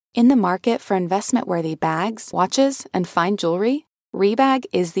In the market for investment-worthy bags, watches, and fine jewelry, Rebag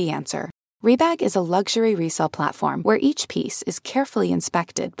is the answer. Rebag is a luxury resale platform where each piece is carefully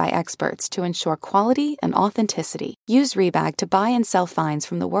inspected by experts to ensure quality and authenticity. Use Rebag to buy and sell finds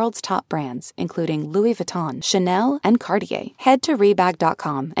from the world's top brands, including Louis Vuitton, Chanel, and Cartier. Head to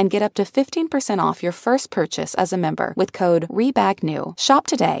Rebag.com and get up to 15% off your first purchase as a member with code REBAGNEW. Shop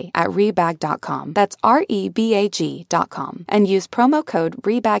today at Rebag.com. That's REBAG.com. And use promo code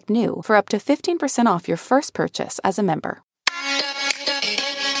REBAGNEW for up to 15% off your first purchase as a member.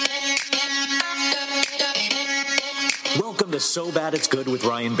 Welcome to So Bad It's Good with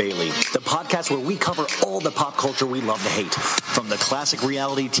Ryan Bailey, the podcast where we cover all the pop culture we love to hate, from the classic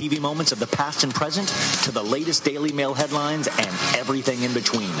reality TV moments of the past and present to the latest Daily Mail headlines and everything in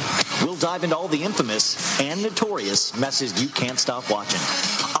between. We'll dive into all the infamous and notorious messes you can't stop watching.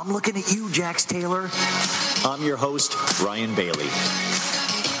 I'm looking at you, Jax Taylor. I'm your host, Ryan Bailey.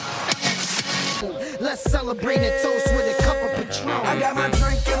 Let's celebrate and toast with a cup of Patron. I got my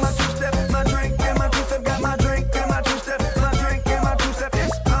drink and my two-step, my drink and my two-step, got my drink and my two-step, my drink and my two-step.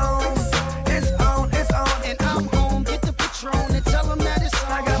 It's on, it's on, it's on. And I'm home, get the Patron and tell them that it's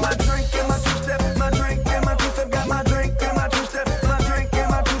on. I got my drink and my two-step, my drink and my two-step, got my drink and my two-step, my drink and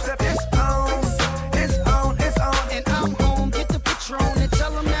my two-step. It's on, it's on, it's on. And I'm home, get the Patron and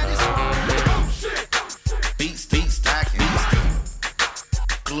tell them that it's on. Oh, shit. Beats, stacking.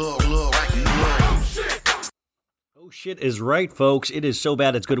 Glug, rocking, Oh, shit is right, folks. It is So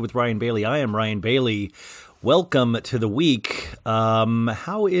Bad It's Good with Ryan Bailey. I am Ryan Bailey. Welcome to the week.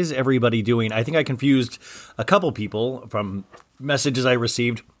 How is everybody doing? I think I confused a couple people from messages I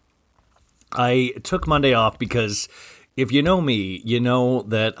received. I took Monday off because if you know me, you know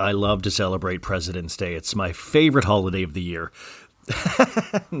that I love to celebrate President's Day. It's my favorite holiday of the year.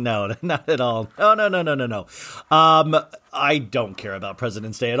 No, not at all. Oh, no. I don't care about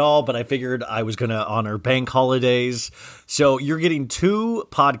President's Day at all, but I figured I was going to honor bank holidays. So you're getting two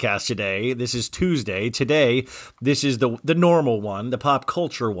podcasts today. This is Tuesday. Today, this is the normal one, the pop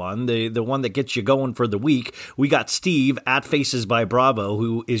culture one, the one that gets you going for the week. We got Steve at Faces by Bravo,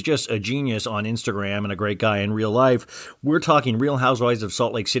 who is just a genius on Instagram and a great guy in real life. We're talking Real Housewives of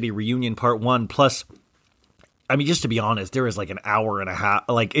Salt Lake City reunion part 1 plus. I mean, just to be honest, there is like an hour and a half.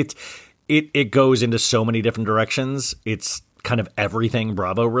 Like it goes into so many different directions. It's kind of everything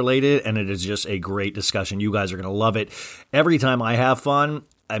Bravo related, and it is just a great discussion. You guys are going to love it. Every time I have fun,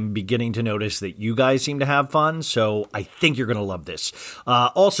 I'm beginning to notice that you guys seem to have fun, so I think you're going to love this.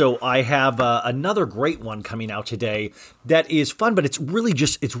 Also, I have another great one coming out today that is fun, but it's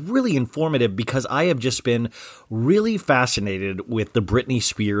really informative because I have just been really fascinated with the Britney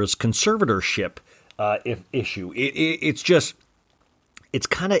Spears conservatorship issue. It's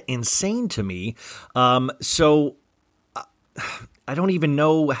kind of insane to me. So I don't even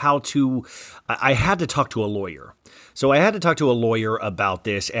know how to, I had to talk to a lawyer. So I had to talk to a lawyer about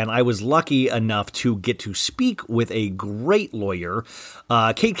this, and I was lucky enough to get to speak with a great lawyer.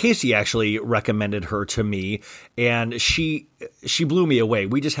 Kate Casey actually recommended her to me, and she blew me away.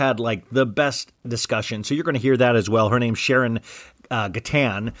 We just had like the best discussion. So you're going to hear that as well. Her name's Sharon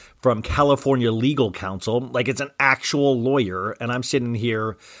Gatan from California Legal Counsel. Like, it's an actual lawyer, and I'm sitting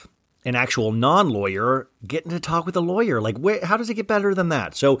here, an actual non-lawyer, getting to talk with a lawyer. Like, how does it get better than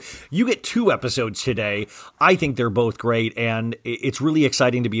that? So you get 2 episodes today. I think they're both great, and it's really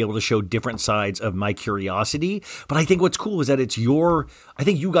exciting to be able to show different sides of my curiosity. But I think what's cool is that I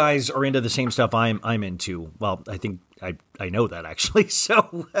think you guys are into the same stuff I'm into. Well, I think I know that, actually.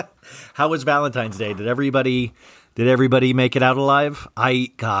 So how was Valentine's Day? Did everybody make it out alive?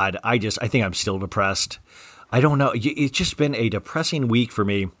 I think I'm still depressed. I don't know. It's just been a depressing week for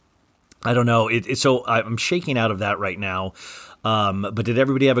me. I don't know. So I'm shaking out of that right now. But did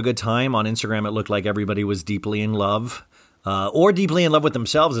everybody have a good time? On Instagram, it looked like everybody was deeply in love. Or deeply in love with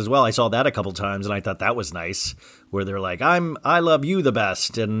themselves as well. I saw that a couple times, and I thought that was nice, where they're like, I love you the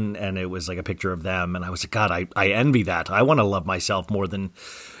best. And it was like a picture of them. And I was like, God, I envy that. I want to love myself more than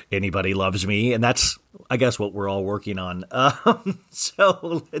anybody loves me. And that's, I guess, what we're all working on.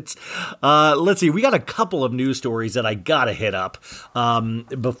 So let's see. We got a couple of news stories that I got to hit up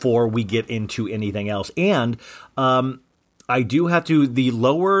before we get into anything else. And I do have to, the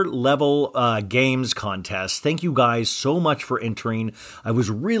lower level games contest. Thank you guys so much for entering. I was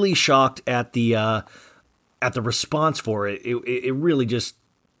really shocked at the response for it. It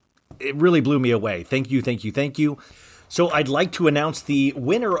really blew me away. Thank you. So I'd like to announce the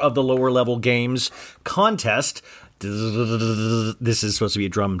winner of the lower level games contest. This is supposed to be a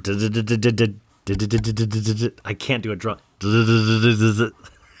drum. I can't do a drum.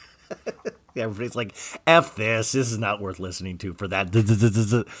 Everybody's like, F this. This is not worth listening to for that.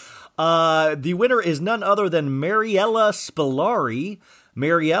 The winner is none other than Mariella Spilari.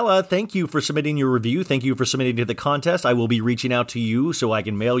 Mariella, thank you for submitting your review. Thank you for submitting to the contest. I will be reaching out to you so I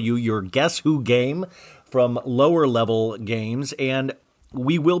can mail you your Guess Who game from lower level games. And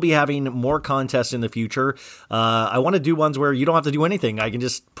we will be having more contests in the future. I want to do ones where you don't have to do anything. I can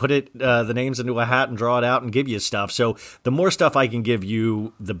just put the names into a hat and draw it out and give you stuff. So the more stuff I can give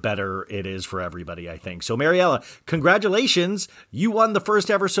you, the better it is for everybody, I think. So Mariella, congratulations. You won the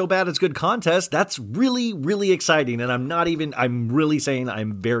first ever So Bad It's Good contest. That's really, really exciting. And I'm really saying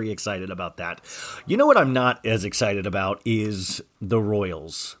I'm very excited about that. You know what I'm not as excited about is the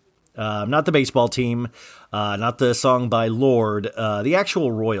Royals. Not the baseball team, not the song by Lorde, the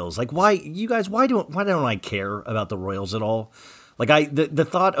actual Royals. Like, why don't I care about the Royals at all? Like, the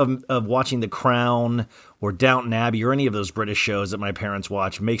thought of watching The Crown or Downton Abbey or any of those British shows that my parents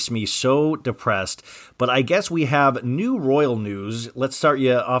watch makes me so depressed. But I guess we have new royal news. Let's start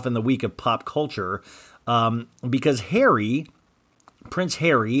you off in the week of pop culture, because Prince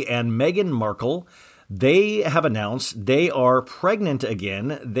Harry and Meghan Markle, they have announced they are pregnant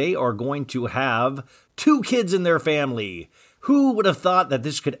again. They are going to have 2 kids in their family. Who would have thought that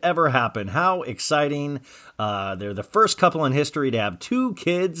this could ever happen? How exciting. They're the first couple in history to have 2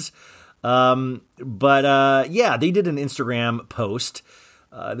 kids. Yeah, they did an Instagram post,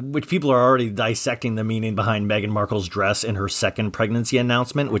 which people are already dissecting the meaning behind Meghan Markle's dress in her second pregnancy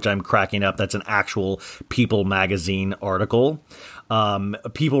announcement, which I'm cracking up. That's an actual People magazine article.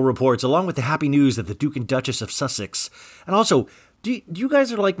 People reports, along with the happy news that the Duke and Duchess of Sussex, and also, do you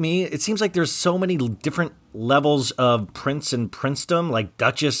guys are like me? It seems like there's so many different levels of prince and princedom, like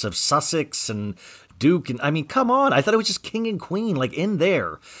Duchess of Sussex and Duke. And I mean, come on. I thought it was just king and queen, like in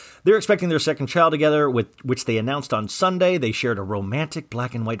there. They're expecting their second child together, which they announced on Sunday. They shared a romantic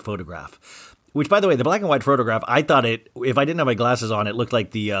black and white photograph. Which, by the way, the black and white photograph, I thought if I didn't have my glasses on, it looked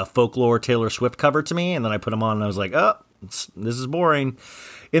like the Folklore Taylor Swift cover to me. And then I put them on and I was like, oh, this is boring.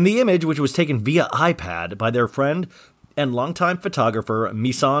 In the image, which was taken via iPad by their friend and longtime photographer,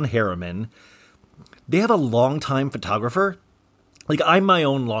 Misan Harriman, they have a longtime photographer. Like, I'm my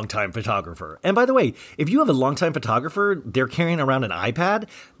own longtime photographer. And by the way, if you have a longtime photographer, they're carrying around an iPad,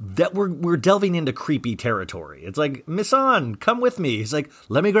 that we're delving into creepy territory. It's like, Misan, come with me. He's like,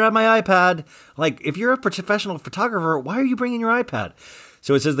 let me grab my iPad. Like, if you're a professional photographer, why are you bringing your iPad?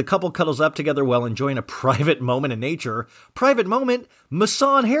 So it says the couple cuddles up together while enjoying a private moment in nature. Private moment?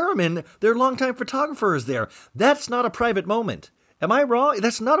 Misan Harriman, their longtime photographer, is there. That's not a private moment. Am I wrong?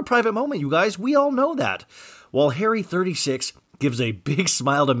 That's not a private moment, you guys. We all know that. While Harry, 36, gives a big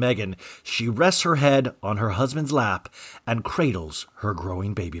smile to Meghan, she rests her head on her husband's lap and cradles her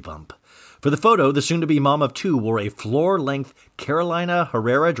growing baby bump. For the photo, the soon-to-be mom of 2 wore a floor-length Carolina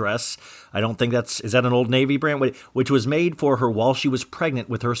Herrera dress. I don't think is that an Old Navy brand? Which was made for her while she was pregnant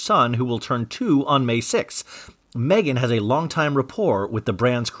with her son, who will turn 2 on May 6th. Meghan has a longtime rapport with the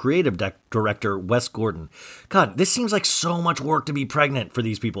brand's creative director, Wes Gordon. God, this seems like so much work to be pregnant for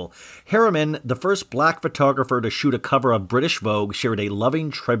these people. Harriman, the first black photographer to shoot a cover of British Vogue, shared a loving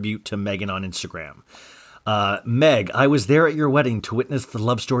tribute to Meghan on Instagram. Meg, I was there at your wedding to witness the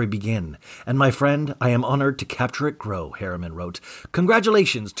love story begin. And my friend, I am honored to capture it grow, Harriman wrote.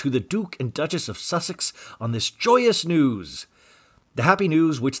 Congratulations to the Duke and Duchess of Sussex on this joyous news. The happy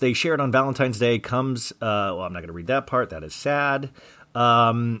news, which they shared on Valentine's Day, comes... I'm not going to read that part. That is sad.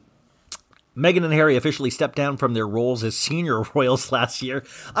 Meghan and Harry officially stepped down from their roles as senior royals last year.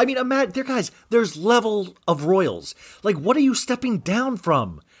 I mean, imagine, guys, there's level of royals. Like, what are you stepping down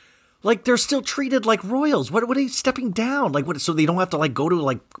from? Like, they're still treated like royals. What are you stepping down? Like, what? So they don't have to, like, go to,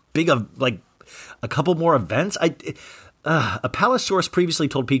 like, a couple more events? A palace source previously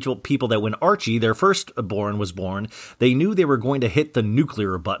told people that when Archie, their firstborn, was born, they knew they were going to hit the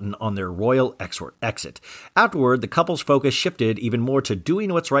nuclear button on their royal exit. Afterward, the couple's focus shifted even more to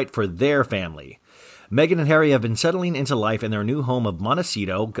doing what's right for their family. Meghan and Harry have been settling into life in their new home of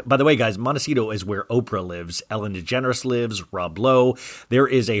Montecito. By the way, guys, Montecito is where Oprah lives, Ellen DeGeneres lives, Rob Lowe. There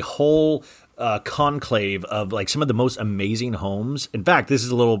is a whole conclave of, like, some of the most amazing homes. In fact, this is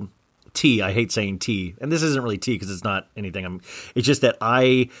a little... tea. I hate saying tea. And this isn't really tea because it's not anything. It's just that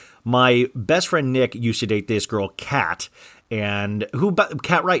my best friend Nick used to date this girl, Kat, Kat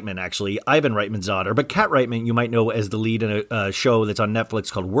Reitman, actually, Ivan Reitman's daughter. But Kat Reitman, you might know as the lead in a show that's on Netflix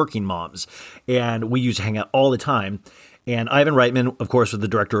called Working Moms. And we used to hang out all the time. And Ivan Reitman, of course, was the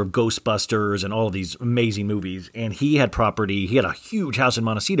director of Ghostbusters and all of these amazing movies. And he had property. He had a huge house in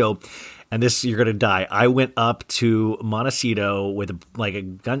Montecito. And this, you're going to die. I went up to Montecito with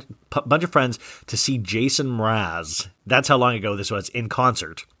a bunch of friends to see Jason Mraz. That's how long ago this was, in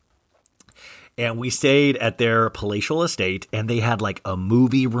concert. And we stayed at their palatial estate, and they had like a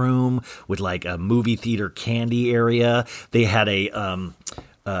movie room with like a movie theater candy area. They had a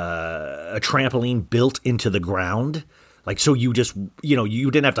trampoline built into the ground. Like, so you just,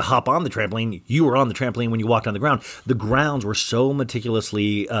 you didn't have to hop on the trampoline. You were on the trampoline when you walked on the ground. The grounds were so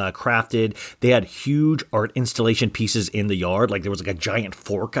meticulously crafted. They had huge art installation pieces in the yard. Like, there was like a giant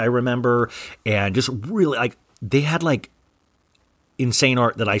fork, I remember. And just really, like, they had like insane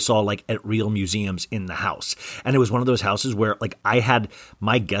art that I saw like at real museums in the house. And it was one of those houses where like I had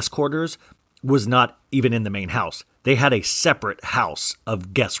my guest quarters was not even in the main house. They had a separate house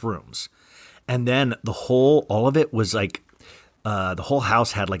of guest rooms. And then all of it was like, the whole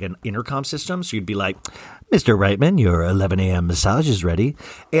house had like an intercom system. So you'd be like, Mr. Reitman, your 11 a.m. massage is ready.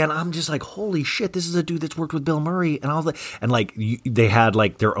 And I'm just like, holy shit, this is a dude that's worked with Bill Murray and all that. And like, they had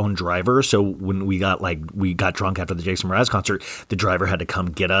like their own driver. So when we got drunk after the Jason Mraz concert, the driver had to come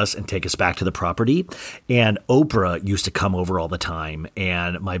get us and take us back to the property. And Oprah used to come over all the time.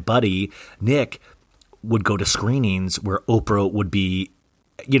 And my buddy, Nick, would go to screenings where Oprah would be,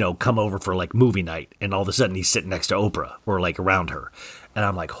 come over for like movie night, and all of a sudden he's sitting next to Oprah or like around her. And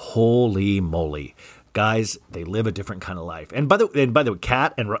I'm like, holy moly, guys, they live a different kind of life. And by the way,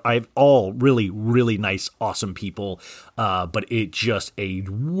 Kat and I've all really, really nice, awesome people. But it just a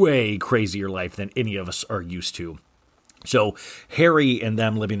way crazier life than any of us are used to. So Harry and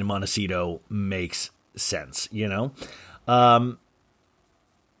them living in Montecito makes sense,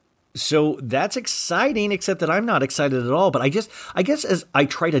 So that's exciting, except that I'm not excited at all. But I guess as I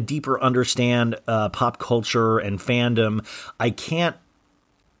try to deeper understand pop culture and fandom, I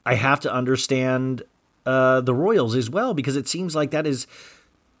have to understand the Royals as well, because it seems like that is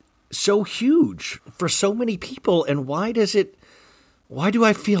so huge for so many people. And why do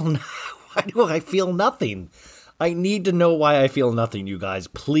I feel nothing? I need to know why I feel nothing, you guys.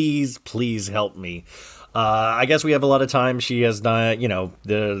 Please, please help me. I guess we have a lot of time. She has not,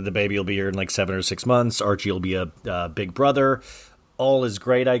 the baby will be here in like 7 or 6 months. Archie will be a big brother. All is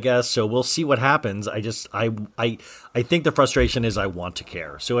great, I guess. So we'll see what happens. I think the frustration is I want to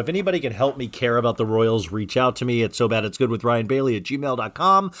care. So if anybody can help me care about the Royals, reach out to me at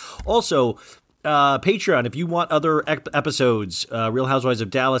sobadit'sgoodwithryanbailey@gmail.com. Also, Patreon, if you want other episodes, Real Housewives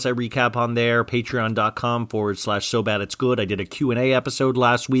of Dallas, I recap on there, patreon.com/SoBadIt'sGood. I did a Q&A episode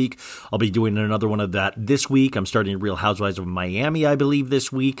last week. I'll be doing another one of that this week. I'm starting Real Housewives of Miami, I believe,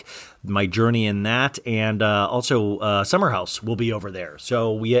 this week. My journey in that. And also Summer House will be over there.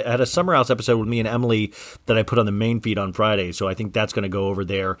 So we had a Summer House episode with me and Emily that I put on the main feed on Friday. So I think that's going to go over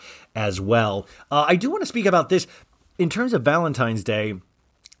there as well. I do want to speak about this in terms of Valentine's Day.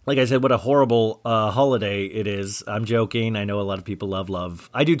 Like I said, what a horrible holiday it is. I'm joking. I know a lot of people love love.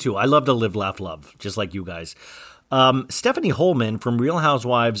 I do too. I love to live, laugh, love, just like you guys. Stephanie Hollman from Real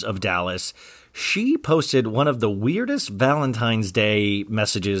Housewives of Dallas, she posted one of the weirdest Valentine's Day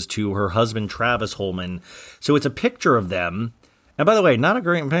messages to her husband, Travis Hollman. So it's a picture of them. And by the way, not a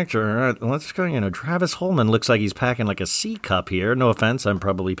great picture. Let's go, Travis Hollman looks like he's packing like a C cup here. No offense, I'm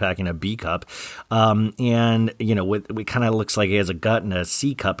probably packing a B cup. And, it kind of looks like he has a gut and a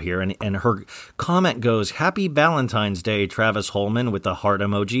C cup here. And her comment goes, "Happy Valentine's Day, Travis Hollman," with the heart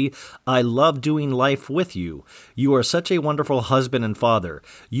emoji. "I love doing life with you. You are such a wonderful husband and father.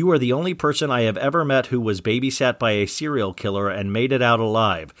 You are the only person I have ever met who was babysat by a serial killer and made it out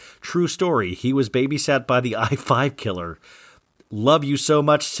alive. True story. He was babysat by the I-5 killer. Love you so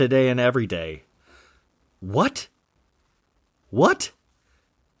much today and every day." What?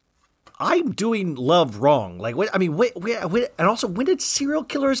 I'm doing love wrong. Like, wait, and also, when did serial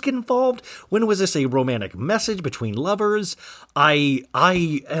killers get involved? When was this a romantic message between lovers? I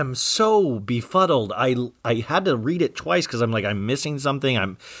am so befuddled. I had to read it twice because I'm like, I'm missing something.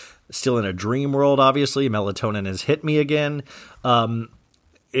 I'm still in a dream world, obviously. Melatonin has hit me again.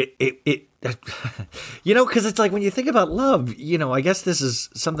 Because it's like when you think about love, I guess this is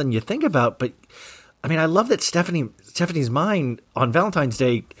something you think about, but I love that Stephanie's mind on Valentine's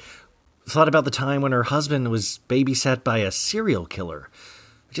Day thought about the time when her husband was babysat by a serial killer.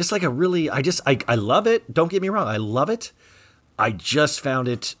 Just like I love it. Don't get me wrong. I love it. I just found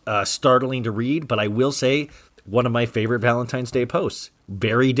it startling to read, but I will say one of my favorite Valentine's Day posts.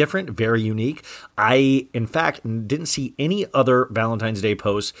 Very different, very unique. I, in fact, didn't see any other Valentine's Day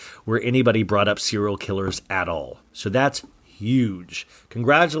posts where anybody brought up serial killers at all. So that's huge.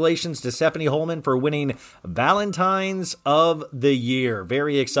 Congratulations to Stephanie Hollman for winning Valentines of the Year.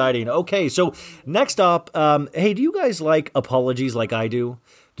 Very exciting. Okay, so next up, hey, do you guys like apologies like I do?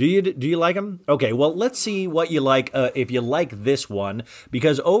 Do you like them? Okay, well, let's see what you like, if you like this one,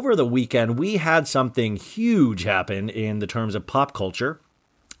 because over the weekend we had something huge happen in the terms of pop culture.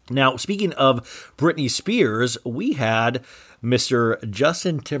 Now, speaking of Britney Spears, we had Mr.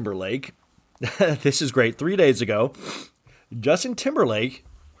 Justin Timberlake. This is great. 3 days ago, Justin Timberlake,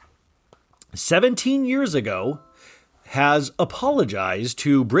 17 years ago, has apologized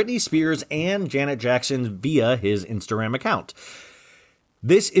to Britney Spears and Janet Jackson via his Instagram account.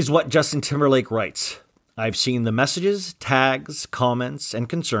 This is what Justin Timberlake writes. I've seen the messages, tags, comments, and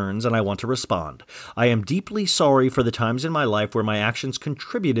concerns, and I want to respond. I am deeply sorry for the times in my life where my actions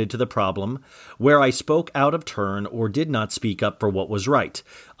contributed to the problem, where I spoke out of turn or did not speak up for what was right.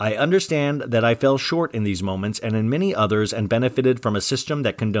 I understand that I fell short in these moments and in many others and benefited from a system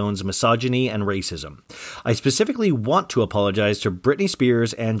that condones misogyny and racism. I specifically want to apologize to Britney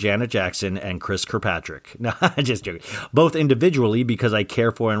Spears and Janet Jackson and Chris Kirkpatrick. No, just joking. Both individually because I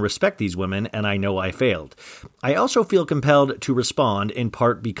care for and respect these women and I know I failed. I also feel compelled to respond in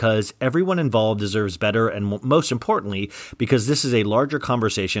part because everyone involved deserves better and most importantly because this is a larger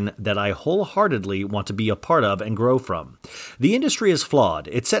conversation that I wholeheartedly want to be a part of and grow from. The industry is flawed.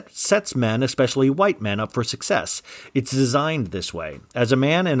 It sets men, especially white men, up for success. It's designed this way. As a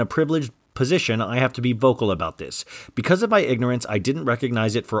man in a privileged position, I have to be vocal about this. Because of my ignorance, I didn't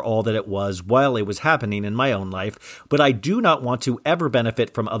recognize it for all that it was while it was happening in my own life, but I do not want to ever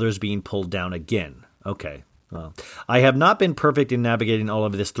benefit from others being pulled down again. Okay. Well, I have not been perfect in navigating all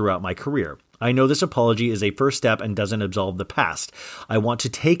of this throughout my career. I know this apology is a first step and doesn't absolve the past. I want to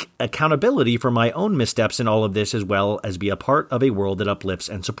take accountability for my own missteps in all of this as well as be a part of a world that uplifts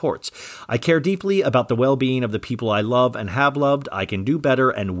and supports. I care deeply about the well-being of the people I love and have loved. I can do better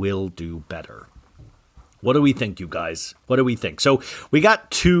and will do better. What do we think, you guys? What do we think? So we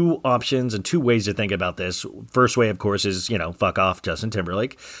got two options and two ways to think about this. First way, of course, is, fuck off Justin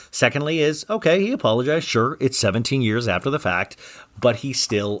Timberlake. Secondly is, okay, he apologized. Sure, it's 17 years after the fact, but he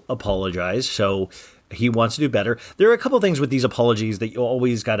still apologized. So he wants to do better. There are a couple things with these apologies that you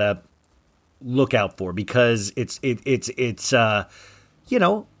always got to look out for because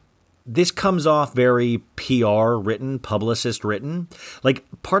this comes off very PR written, publicist written. Like,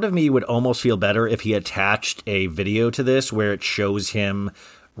 part of me would almost feel better if he attached a video to this where it shows him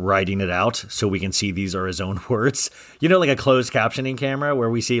writing it out so we can see these are his own words. Like a closed captioning camera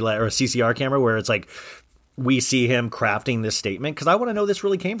where we see, or a CCR camera where it's like, we see him crafting this statement because I want to know this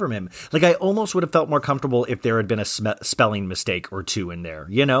really came from him. Like, I almost would have felt more comfortable if there had been a spelling mistake or two in there,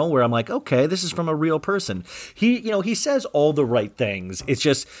 where I'm like, okay, this is from a real person. He says all the right things. It's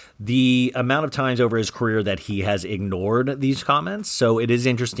just the amount of times over his career that he has ignored these comments. So it is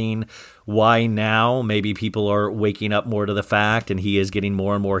interesting why now maybe people are waking up more to the fact and he is getting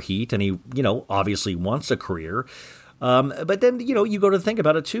more and more heat and he, obviously wants a career. But then, you go to think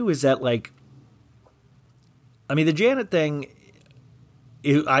about it too, is that like, the Janet thing,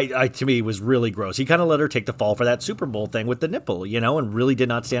 to me, was really gross. He kind of let her take the fall for that Super Bowl thing with the nipple, and really did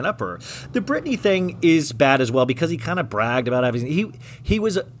not stand up for her. The Britney thing is bad as well because he kind of bragged about having... He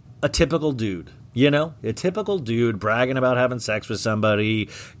was a typical dude, a typical dude bragging about having sex with somebody,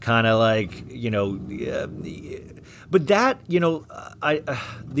 kind of like, but that,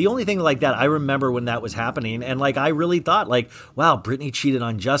 the only thing like that, I remember when that was happening, and like, I really thought like, wow, Britney cheated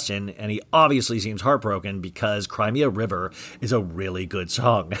on Justin, and he obviously seems heartbroken because Cry Me a River is a really good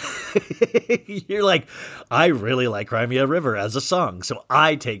song. You're like, I really like Cry Me a River as a song, so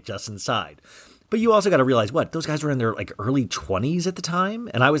I take Justin's side. But you also got to realize, those guys were in their like early 20s at the time.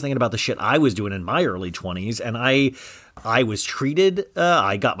 And I was thinking about the shit I was doing in my early 20s. And I was treated,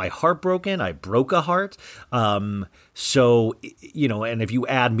 I got my heart broken. I broke a heart. So, and if you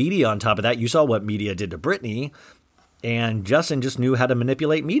add media on top of that, you saw what media did to Britney. And Justin just knew how to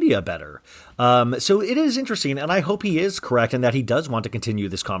manipulate media better. So it is interesting. And I hope he is correct in that he does want to continue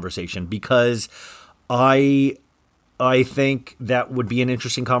this conversation because I think that would be an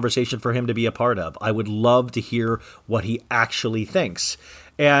interesting conversation for him to be a part of. I would love to hear what he actually thinks.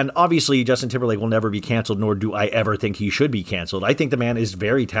 And obviously, Justin Timberlake will never be canceled, nor do I ever think he should be canceled. I think the man is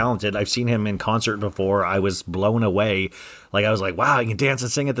very talented. I've seen him in concert before. I was blown away. Like, I was like, wow, he can dance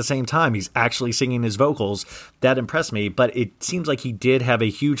and sing at the same time. He's actually singing his vocals. That impressed me. But it seems like he did have a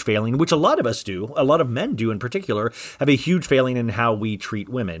huge failing, which a lot of us do. A lot of men do in particular, have a huge failing in how we treat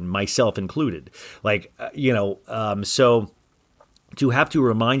women, myself included. Like, so... to have to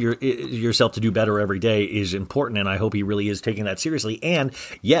remind yourself to do better every day is important, and I hope he really is taking that seriously. And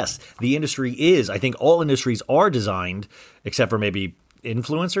yes, the industry is. I think all industries are designed, except for maybe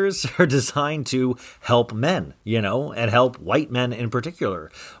influencers, are designed to help men, and help white men in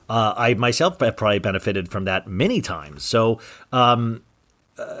particular. I myself have probably benefited from that many times. So, I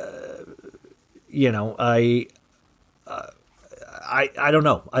don't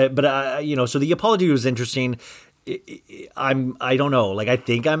know. So the apology was interesting. I don't know. Like, I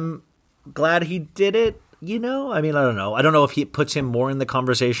think I'm glad he did it. I don't know. I don't know if he puts him more in the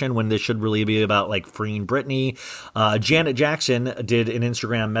conversation when this should really be about like freeing Britney. Janet Jackson did an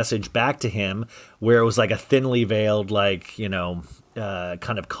Instagram message back to him where it was like a thinly veiled, like, kind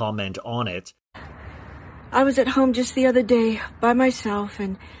of comment on it. I was at home just the other day by myself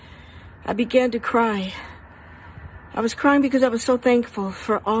and I began to cry. I was crying because I was so thankful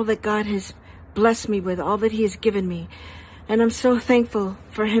for all that God has blessed me with, all that he has given me. And I'm so thankful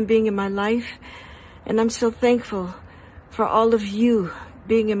for him being in my life. And I'm so thankful for all of you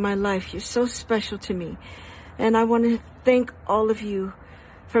being in my life. You're so special to me. And I want to thank all of you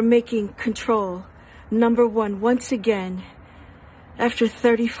for making Control number one once again after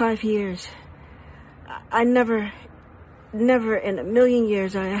 35 years. I never in a million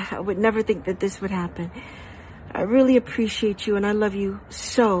years, I would never think that this would happen. I really appreciate you and I love you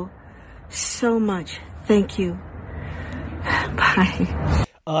so much. Thank you. Bye.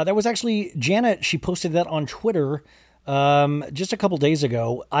 That was actually Janet. She posted that on Twitter just a couple days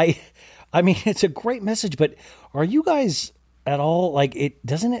ago. I mean, it's a great message, but are you guys at all like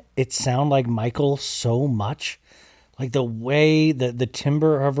doesn't it sound like Michael so much? Like the way, the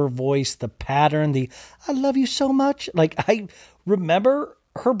timbre of her voice, the pattern, I love you so much. Like I remember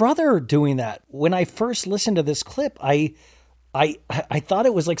her brother doing that. When I first listened to this clip, I thought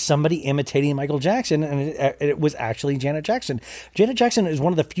it was like somebody imitating Michael Jackson, and it was actually Janet Jackson. Janet Jackson is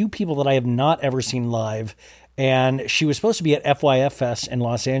one of the few people that I have not ever seen live, and she was supposed to be at FYF Fest in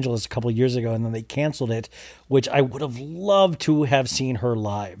Los Angeles a couple of years ago, and then they canceled it, which I would have loved to have seen her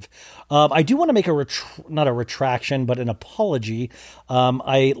live. I do want to make not a retraction, but an apology.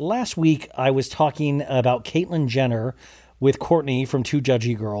 Last week I was talking about Caitlyn Jenner with Courtney from Two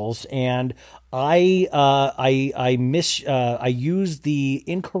Judgy Girls, and I used the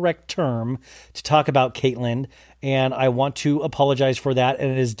incorrect term to talk about Caitlyn, and I want to apologize for that.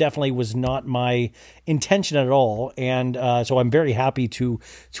 And it definitely was not my intention at all. And so I'm very happy to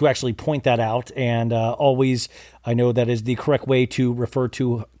actually point that out. And always, I know that is the correct way to refer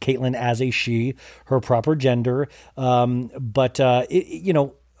to Caitlyn as a she, her proper gender.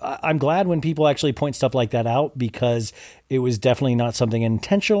 I'm glad when people actually point stuff like that out, because it was definitely not something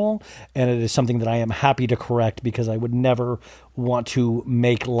intentional, and it is something that I am happy to correct, because I would never want to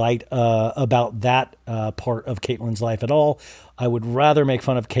make light about that part of Caitlyn's life at all. I would rather make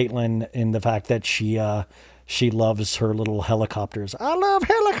fun of Caitlyn in the fact that she loves her little helicopters. I love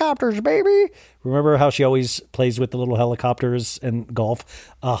helicopters, baby. Remember how she always plays with the little helicopters in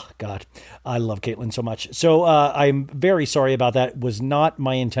golf? Oh, God. I love Caitlyn so much. So I'm very sorry about that. It was not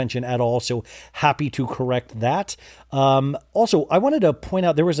my intention at all. So happy to correct that. Also, I wanted to point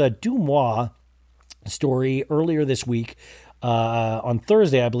out there was a Dumois story earlier this week on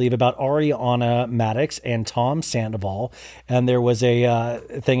Thursday, I believe, about Ariana Madix and Tom Sandoval. And there was a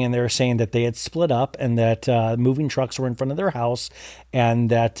thing in there saying that they had split up, and that moving trucks were in front of their house, and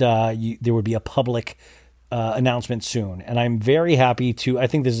that there would be a public announcement soon. And I'm very happy I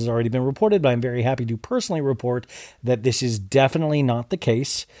think this has already been reported, but I'm very happy to personally report that this is definitely not the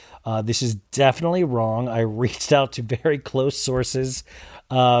case. This is definitely wrong. I reached out to very close sources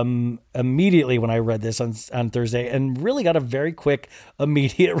immediately when I read this on Thursday, and really got a very quick,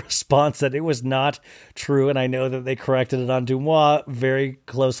 immediate response that it was not true. And I know that they corrected it on Dumois very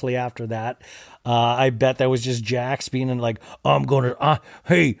closely after that. I bet that was just Jax being like, I'm going to,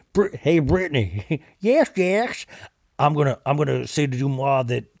 hey, Brittany. Yes, Jax. I'm gonna say to Dumois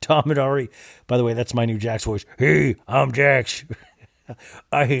that Tom had already, by the way, that's my new Jax voice. Hey, I'm Jax.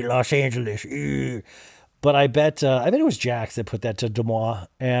 I hate Los Angeles. But I bet it was Jax that put that to Dumois.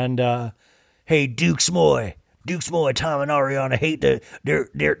 And hey, Tom and Ariana hate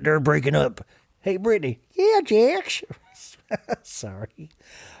they're breaking up. Hey, Brittany. Yeah, Jax. Sorry.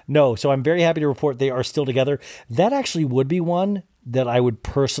 No, so I'm very happy to report they are still together. That actually would be one that I would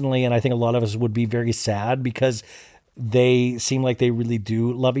personally, and I think a lot of us would be very sad, because they seem like they really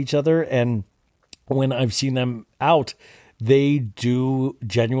do love each other. And when I've seen them out, they do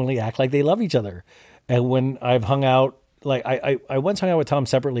genuinely act like they love each other. And when I've hung out, like I once hung out with Tom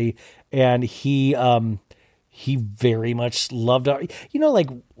separately, and he very much loved our, like,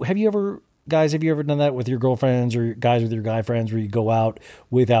 have you ever done that with your girlfriends or guys with your guy friends, where you go out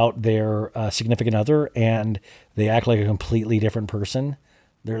without their significant other and they act like a completely different person?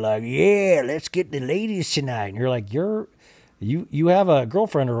 They're like, yeah, let's get the ladies tonight. And you're like, you have a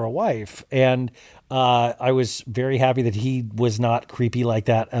girlfriend or a wife. And I was very happy that he was not creepy like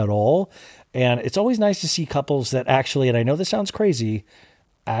that at all. And it's always nice to see couples that actually, and I know this sounds crazy,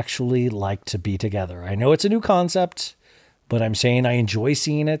 actually like to be together. I know it's a new concept, but I'm saying I enjoy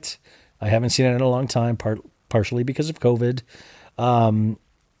seeing it. I haven't seen it in a long time, partially because of COVID. Oh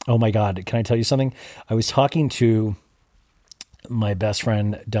my God. Can I tell you something? I was talking to my best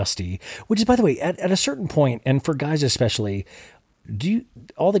friend, Dusty, which is, by the way, at a certain point, and for guys especially,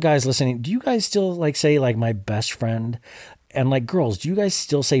 all the guys listening, do you guys still like say like my best friend? And like girls, do you guys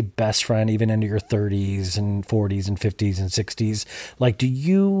still say best friend even into your 30s and 40s and 50s and 60s? Like, do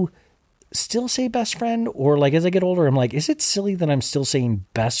you still say best friend? Or like as I get older, I'm like, is it silly that I'm still saying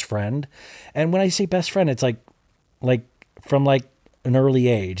best friend? And when I say best friend, it's like from like an early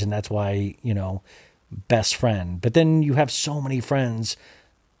age. And that's why, best friend. But then you have so many friends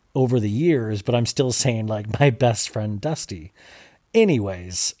over the years, but I'm still saying like my best friend, Dusty.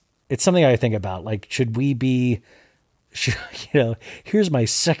 Anyways, it's something I think about. Like, should we be... here's my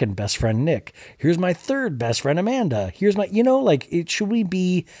second best friend, Nick. Here's my third best friend, Amanda. Here's my, should we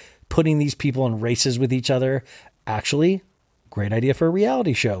be putting these people in races with each other? Actually, great idea for a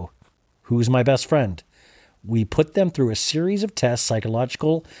reality show. Who's my best friend? We put them through a series of tests,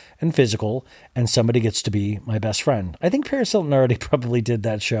 psychological and physical, and somebody gets to be my best friend. I think Paris Hilton already probably did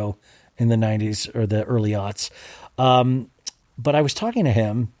that show in the 90s or the early aughts. But I was talking to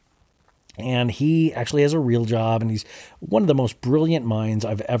him, and he actually has a real job, and he's one of the most brilliant minds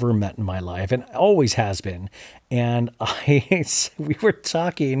I've ever met in my life, and always has been. And we were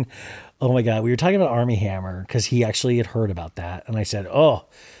talking, oh my God, we were talking about Armie Hammer, because he actually had heard about that. And I said, oh,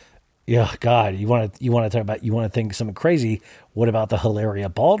 yeah, God, you want to talk about, you want to think something crazy. What about the Hilaria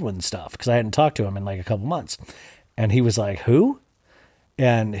Baldwin stuff? Because I hadn't talked to him in like a couple months. And he was like, who?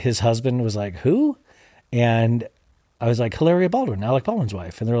 And his husband was like, who? And I was like, Hilaria Baldwin, Alec Baldwin's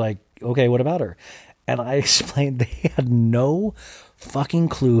wife. And they're like, okay, what about her? And I explained they had no fucking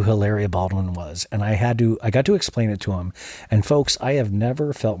clue who Hilaria Baldwin was. And I got to explain it to him. And folks, I have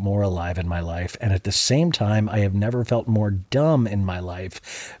never felt more alive in my life. And at the same time, I have never felt more dumb in my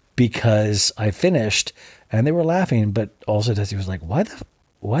life, because I finished and they were laughing, but also Dusty was like, why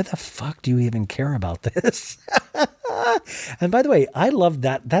the fuck do you even care about this? And by the way, I love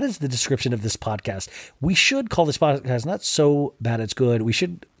that. That is the description of this podcast. We should call this podcast not So Bad It's Good. We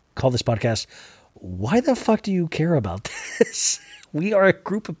should call this podcast, why the fuck do you care about this? We are a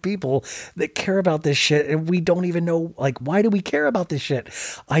group of people that care about this shit, and we don't even know, like, why do we care about this shit?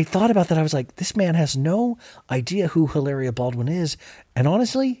 I thought about that. I was like, this man has no idea who Hilaria Baldwin is. And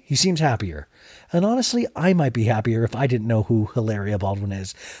honestly, he seems happier. And honestly, I might be happier if I didn't know who Hilaria Baldwin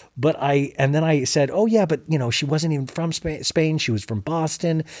is. And then I said, oh yeah, but she wasn't even from Spain. She was from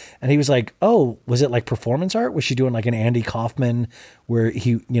Boston. And he was like, oh, was it like performance art? Was she doing like an Andy Kaufman where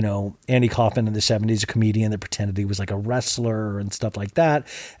Andy Kaufman in the 70s, a comedian that pretended he was like a wrestler and stuff like that.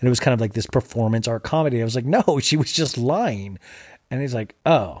 And it was kind of like this performance art comedy. I was like, no, she was just lying. And he's like,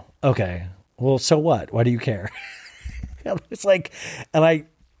 oh, okay. Well, so what? Why do you care? It's like, and I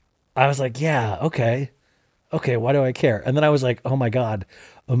was like, yeah, okay, why do I care? And then I was like, oh my God,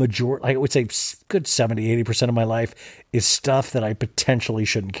 a majority, I would say good 70-80% of my life is stuff that I potentially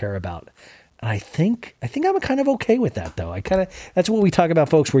shouldn't care about. And I think I'm kind of okay with that, though. That's what we talk about,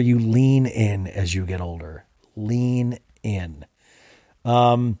 folks, where you lean in as you get older. Lean in.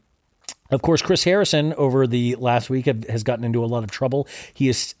 Of course, Chris Harrison over the last week has gotten into a lot of trouble. He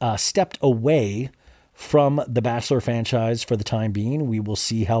has stepped away from the Bachelor franchise for the time being. We will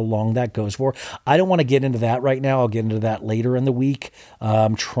see how long that goes for. I don't want to get into that right now. I'll get into that later in the week.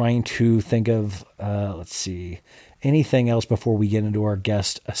 I'm trying to think of, anything else before we get into our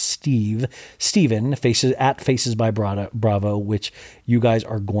guest, Steven, Faces by Bravo, which you guys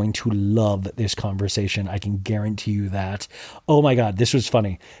are going to love this conversation. I can guarantee you that. Oh my God, this was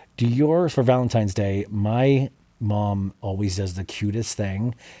funny. For Valentine's Day, my mom always does the cutest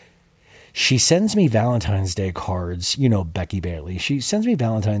thing. She sends me Valentine's Day cards, Becky Bailey. She sends me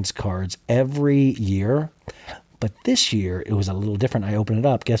Valentine's cards every year. But this year, it was a little different. I opened it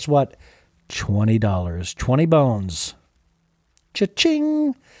up. Guess what? $20. 20 bones.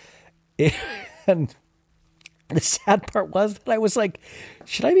 Cha-ching. And the sad part was that I was like,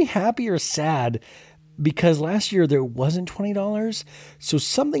 should I be happy or sad? Because last year there wasn't $20. So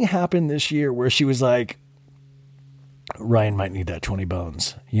something happened this year where she was like, Ryan might need that 20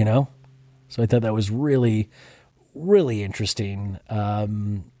 bones, So I thought that was really, really interesting.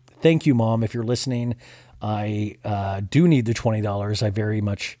 Thank you, Mom, if you're listening. I do need the $20. I very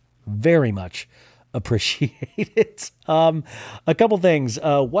much appreciate it. A couple things.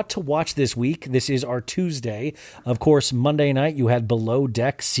 What to watch this week. This is our Tuesday. Of course, Monday night you had Below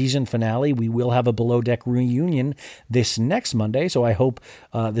Deck season finale. We will have a Below Deck reunion this next Monday, so I hope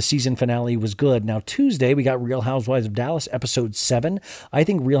the season finale was good. Now, Tuesday we got Real Housewives of Dallas episode 7. I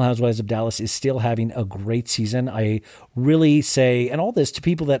think Real Housewives of Dallas is still having a great season. I really say, and all this to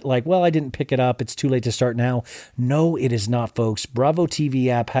people that like, well, I didn't pick it up, it's too late to start now. No, it is not, folks. Bravo TV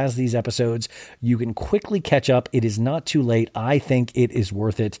app has these episodes. You can quickly catch up. It is not too late. I think it is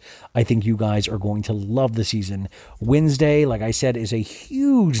worth it. I think you guys are going to love the season. Wednesday, like I said, is a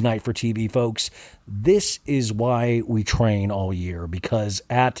huge night for TV, folks. This is why we train all year, because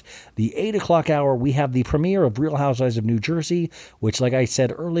at the 8 o'clock hour, we have the premiere of Real Housewives of New Jersey, which, like I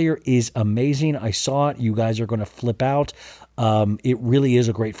said earlier, is amazing. I saw it. You guys are going to flip out. It really is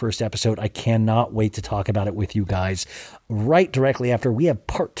a great first episode. I cannot wait to talk about it with you guys. Right directly after, we have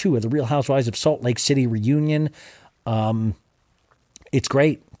part 2 of the Real Housewives of Salt Lake City reunion. It's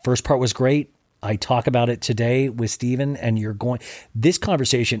great. First part was great. I talk about it today with Steven, and this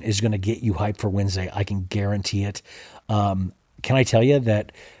conversation is going to get you hyped for Wednesday. I can guarantee it. Can I tell you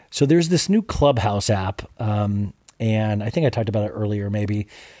that? So there's this new Clubhouse app. And I think I talked about it earlier, maybe.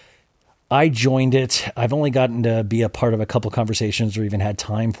 I joined it. I've only gotten to be a part of a couple conversations or even had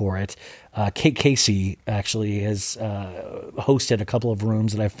time for it. Kate Casey actually has hosted a couple of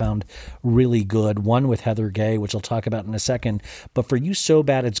rooms that I've found really good. One with Heather Gay, which I'll talk about in a second. But for you So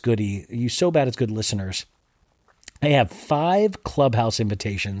Bad It's Good listeners, I have 5 Clubhouse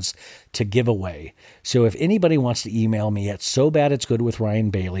invitations to give away. So if anybody wants to email me at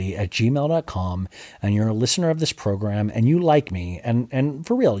sobaditsgoodwithryanbailey@gmail.com, and you're a listener of this program and you like me, and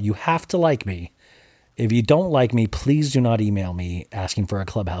for real, you have to like me. If you don't like me, please do not email me asking for a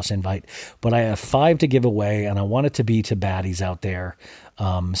Clubhouse invite. But I have 5 to give away, and I want it to be to baddies out there.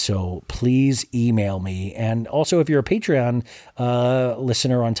 So please email me. And also, if you're a Patreon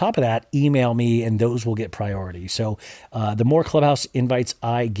listener on top of that, email me, and those will get priority. So the more Clubhouse invites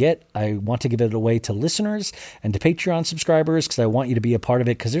I get, I want to give it away to listeners and to Patreon subscribers, because I want you to be a part of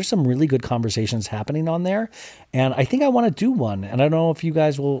it, because there's some really good conversations happening on there. And I think I want to do one. And I don't know if you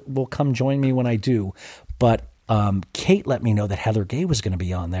guys will come join me when I do. But Kate let me know that Heather Gay was going to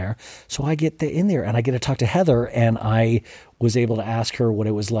be on there. So I get in there and I get to talk to Heather, and I was able to ask her what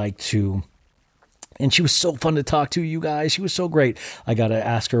it was like to, and she was so fun to talk to, you guys. She was so great. I got to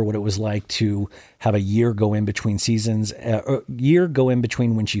ask her what it was like to have a year go in between seasons, year go in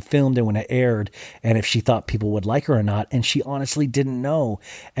between when she filmed and when it aired, and if she thought people would like her or not. And she honestly didn't know.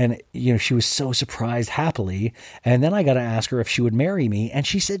 And, she was so surprised happily. And then I got to ask her if she would marry me, and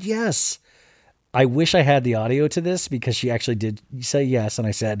she said yes. I wish I had the audio to this, because she actually did say yes. And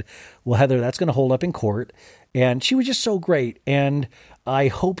I said, well, Heather, that's going to hold up in court. And she was just so great. And I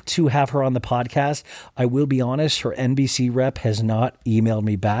hope to have her on the podcast. I will be honest, her NBC rep has not emailed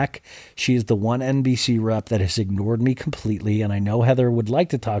me back. She is the one NBC rep that has ignored me completely. And I know Heather would like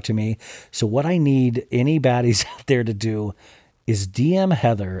to talk to me. So what I need any baddies out there to do is DM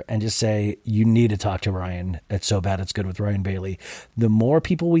Heather and just say, you need to talk to Ryan. It's So Bad It's Good with Ryan Bailey. The more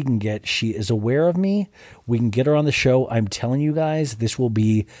people we can get, she is aware of me. We can get her on the show. I'm telling you guys, this will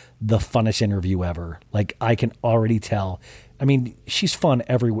be the funnest interview ever. Like, I can already tell. I mean, she's fun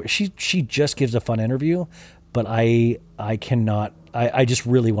everywhere. She just gives a fun interview, but I cannot, I just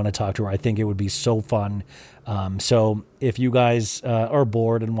really want to talk to her. I think it would be so fun. So if you guys are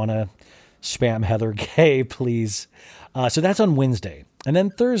bored and want to spam Heather Gay, please. So that's on Wednesday. And then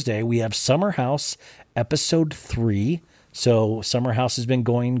Thursday, we have Summer House episode 3. So Summer House has been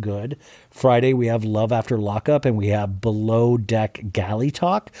going good. Friday, we have Love After Lockup, and we have Below Deck Galley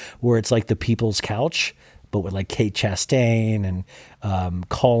Talk, where it's like the People's Couch, but with like Kate Chastain and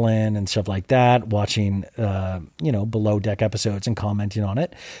Colin and stuff like that, watching, Below Deck episodes and commenting on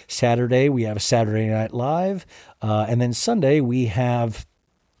it. Saturday, we have Saturday Night Live. And then Sunday, we have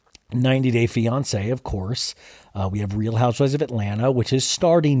 90 Day Fiance, of course. We have Real Housewives of Atlanta, which is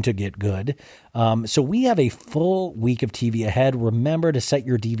starting to get good. So we have a full week of TV ahead. Remember to set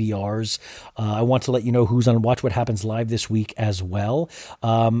your DVRs. I want to let you know who's on Watch What Happens Live this week as well.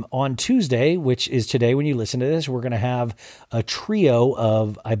 On Tuesday, which is today when you listen to this, we're going to have a trio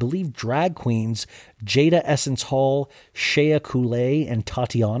of, I believe, drag queens, Jada Essence Hall, Shea Coulee, and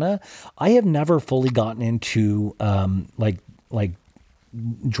Tatiana. I have never fully gotten into like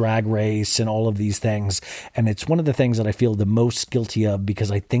Drag Race and all of these things, and it's one of the things that I feel the most guilty of,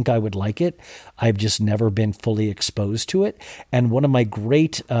 because I think I would like it. I've just never been fully exposed to it. And one of my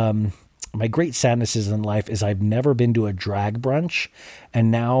great sadnesses in life is I've never been to a drag brunch,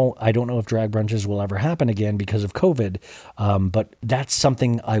 and now I don't know if drag brunches will ever happen again because of COVID. But that's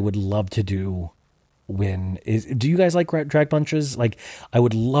something I would love to do do you guys like drag brunches? Like, I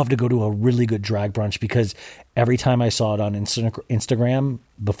would love to go to a really good drag brunch, because every time I saw it on Instagram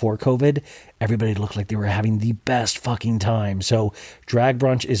before COVID, everybody looked like they were having the best fucking time. So drag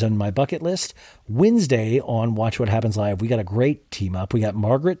brunch is on my bucket list. Wednesday on Watch What Happens Live, we got a great team up. We got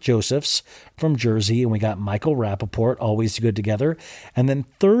Margaret Josephs from Jersey, and we got Michael Rappaport, always good together. And then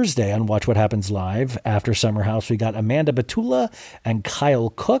Thursday on Watch What Happens Live, after Summer House, we got Amanda Batula and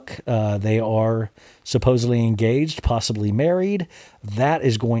Kyle Cook. They are supposedly engaged, possibly married. That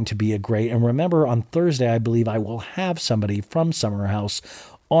is going to be a great. And remember, on Thursday, I believe I will have somebody from Summer House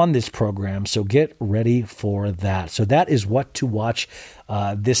on this program, so get ready for that. So that is what to watch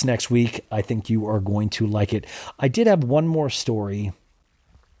this next week. I think you are going to like it. I did have one more story,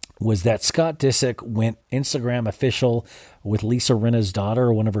 was that Scott Disick went Instagram official with Lisa Rinna's daughter,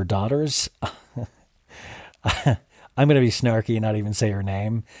 or one of her daughters. I'm going to be snarky and not even say her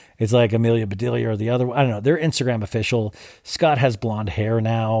name. It's like Amelia Bedelia or the other one. I don't know. They're Instagram official. Scott has blonde hair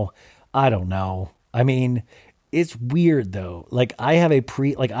now. I don't know. I mean, it's weird though. Like, I have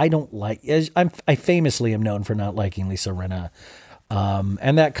I don't like, I famously am known for not liking Lisa Rinna.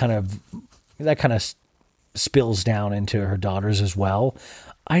 And that kind of spills down into her daughters as well.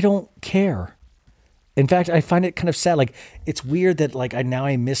 I don't care. In fact, I find it kind of sad. Like, it's weird that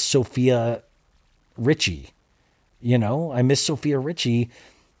I miss Sophia Richie. You know, I miss Sophia Richie.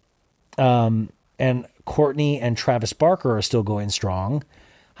 And Courtney and Travis Barker are still going strong.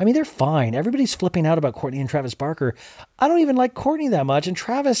 I mean, they're fine. Everybody's flipping out about Courtney and Travis Barker. I don't even like Courtney that much. And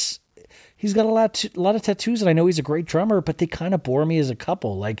Travis, he's got a lot of tattoos, and I know he's a great drummer, but they kind of bore me as a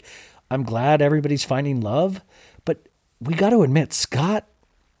couple. Like, I'm glad everybody's finding love, but we got to admit, Scott,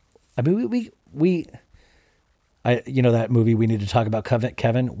 I mean, you know that movie, We Need to Talk About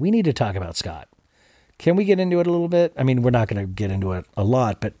Kevin? We need to talk about Scott. Can we get into it a little bit? I mean, we're not going to get into it a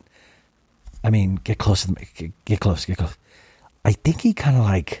lot, but I mean, get close to me. Get close. I think he kind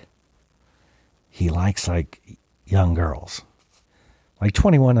of he likes young girls, like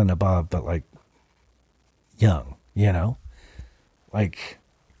 21 and above, but young, you know,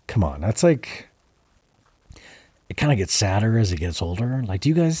 come on. That's it kind of gets sadder as he gets older. Like, do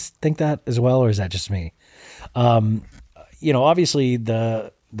you guys think that as well? Or is that just me? You know, obviously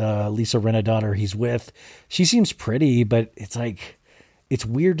the Lisa Rinna daughter he's with, she seems pretty, but it's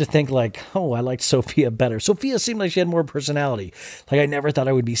weird to think oh, I liked Sophia better. Sophia seemed like she had more personality. I never thought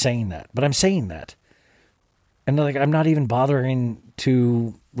I would be saying that, but I'm saying that. And I'm not even bothering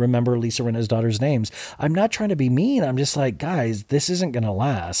to remember Lisa Rinna's daughter's names. I'm not trying to be mean. I'm just guys, this isn't going to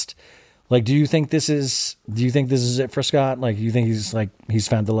last. Do you think this is it for Scott? Do you think he's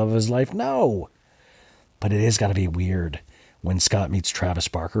found the love of his life? No. But it has got to be weird when Scott meets Travis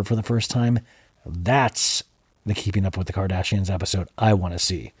Barker for the first time. That's the Keeping Up with the Kardashians episode I want to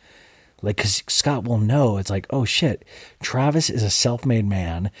see. Because Scott will know, it's oh shit, Travis is a self-made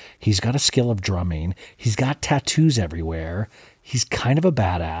man. He's got a skill of drumming. He's got tattoos everywhere. He's kind of a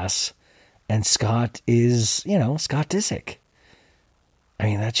badass. And Scott is, Scott Disick. I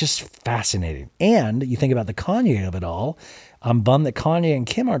mean, that's just fascinating. And you think about the Kanye of it all. I'm bummed that Kanye and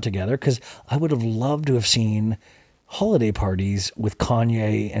Kim aren't together, because I would have loved to have seen holiday parties with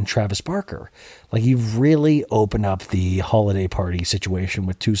Kanye and Travis Barker. You've really opened up the holiday party situation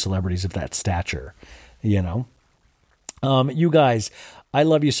with two celebrities of that stature, you know? You guys, I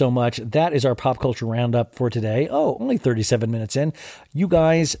love you so much. That is our pop culture roundup for today. Oh, only 37 minutes in. You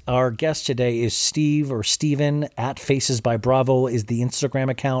guys, our guest today is Steve, or Steven, at Faces by Bravo is the Instagram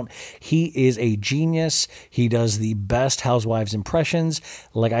account. He is a genius. He does the best Housewives impressions.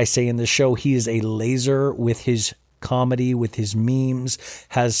 Like I say in the show, he is a laser with his comedy, with his memes,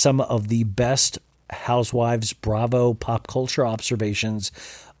 has some of the best Housewives Bravo pop culture observations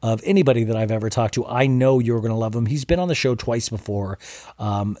of anybody that I've ever talked to. I know you're going to love him. He's been on the show twice before.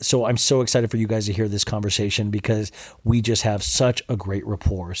 So I'm so excited for you guys to hear this conversation, because we just have such a great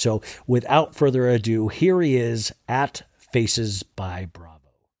rapport. So without further ado, here he is at Faces by Bravo.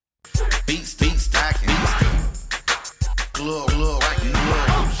 Beat stacking. Glove, right,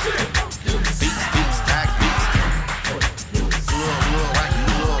 glove. Beat stacking.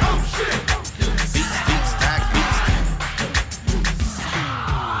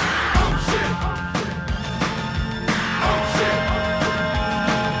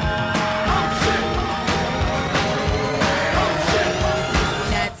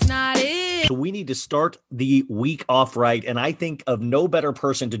 So we need to start the week off right. And I think of no better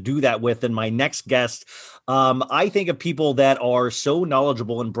person to do that with than my next guest I think of people that are so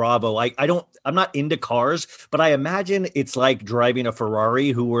knowledgeable in Bravo. I'm not into cars, but I imagine it's like driving a Ferrari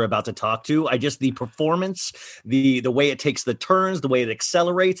who we're about to talk to. The performance, the way it takes the turns, the way it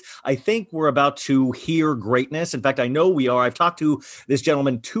accelerates. I think we're about to hear greatness. In fact, I know we are. I've talked to this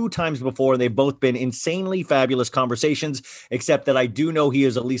gentleman 2 times before, and they've both been insanely fabulous conversations, except that I do know he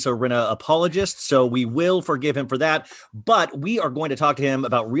is a Lisa Rinna apologist, so we will forgive him for that. But we are going to talk to him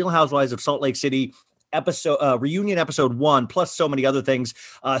about Real Housewives of Salt Lake City reunion episode 1, plus so many other things.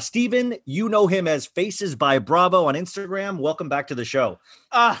 Steven, you know him as Faces by Bravo on Instagram. Welcome back to the show.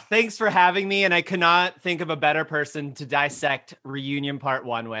 Thanks for having me. And I cannot think of a better person to dissect reunion part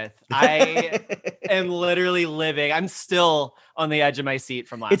 1 with. I am literally living. I'm still on the edge of my seat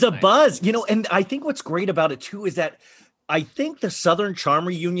from last night. It's a buzz, and I think what's great about it too is that I think the Southern Charm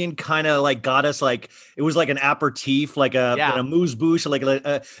reunion kind of like got us like, it was like an aperitif, like a amuse bouche, like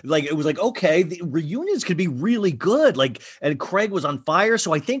it was like, okay, the reunions could be really good. And Craig was on fire.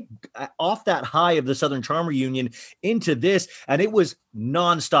 So I think off that high of the Southern Charm reunion into this, and it was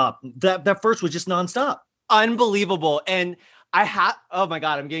nonstop. That first was just nonstop. Unbelievable. And oh my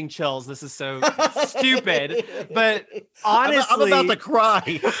God, I'm getting chills. This is so stupid. But honestly, I'm about to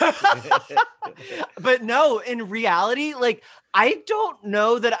cry. But no, in reality, I don't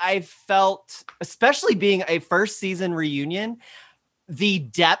know that I felt, especially being a first season reunion, the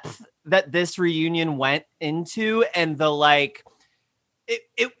depth that this reunion went into, and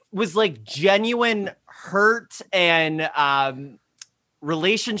it was like genuine hurt and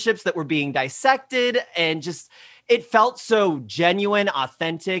relationships that were being dissected, and just, it felt so genuine,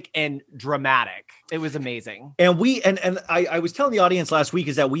 authentic, and dramatic. It was amazing. And I was telling the audience last week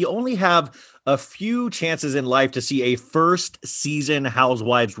is that we only have a few chances in life to see a first season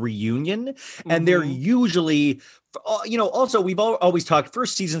Housewives reunion. And they're usually, also we've always talked,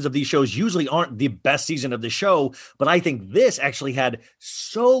 first seasons of these shows usually aren't the best season of the show, but I think this actually had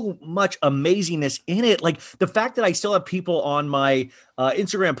so much amazingness in it. Like the fact that I still have people on my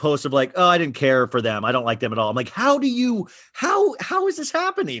Instagram posts of like, oh, I didn't care for them, I don't like them at all. I'm like, how is this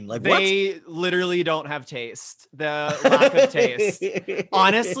happening? Like, they literally don't have taste. The lack of taste.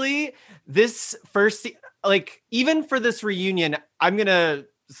 Honestly, this first, even for this reunion, I'm gonna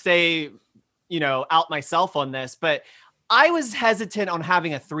say, out myself on this, but I was hesitant on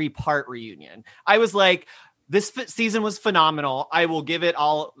having a 3-part reunion. I was like, this season was phenomenal. I will give it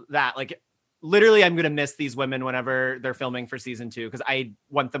all that. Literally, I'm going to miss these women whenever they're filming for season 2, because I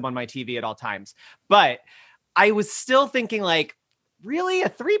want them on my TV at all times. But I was still thinking really, a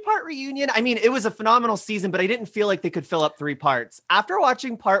 3-part reunion? I mean, it was a phenomenal season, but I didn't feel like they could fill up 3 parts. After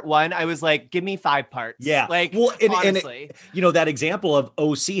watching part 1, I was like, give me 5 parts. Yeah. Honestly. And that example of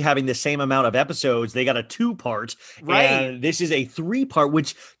OC having the same amount of episodes, they got a 2-part. Right. And this is a 3-part,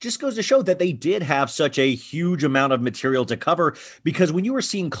 which just goes to show that they did have such a huge amount of material to cover. Because when you were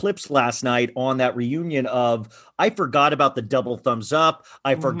seeing clips last night on that reunion of, I forgot about the double thumbs up.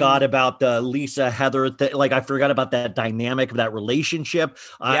 I forgot about the Lisa Heather. I forgot about that dynamic of that relationship.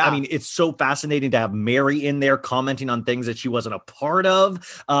 I mean, it's so fascinating to have Mary in there commenting on things that she wasn't a part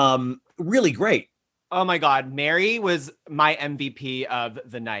of. Really great. Oh my God. Mary was my MVP of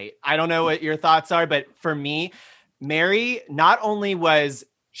the night. I don't know what your thoughts are, but for me, Mary, not only was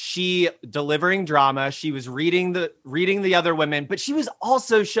she delivering drama, she was reading the other women, but she was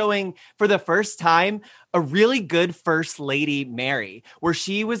also showing for the first time a really good first lady Mary, where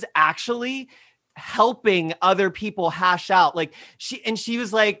she was actually helping other people hash out. She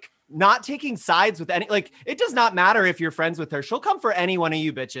was not taking sides with any, it does not matter if you're friends with her. She'll come for any one of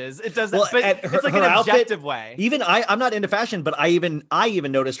you bitches. It doesn't, but it's like an objective way. Even I'm not into fashion, but I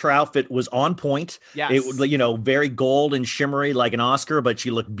even noticed her outfit was on point. Yes. It was, very gold and shimmery like an Oscar, but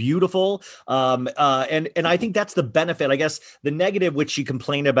she looked beautiful. And I think that's the benefit. I guess the negative, which she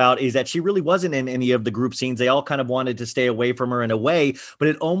complained about, is that she really wasn't in any of the group scenes. They all kind of wanted to stay away from her in a way, but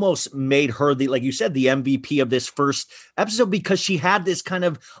it almost made her like you said, the MVP of this first episode, because she had this kind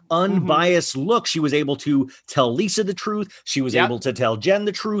of unbiased look. She was able to tell Lisa the truth. She was able to tell Jen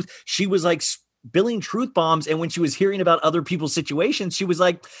the truth. She was spilling truth bombs. And when she was hearing about other people's situations, she was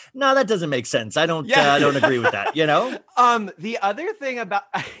like, no, that doesn't make sense. I don't agree with that. The other thing about,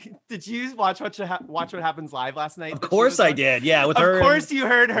 did you watch What Happens Live last night? Of course I did. Yeah. With her. Of course you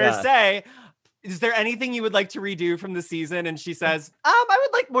heard her say, is there anything you would like to redo from the season? And she says, I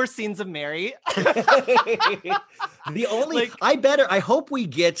would like more scenes of Mary. I hope we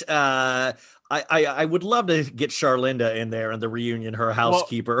get, I would love to get Charlinda in there in the reunion, her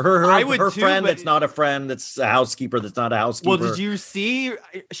housekeeper, her friend that's not a friend, that's a housekeeper that's not a housekeeper. Well, did you see,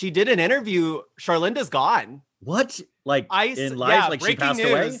 she did an interview, Charlinda's gone. What? In life? She passed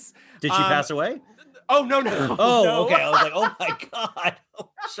away? Did she pass away? Oh, no. Oh, no. okay. I was like, oh my God.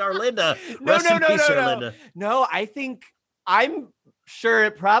 Charlinda. No, Rest in peace, no. Charlinda. No, I'm sure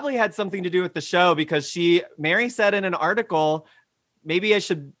it probably had something to do with the show because Mary said in an article, maybe I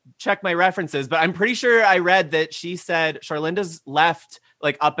should check my references, but I'm pretty sure I read that she said Charlinda's left,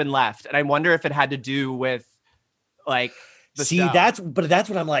 like up and left. And I wonder if it had to do with like the See, show. that's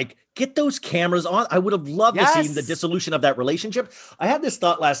what I'm like. Get those cameras on. I would have loved to see the dissolution of that relationship. I had this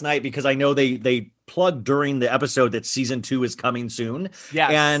thought last night because I know they plugged during the episode that season 2 is coming soon.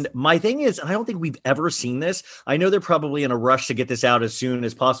 Yes. And my thing is, and I don't think we've ever seen this. I know they're probably in a rush to get this out as soon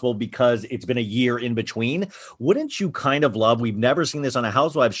as possible because it's been a year in between. Wouldn't you kind of love, we've never seen this on a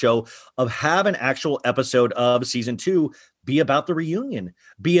Housewives show, of have an actual episode of season 2 be about the reunion,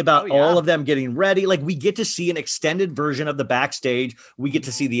 be about all of them getting ready. Like we get to see an extended version of the backstage. We get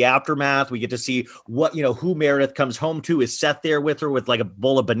to see the aftermath. We get to see what, who Meredith comes home to. Is Seth there with her with like a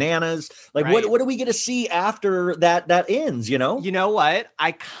bowl of bananas? Like what do we get to see after that ends, You know what?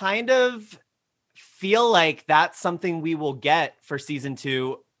 I kind of feel like that's something we will get for season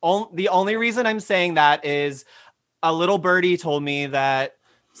 2. The only reason I'm saying that is a little birdie told me that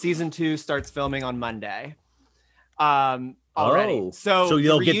season 2 starts filming on Monday. Already. So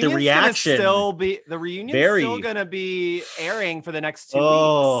you'll get the reaction. The reunion's still going to be airing for the next 2 weeks.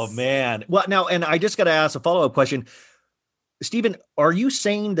 Oh man. Well, now, and I just got to ask a follow-up question. Stephen, are you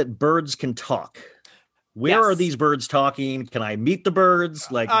saying that birds can talk? Where are these birds talking? Can I meet the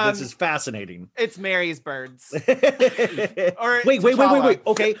birds? Like, this is fascinating. It's Mary's birds. Wait.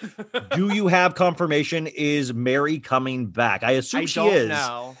 Okay. Do you have confirmation? Is Mary coming back? I assume she is.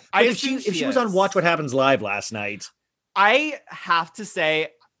 No. If she was on Watch What Happens Live last night. I have to say,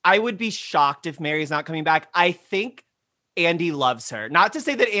 I would be shocked if Mary's not coming back. I think Andy loves her. Not to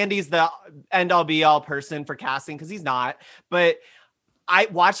say that Andy's the end-all be-all person for casting, because he's not. But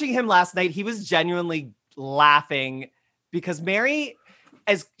watching him last night, he was genuinely laughing because Mary,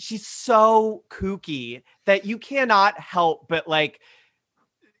 as she's so kooky that you cannot help but like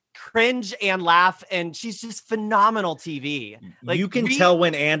cringe and laugh, and she's just phenomenal TV. Like you can tell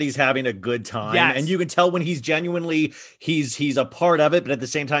when Andy's having a good time, and you can tell when he's genuinely he's a part of it, but at the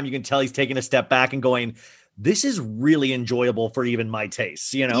same time you can tell he's taking a step back and going, this is really enjoyable for even my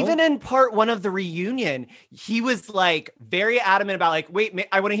tastes, Even in part 1 of the reunion, he was like very adamant about like, wait,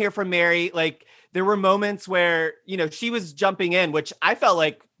 I want to hear from Mary. Like there were moments where, she was jumping in, which I felt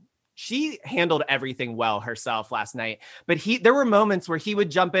like she handled everything well herself last night. But there were moments where he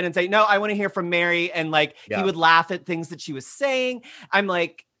would jump in and say, no, I want to hear from Mary. And like, he would laugh at things that she was saying. I'm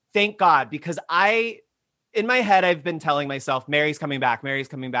like, thank God, because in my head, I've been telling myself, Mary's coming back.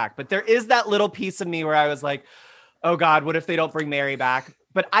 But there is that little piece of me where I was like, oh God, what if they don't bring Mary back?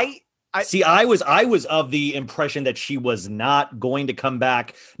 But I was of the impression that she was not going to come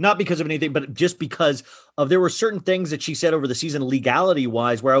back, not because of anything, but just because of there were certain things that she said over the season legality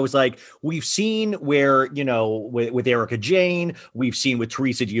wise, where I was like, we've seen where, with Erica Jane, we've seen with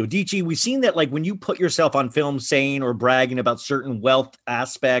Teresa Giudice, we've seen that like when you put yourself on film saying or bragging about certain wealth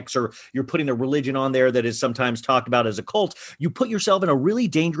aspects, or you're putting a religion on there that is sometimes talked about as a cult, you put yourself in a really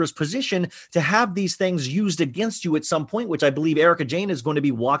dangerous position to have these things used against you at some point, which I believe Erica Jane is going to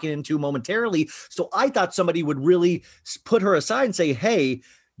be walking into momentarily. So I thought somebody would really put her aside and say, hey,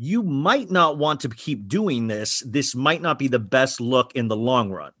 you might not want to keep doing this. This might not be the best look in the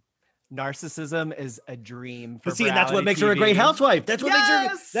long run. Narcissism is a dream for and that's what makes her a great housewife. That's what makes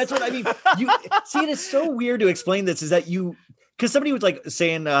her. That's what I mean. You see, it is so weird to explain this. Is that because somebody was like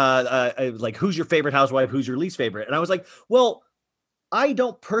saying, like, who's your favorite housewife? Who's your least favorite? And I was like, well, I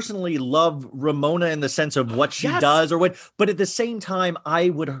don't personally love Ramona in the sense of what she does or what, but at the same time, I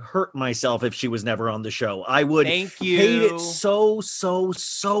would hurt myself if she was never on the show. I would hate it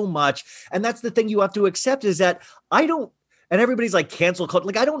so much. And that's the thing you have to accept is that I don't, and everybody's like cancel culture.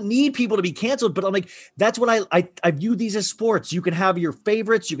 Like, I don't need people to be canceled, but I'm like, that's what I view these as sports. You can have your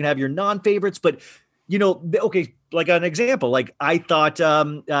favorites, you can have your non-favorites, but okay, like an example, like I thought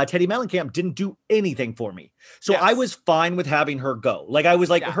Teddy Mellencamp didn't do anything for me. So I was fine with having her go. Like I was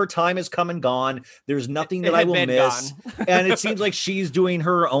like, her time has come and gone. There's nothing that I will miss. And it seems like she's doing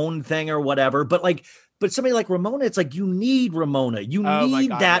her own thing or whatever. But somebody like Ramona, it's like, you need Ramona. You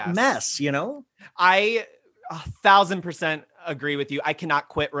need that mess, I 1,000% agree with you. I cannot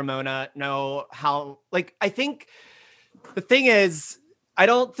quit Ramona. No, I think the thing is, I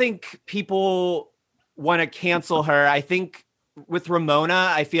don't think people want to cancel her. I think with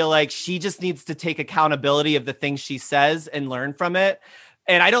Ramona, I feel like she just needs to take accountability of the things she says and learn from it.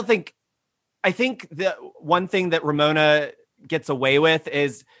 And I think the one thing that Ramona gets away with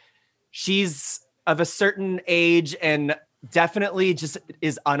is she's of a certain age and definitely just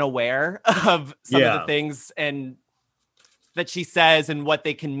is unaware of some of the things and that she says and what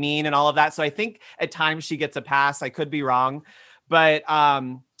they can mean and all of that. So I think at times she gets a pass. I could be wrong, but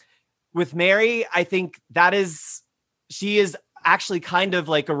with Mary, I think she is actually kind of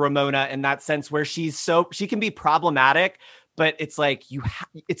like a Ramona in that sense, where she can be problematic, but it's like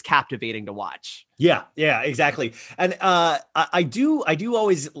it's captivating to watch. Yeah, exactly. And I do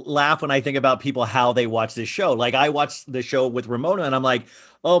always laugh when I think about people, how they watch this show. Like, I watched the show with Ramona and I'm like,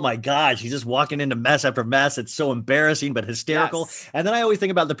 oh my God, she's just walking into mess after mess. It's so embarrassing, but hysterical. Yes. And then I always think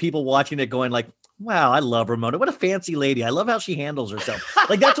about the people watching it going like, wow, I love Ramona. What a fancy lady. I love how she handles herself.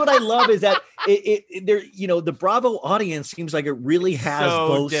 Like, that's what I love, is that the Bravo audience seems like it really has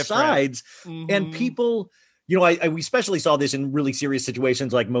both sides. And people, we especially saw this in really serious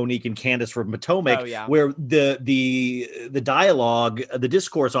situations like Monique and Candace from Potomac, where the dialogue, the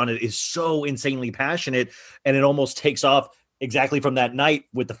discourse on it is so insanely passionate, and it almost takes off exactly from that night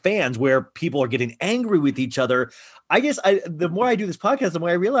with the fans, where people are getting angry with each other. I guess the more I do this podcast, the more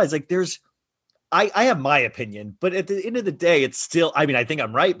I realize, like, I have my opinion, but at the end of the day, it's still, I mean, I think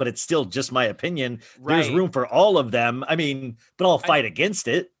I'm right, but it's still just my opinion. Right. There's room for all of them. I mean, but I'll fight against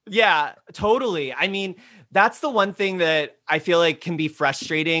it. Yeah, totally. I mean, that's the one thing that I feel like can be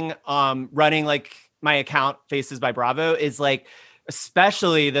frustrating running like my account Faces by Bravo, is like,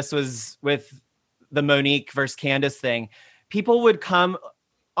 especially this was with the Monique versus Candace thing. People would come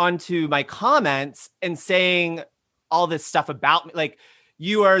onto my comments and saying all this stuff about me, like,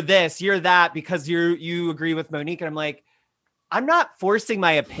 you are this, you're that, because you agree with Monique. And I'm like, I'm not forcing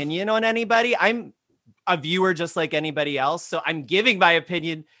my opinion on anybody. I'm a viewer just like anybody else. So I'm giving my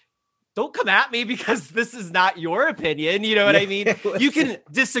opinion. Don't come at me because this is not your opinion. You know what I mean? You can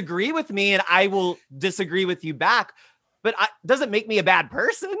disagree with me and I will disagree with you back, but doesn't make me a bad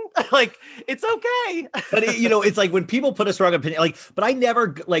person. Like, it's okay. But it's like when people put a strong opinion, like, but I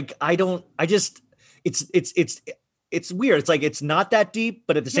never, like, it's weird. It's like, it's not that deep,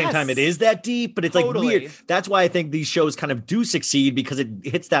 but at the same time, it is that deep, but it's like weird. That's why I think these shows kind of do succeed, because it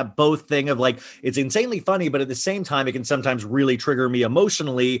hits that both thing of like, it's insanely funny, but at the same time, it can sometimes really trigger me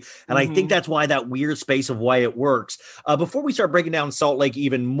emotionally. And I think that's why that weird space of why it works. Before we start breaking down Salt Lake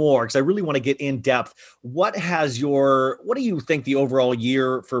even more, because I really want to get in depth, what do you think the overall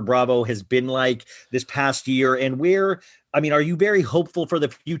year for Bravo has been like this past year, and are you very hopeful for the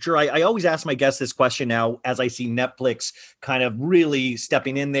future? I always ask my guests this question now, as I see Netflix kind of really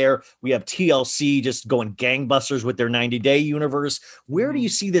stepping in there. We have TLC just going gangbusters with their 90-day universe. Where do you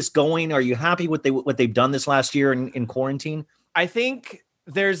see this going? Are you happy with what they've done this last year in quarantine? I think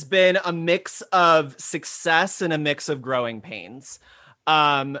there's been a mix of success and a mix of growing pains.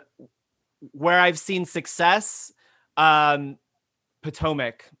 Where I've seen success, Potomac.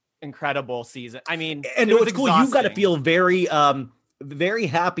 Incredible season. I mean, and it was cool. You've got to feel very, very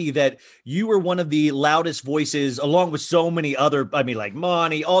happy that you were one of the loudest voices, along with so many other. I mean, like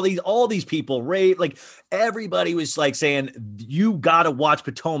Monty, all these people, Ray, like everybody was like saying, you got to watch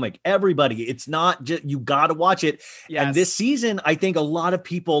Potomac. Everybody, it's not just, you got to watch it. Yes. And this season, I think a lot of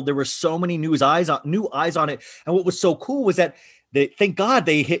people, there were so many new eyes on it. And what was so cool was that thank God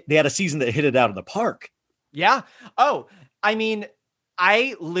they had a season that hit it out of the park. Yeah. Oh, I mean,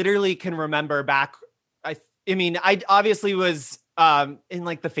 I literally can remember back. I obviously was in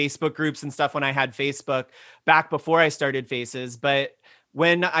like the Facebook groups and stuff when I had Facebook back before I started Faces. But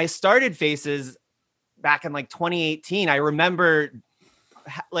when I started Faces back in like 2018, I remember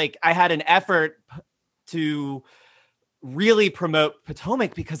like I had an effort to really promote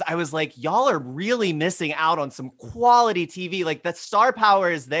Potomac, because I was like, y'all are really missing out on some quality TV. Like, the star power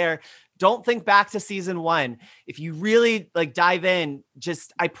is there. Don't think back to season 1. If you really like dive in,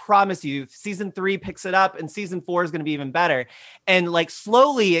 I promise you, season 3 picks it up and season 4 is going to be even better. And like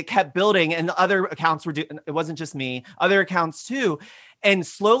slowly it kept building, and the other accounts were doing, it wasn't just me, other accounts too. And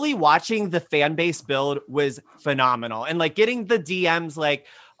slowly watching the fan base build was phenomenal. And like getting the DMs like,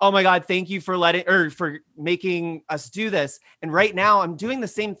 oh my God, thank you for for making us do this. And right now I'm doing the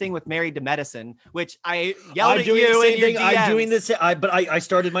same thing with Married to Medicine, which I yelled at you in your DMs. I'm doing this, but I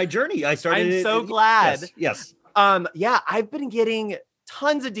started my journey. I'm so glad. Yes. Yeah, I've been getting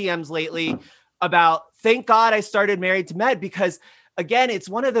tons of DMs lately about, thank God I started Married to Med, because again, it's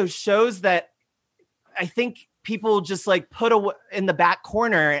one of those shows that I think people just like put in the back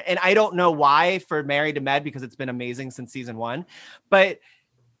corner. And I don't know why for Married to Med, because it's been amazing since season 1. But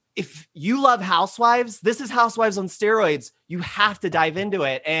if you love Housewives, this is Housewives on steroids. you have to dive into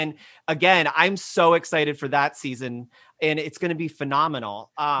it. And again, I'm so excited for that season, and it's going to be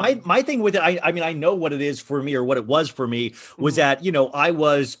phenomenal. My thing with it, I mean, I know what it is for me, or what it was for me, was that, you know, I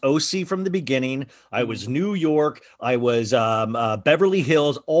was OC from the beginning. I was New York. I was Beverly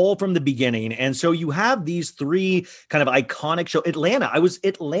Hills, all from the beginning. And so you have these three kind of iconic shows. Atlanta, I was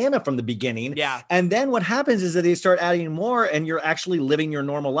Atlanta from the beginning. Yeah. And then what happens is that they start adding more, and you're actually living your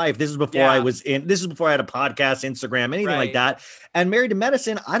normal life. This is before this is before I had a podcast, Instagram, anything like that. And Married to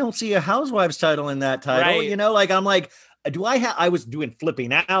Medicine, I don't see a Housewives title in that title. You know, like I'm like, I was doing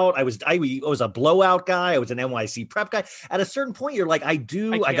flipping out. I was a blowout guy. I was an NYC prep guy. At a certain point, you're like, I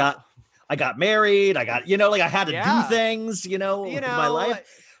got married. I got, you know, like I had to do things, you know, with my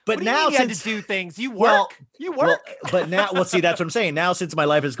life. But now, you had to do things. You work. But now, see, that's what I'm saying. Now, since my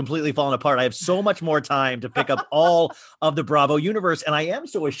life has completely fallen apart, I have so much more time to pick up all of the Bravo universe. And I am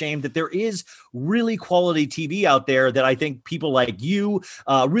so ashamed that there is really quality TV out there that I think people like you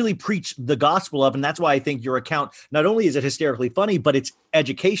really preach the gospel of. And that's why I think your account, not only is it hysterically funny, but it's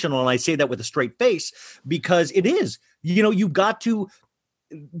educational. And I say that with a straight face, because it is, you know, you've got to.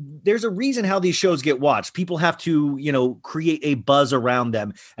 There's a reason how these shows get watched. People have to, you know, create a buzz around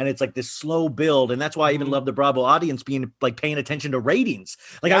them. And it's like this slow build. And that's why I even love the Bravo audience being like paying attention to ratings.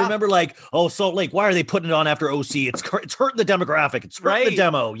 Like I remember like, oh, Salt Lake, why are they putting it on after OC? It's hurting the demographic. It's hurting the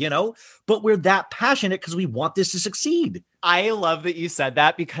demo, you know, but we're that passionate because we want this to succeed. I love that you said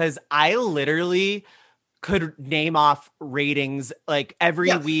that, because I literally could name off ratings like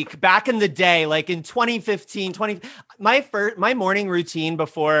every week back in the day, like in 2015, my morning routine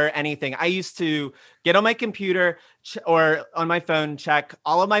before anything, I used to get on my computer or on my phone, check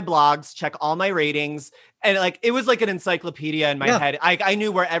all of my blogs, check all my ratings. And like, it was like an encyclopedia in my head. I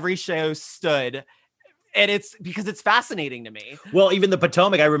knew where every show stood. And it's because it's fascinating to me. Well, even the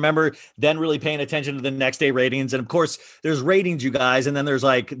Potomac, I remember then really paying attention to the next day ratings. And of course, there's ratings, you guys. And then there's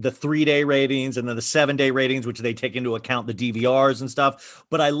like the 3-day ratings and then the 7-day ratings, which they take into account the DVRs and stuff.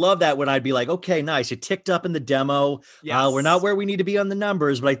 But I love that when I'd be like, okay, nice. It ticked up in the demo. We're not where we need to be on the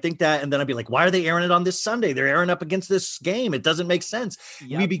numbers, but I think that, and then I'd be like, why are they airing it on this Sunday? They're airing up against this game. It doesn't make sense.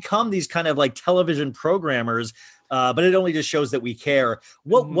 We become these kind of like television programmers. But it only just shows that we care.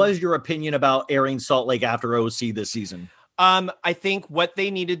 What was your opinion about airing Salt Lake after OC this season? I think what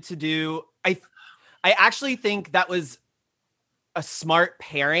they needed to do, I actually think that was a smart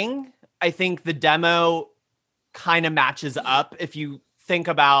pairing. I think the demo kind of matches up if you think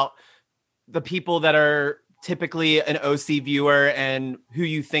about the people that are typically an OC viewer and who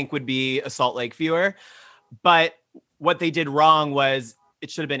you think would be a Salt Lake viewer. But what they did wrong was it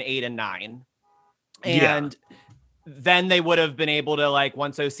should have been 8 and 9. And then they would have been able to, like,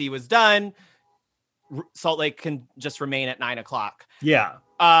 once OC was done, Salt Lake can just remain at 9 o'clock. Yeah.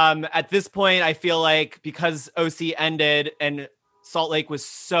 At this point, I feel like because OC ended and Salt Lake was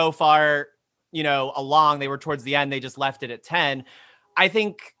so far, you know, along, they were towards the end, they just left it at 10. I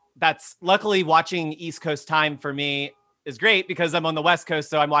think that's luckily watching East Coast time for me is great because I'm on the West Coast,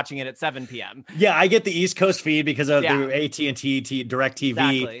 so I'm watching it at 7 p.m. Yeah, I get the East Coast feed because of the AT&T Direct TV.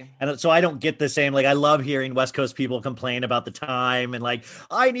 Exactly. And so I don't get the same, like, I love hearing West Coast people complain about the time and like,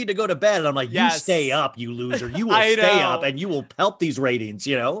 I need to go to bed. And I'm like, you stay up, you loser. You will stay up and you will help these ratings,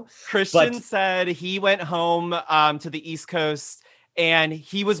 you know? Christian said he went home to the East Coast and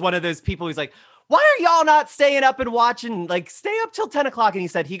he was one of those people who's like, why are y'all not staying up and watching? Like, stay up till 10 o'clock. And he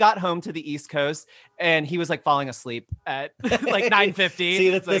said he got home to the East Coast and he was like falling asleep at like 9:50. See,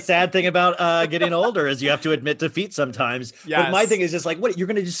 that's the sad thing about getting older is you have to admit defeat sometimes. Yes. But my thing is just like, what, you're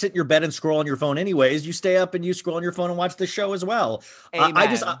going to just sit in your bed and scroll on your phone anyways. You stay up and you scroll on your phone and watch the show as well.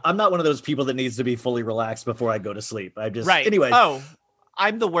 I'm not one of those people that needs to be fully relaxed before I go to sleep. Anyway. Oh,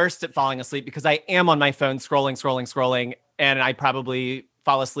 I'm the worst at falling asleep because I am on my phone scrolling. And I probably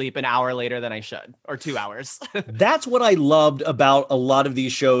fall asleep an hour later than I should, or 2 hours. That's what I loved about a lot of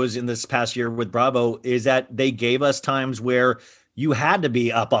these shows in this past year with Bravo is that they gave us times where you had to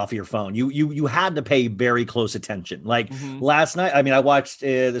be up off your phone. You had to pay very close attention. Like last night, I mean, I watched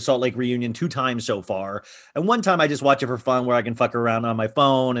the Salt Lake reunion 2 times so far. And one time I just watch it for fun where I can fuck around on my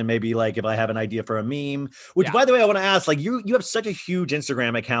phone. And maybe like if I have an idea for a meme, which by the way, I want to ask, like you have such a huge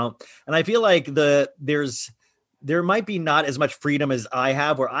Instagram account. And I feel like there might be not as much freedom as I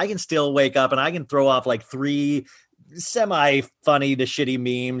have where I can still wake up and I can throw off like 3 semi-funny to shitty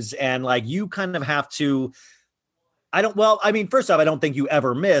memes. And like, you kind of have to, first off, I don't think you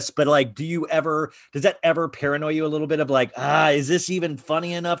ever miss, but like, does that ever paranoid you a little bit of like, is this even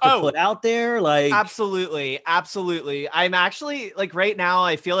funny enough to put out there? Like, absolutely. I'm actually like right now,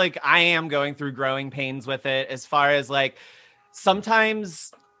 I feel like I am going through growing pains with it as far as like,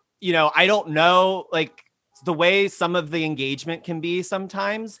 sometimes, you know, I don't know, like, the way some of the engagement can be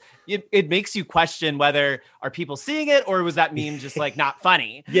sometimes, it makes you question whether are people seeing it or was that meme just like not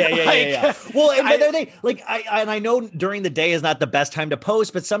funny? Yeah. Well, and but they like I know during the day is not the best time to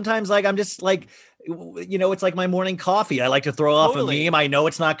post, but sometimes like I'm just like, it's like my morning coffee. I like to throw off a meme. I know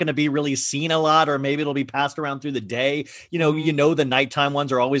it's not going to be really seen a lot, or maybe it'll be passed around through the day. The nighttime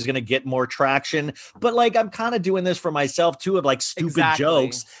ones are always going to get more traction, but like I'm kind of doing this for myself too, of like stupid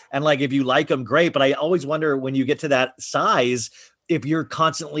jokes, and like if you like them, great. But I always wonder when you get to that size, if you're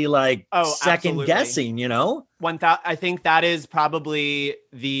constantly like second guessing, I think that is probably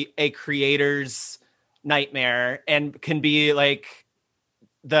a creator's nightmare, and can be like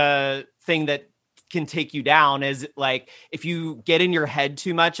the thing that can take you down. Is like, if you get in your head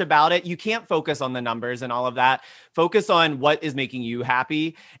too much about it, you can't focus on the numbers and all of that. Focus on what is making you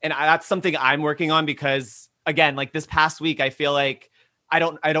happy. And that's something I'm working on, because again, like this past week, I feel like I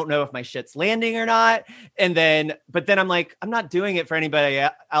don't know if my shit's landing or not. But then I'm like, I'm not doing it for anybody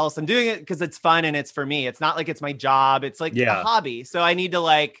else. I'm doing it because it's fun and it's for me. It's not like it's my job. It's like a hobby. So I need to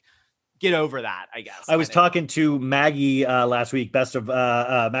like get over that, I guess. I was talking to Maggie last week, Best of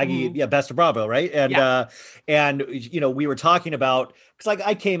Bravo, right? And we were talking about, because like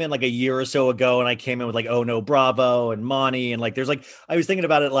I came in like a year or so ago, and I came in with like Oh No Bravo and Monty, and like there's like, I was thinking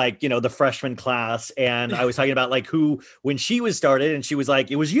about it like, the freshman class, and I was talking about like who, when she was started, and she was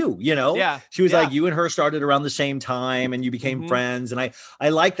like, it was you, she was like, you and her started around the same time and you became friends. And I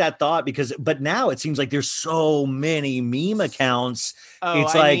like that thought, but now it seems like there's so many meme accounts.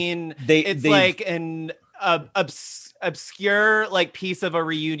 It's like an obscure like piece of a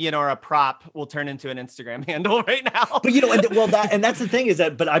reunion or a prop will turn into an Instagram handle right now. But that's the thing, is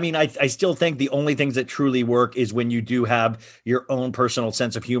that, but I mean, I still think the only things that truly work is when you do have your own personal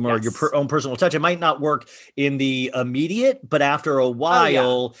sense of humor, your own personal touch. It might not work in the immediate, but after a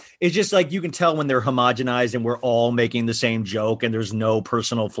while, it's just like, you can tell when they're homogenized and we're all making the same joke and there's no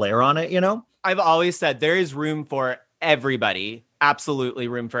personal flair on it, I've always said there is room for everybody. Absolutely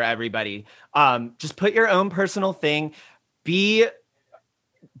room for everybody. Just put your own personal thing.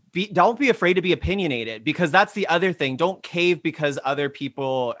 Don't be afraid to be opinionated, because that's the other thing. Don't cave because other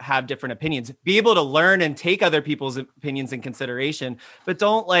people have different opinions. Be able to learn and take other people's opinions in consideration, but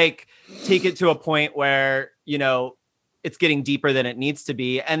don't like take it to a point where, it's getting deeper than it needs to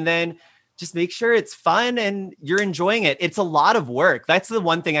be. And then just make sure it's fun and you're enjoying it. It's a lot of work. That's the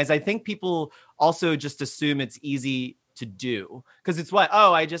one thing, is I think people also just assume it's easy to do, because it's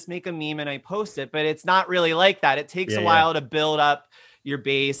I just make a meme and I post it, but it's not really like that. It takes a while to build up your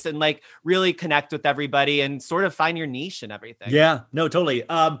base and like really connect with everybody and sort of find your niche and everything. Yeah, no, totally.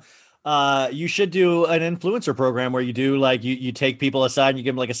 You should do an influencer program where you do like, you take people aside and you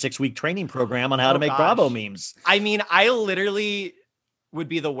give them like a 6-week training program on how to make Bravo memes. I mean, I literally would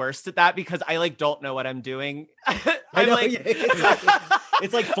be the worst at that, because I like don't know what I'm doing.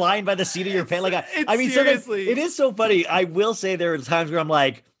 It's like flying by the seat of your pants. Like I mean, seriously, it is so funny. I will say there are times where I'm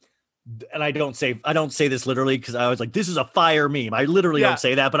like, and I don't say this literally, because I was like, this is a fire meme. I literally don't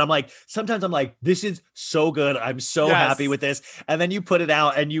say that, but I'm like, sometimes I'm like, this is so good. I'm so happy with this. And then you put it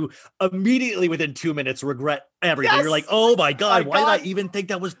out and you immediately within 2 minutes regret everything. You're like, oh my God, why did I even think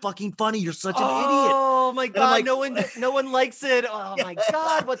that was fucking funny? You're such an idiot. Oh my God. Like, no one likes it. Oh my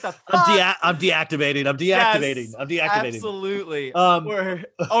God. What the fuck? I'm deactivating. Yes, absolutely.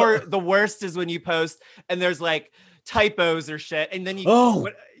 Or the worst is when you post and there's like typos or shit. And then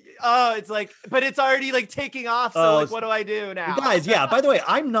it's like, but it's already like taking off. So like, what do I do now? Guys, by the way,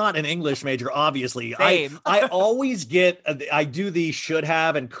 I'm not an English major, obviously. Same. I always I do the should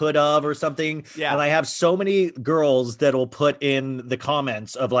have and could have or something. Yeah. And I have so many girls that will put in the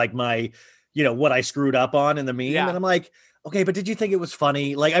comments of like my, what I screwed up on in the meme. Yeah. And I'm like, okay, but did you think it was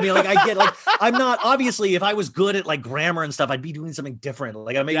funny? Like, I mean, like I get like, I'm not, obviously if I was good at like grammar and stuff, I'd be doing something different.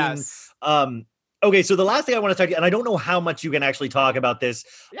 Like I'm making, okay, so the last thing I want to talk to you, and I don't know how much you can actually talk about this,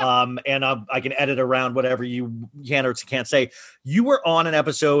 and I can edit around whatever you can or can't say. You were on an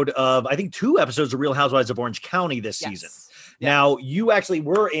episode of, I think 2 episodes of Real Housewives of Orange County this season. Yeah. Now, you actually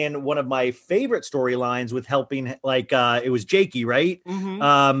were in one of my favorite storylines with helping, like, it was Jakey, right?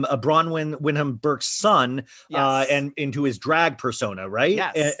 Mm-hmm. Bronwyn Wyndham Burke's son, and into his drag persona, right?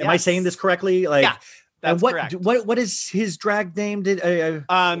 Yes. Am I saying this correctly? Like, yeah. That's correct. What is his drag name?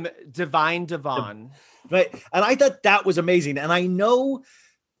 Divine Devon. Right. And I thought that was amazing. And I know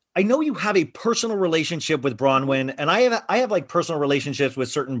you have a personal relationship with Bronwyn, and I have like personal relationships with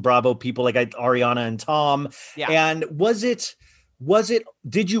certain Bravo people, like Ariana and Tom. Yeah. And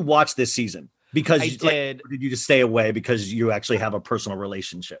did you watch this season? Because I did. Or did you just stay away because you actually have a personal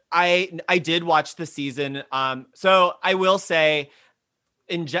relationship? I did watch the season. So I will say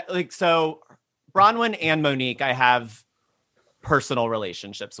Bronwyn and Monique, I have personal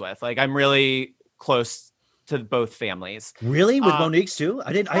relationships with. Like, I'm really close to both families. Really? With Monique's too?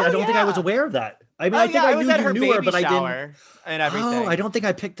 I don't think I was aware of that. I mean, I think I was knew at you her knew baby her, but I shower didn't. and everything. Oh, I don't think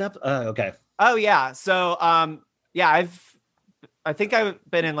I picked up. Okay. Oh yeah. So I think I've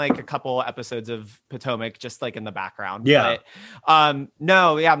been in like a couple episodes of Potomac, just like in the background. Yeah. But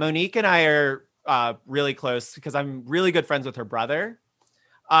no, yeah, Monique and I are really close because I'm really good friends with her brother.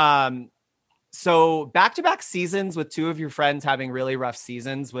 So back-to-back seasons with two of your friends having really rough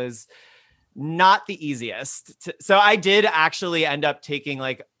seasons was not the easiest. So I did actually end up taking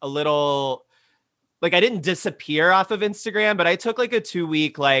like a little, like, I didn't disappear off of Instagram, but I took like a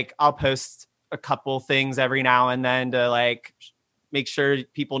 2-week, like, I'll post a couple things every now and then to like make sure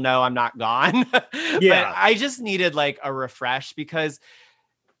people know I'm not gone. Yeah. But I just needed like a refresh because,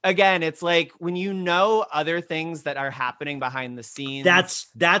 again, it's like when you know other things that are happening behind the scenes.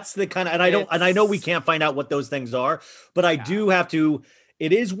 That's the kind of, and I know we can't find out what those things are, but I do have to.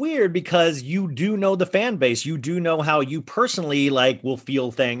 It is weird because you do know the fan base. You do know how you personally like will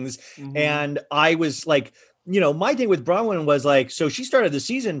feel things. Mhm. And I was like, my thing with Bronwyn was like, so she started the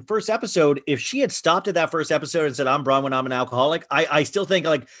season first episode. If she had stopped at that first episode and said, I'm Bronwyn, I'm an alcoholic, I still think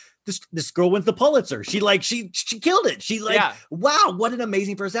like this girl wins the Pulitzer. She killed it. She wow, what an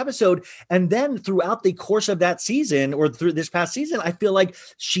amazing first episode. And then throughout the course of that season or through this past season, I feel like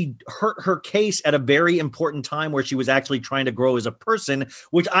she hurt her case at a very important time where she was actually trying to grow as a person,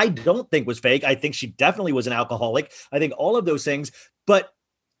 which I don't think was fake. I think she definitely was an alcoholic. I think all of those things. But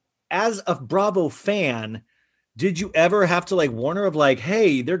as a Bravo fan, did you ever have to like warn her of like,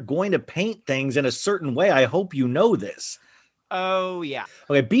 hey, they're going to paint things in a certain way. I hope you know this. Oh, yeah.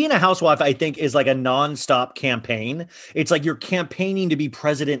 Okay. Being a housewife, I think, is like a nonstop campaign. It's like you're campaigning to be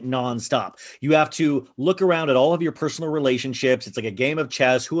president nonstop. You have to look around at all of your personal relationships. It's like a game of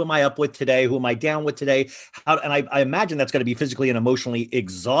chess. Who am I up with today? Who am I down with today? I imagine that's going to be physically and emotionally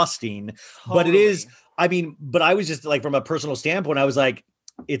exhausting. Totally. But it is, but I was just like, from a personal standpoint, I was like,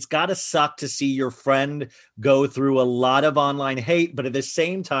 it's got to suck to see your friend go through a lot of online hate. But at the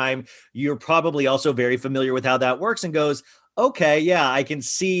same time, you're probably also very familiar with how that works and goes, okay, yeah, I can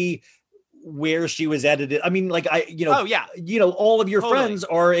see where she was edited. I mean, like, oh, yeah. All of your friends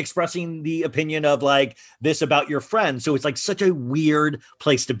are expressing the opinion of like this about your friend. So it's like such a weird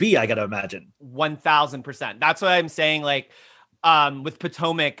place to be, I got to imagine. 1000%. That's what I'm saying. Like, with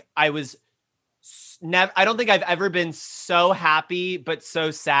Potomac, I don't think I've ever been so happy, but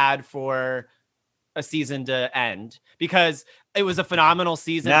so sad for a season to end because it was a phenomenal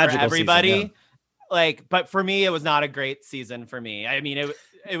season Magical for everybody. Season, yeah. Like, but for me, it was not a great season for me. I mean, it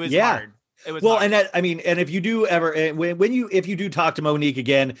was hard. It was hard. And and if you do ever, if you do talk to Monique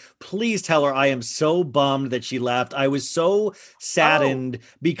again, please tell her I am so bummed that she left. I was so saddened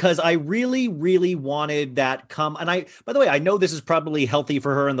because I really, really wanted that and by the way, I know this is probably healthy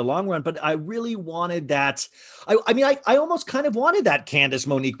for her in the long run, but I really wanted that. I almost kind of wanted that Candace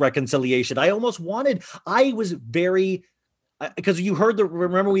Monique reconciliation. I was very, because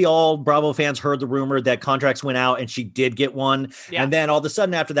remember we all Bravo fans heard the rumor that contracts went out and she did get one. Yeah. And then all of a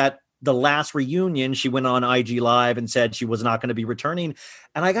sudden after that, the last reunion, she went on IG Live and said she was not going to be returning.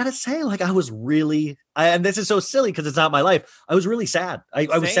 And I got to say, like, I was really, and this is so silly because it's not my life. I was really sad.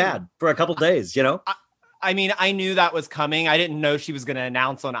 I was sad for a couple of days, I mean, I knew that was coming. I didn't know she was going to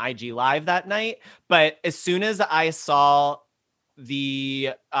announce on IG Live that night. But as soon as I saw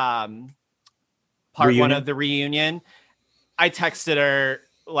the part one of the reunion, I texted her,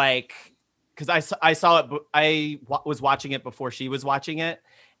 like, because I saw it. I was watching it before she was watching it.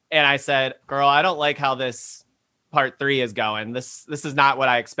 And I said, girl, I don't like how this part 3 is going. This is not what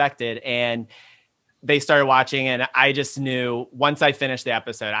I expected. And they started watching, and I just knew once I finished the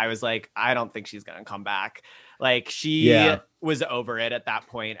episode, I was like, I don't think she's going to come back. Like, she was over it at that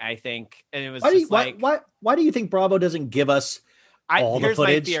point, I think. And it was why do you think Bravo doesn't give us all the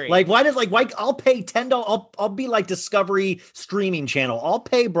footage? My theory. Like, why I'll pay $10. I'll be like Discovery streaming channel. I'll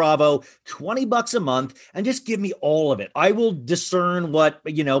pay Bravo $20 a month and just give me all of it. I will discern but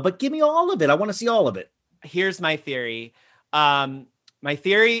give me all of it. I want to see all of it. Here's my theory. My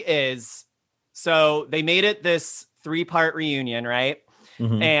theory is, so they made it this 3-part reunion, right?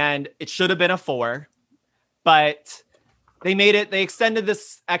 Mm-hmm. And it should have been a 4, but they extended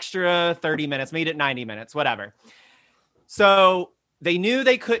this extra 30 minutes, made it 90 minutes, whatever. So they knew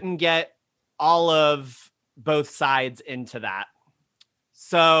they couldn't get all of both sides into that.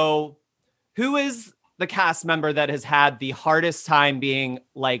 So who is the cast member that has had the hardest time being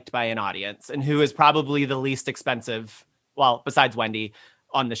liked by an audience and who is probably the least expensive, well, besides Wendy,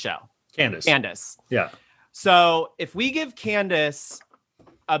 on the show? Candace. Candace. Yeah. So if we give Candace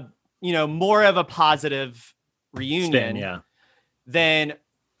more of a positive reunion, then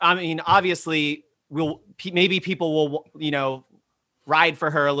I mean, obviously maybe people will, ride for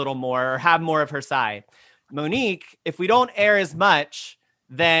her a little more or have more of her side. Monique, if we don't air as much,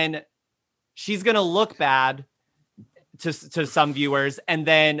 then she's going to look bad to some viewers. And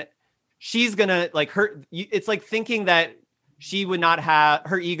then she's going to it's like thinking that she would not have,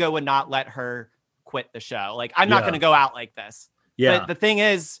 her ego would not let her quit the show. Like, I'm not going to go out like this. Yeah. But the thing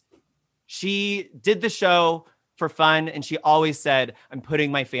is, she did the show for fun. And she always said, I'm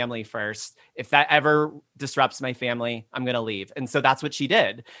putting my family first. If that ever disrupts my family, I'm going to leave. And so that's what she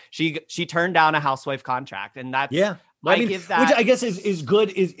did. She turned down a housewife contract. And that's, I mean, which I guess is good,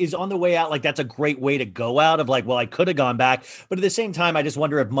 is on the way out. Like, that's a great way to go out of like, well, I could have gone back. But at the same time, I just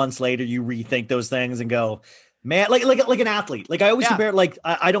wonder if months later you rethink those things and go, man, like an athlete. Like, I always compare, like,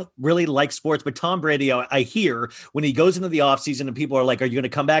 I don't really like sports, but Tom Brady, I hear when he goes into the offseason and people are like, are you going to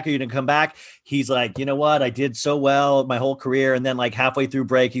come back? Are you going to come back? He's like, you know what? I did so well my whole career. And then like halfway through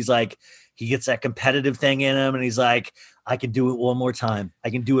break, he's like, he gets that competitive thing in him. And he's like, I can do it one more time. I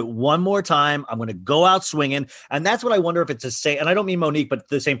can do it one more time. I'm going to go out swinging. And that's what I wonder if it's the same. And I don't mean Monique, but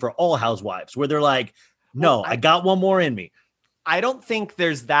the same for all housewives, where they're like, no, I got one more in me. I don't think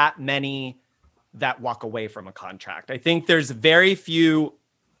there's that many that walk away from a contract. I think there's very few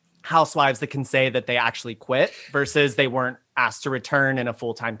housewives that can say that they actually quit versus they weren't asked to return in a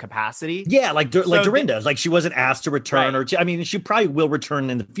full-time capacity. Yeah, like Dorinda, like she wasn't asked to return, right. I mean, she probably will return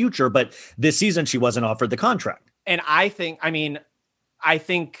in the future, but this season she wasn't offered the contract. And I think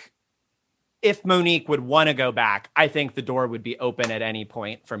if Monique would want to go back, I think the door would be open at any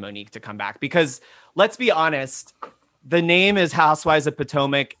point for Monique to come back, because let's be honest, the name is Housewives of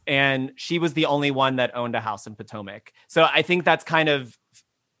Potomac, and she was the only one that owned a house in Potomac. So I think that's kind of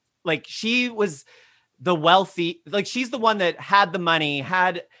like, she was the wealthy, like she's the one that had the money,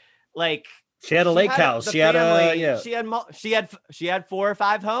 had like, she had a lake house. She had she had 4 or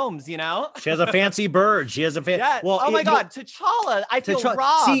 5 homes, She has a fancy bird. She has a well, oh my God, T'Challa. I feel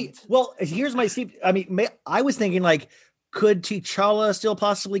robbed. See, well, here's my I mean, I was thinking like, could T'Challa still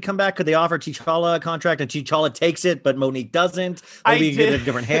possibly come back? Could they offer T'Challa a contract and T'Challa takes it, but Monique doesn't? Maybe you get a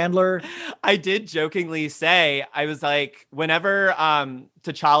different handler. I did jokingly say, I was like, whenever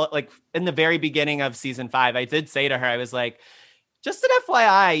T'Challa, like in the very beginning of season 5, I did say to her, I was like, just an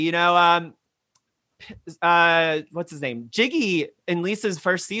FYI, what's his name? Jiggy in Lisa's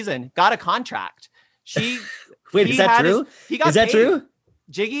first season got a contract. Wait, is that true? Is that true?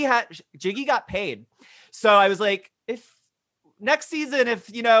 Jiggy got paid. So I was like, if next season, if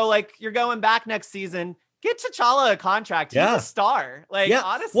you're going back next season, get T'Challa a contract. He's a star.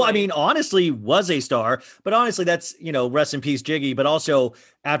 Honestly. Well, I mean, honestly, was a star, but honestly, that's, rest in peace, Jiggy. But also,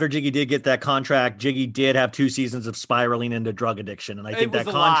 after Jiggy did get that contract, Jiggy did have 2 seasons of spiraling into drug addiction. And I think that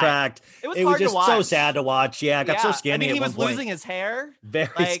contract, it was just so sad to watch. Yeah, it got so skinny. I mean, he was losing his hair.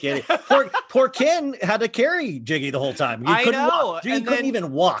 Very skinny. Poor Ken had to carry Jiggy the whole time. He couldn't walk. Jiggy couldn't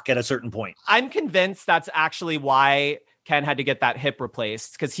even walk at a certain point. I'm convinced that's actually why Ken had to get that hip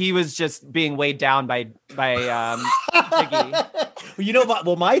replaced, because he was just being weighed down by Jiggy.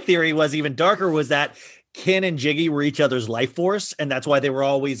 Well, my theory was even darker, was that Ken and Jiggy were each other's life force, and that's why they were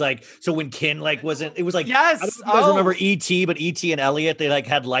always like, so when Ken wasn't, it was like, yes, I don't know if you guys remember E.T., but E.T. and Elliot, they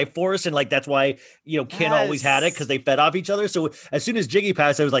had life force, and that's why Ken always had it, because they fed off each other. So as soon as Jiggy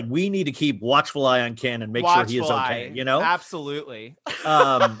passed, I was like, we need to keep watchful eye on Ken and make sure he is okay. Absolutely.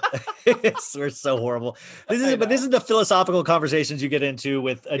 We're so horrible. This is the philosophical conversations you get into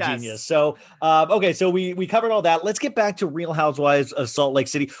with a genius. So okay, so we covered all that. Let's get back to Real Housewives of Salt Lake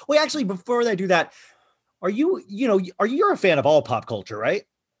City. Wait, actually, before I do that, are you a fan of all pop culture, right?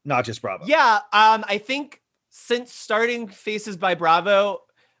 Not just Bravo. Yeah. I think since starting Faces by Bravo,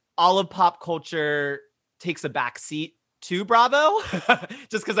 all of pop culture takes a back seat to Bravo,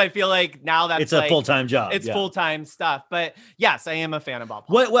 just because I feel like now that's it's a full-time job. It's full-time stuff. But yes, I am a fan of all pop.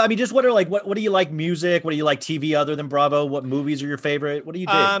 What I mean, just what do you like music? What do you like TV other than Bravo? What movies are your favorite? What do you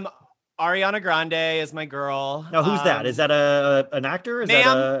dig? Ariana Grande is my girl. Now, who's that? Is that an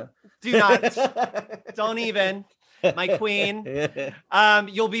actor? Do not. Don't even. My queen.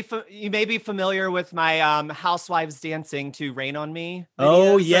 You may be familiar with my Housewives dancing to Rain on Me.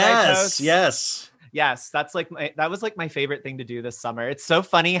 Oh, yes. Yes, that was my favorite thing to do this summer. It's so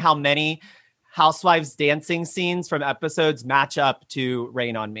funny how many Housewives dancing scenes from episodes match up to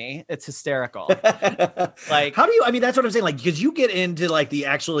Rain on Me. It's hysterical. How do you, I mean, that's what I'm saying. Because you get into the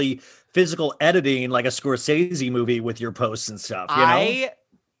actually physical editing, like a Scorsese movie with your posts and stuff,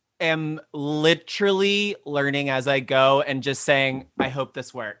 am literally learning as I go and just saying, I hope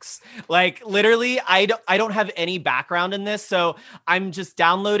this works. Like literally, I don't have any background in this. So I'm just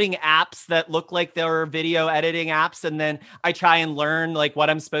downloading apps that look like they're video editing apps. And then I try and learn like what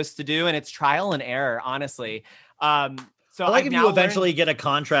I'm supposed to do. And it's trial and error, honestly. So I like I've if now you eventually learned- get a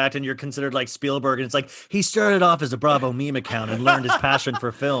contract and you're considered like Spielberg, and it's like he started off as a Bravo meme account and learned his passion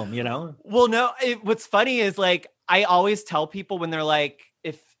for film, you know? Well, no, what's funny is like, I always tell people when they're like,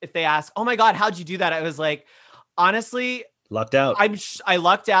 if they ask, oh my God, how'd you do that? I was like, honestly, Lucked out. I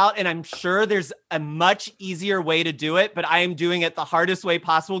lucked out, and I'm sure there's a much easier way to do it, but I am doing it the hardest way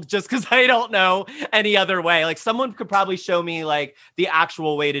possible just because I don't know any other way. Like someone could probably show me like the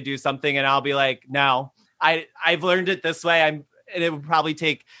actual way to do something, and I'll be like, no, I've learned it this way. And it would probably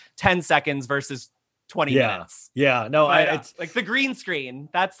take 10 seconds versus 20 minutes. Yeah. No, But, it's like the green screen.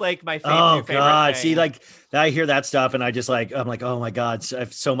 That's like my favorite. oh favorite God. thing. See, like I hear that stuff and I just like, I'm like, oh my God, I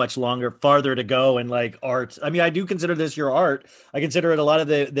have so much farther to go. And like art. I mean, I do consider this your art. I consider it a lot of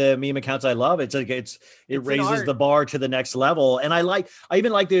the meme accounts I love. It's like, it raises the bar to the next level. And I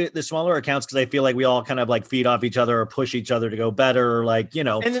even like the smaller accounts because I feel like we all kind of like feed off each other or push each other to go better. Or like, you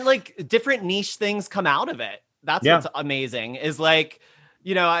know, and then like different niche things come out of it. That's what's amazing is like,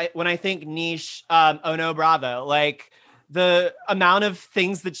 you know, when I think niche, oh no, Bravo, like the amount of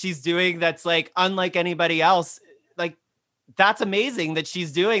things that she's doing that's like unlike anybody else, like that's amazing that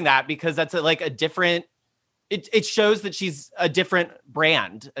she's doing that because that's like a different, it shows that she's a different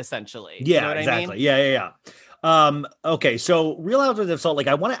brand essentially. Yeah, you know what exactly. I mean? Yeah. Okay. So Real Housewives of Salt Lake,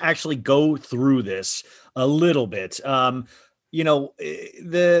 I want to actually go through this a little bit. You know,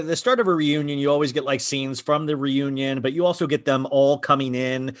 the start of a reunion, you always get like scenes from the reunion, but you also get them all coming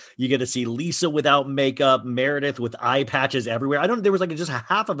in. You get to see Lisa without makeup, Meredith with eye patches everywhere. There was like just a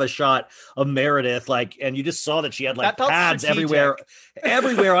half of a shot of Meredith, like, and you just saw that she had like pads everywhere.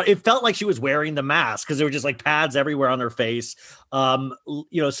 It felt like she was wearing the mask because there were just like pads everywhere on her face. You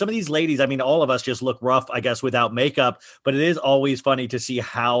know, some of these ladies, I mean, all of us just look rough, I guess, without makeup, but it is always funny to see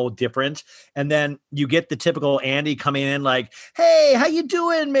how different. And then you get the typical Andy coming in like, hey, how you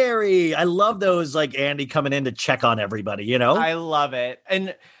doing, Mary? I love those, like Andy coming in to check on everybody, you know? I love it.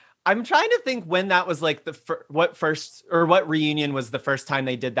 And I'm trying to think when that was like what reunion was the first time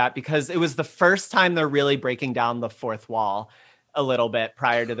they did that, because it was the first time they're really breaking down the fourth wall a little bit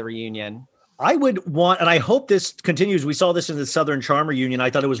prior to the reunion. I would want, and I hope this continues. We saw this in the Southern Charm reunion. I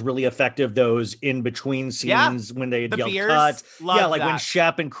thought it was really effective, those in between scenes when they had yelled cut. Yeah, like when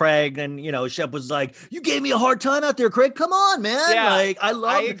Shep and Craig, and you know, Shep was like, you gave me a hard time out there, Craig. Come on, man. Yeah, like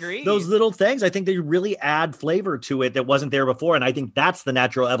I agree. Those little things. I think they really add flavor to it that wasn't there before. And I think that's the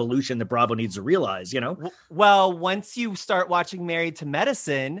natural evolution that Bravo needs to realize, you know? Well, once you start watching Married to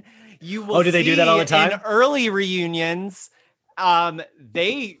Medicine, you will do they do that all the time? In early reunions,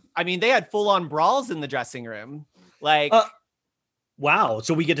 they had full-on brawls in the dressing room. Like, wow.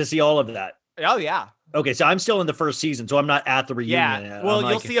 So we get to see all of that. Oh yeah. Okay, so I'm still in the first season, so I'm not at the reunion. Yeah. Well,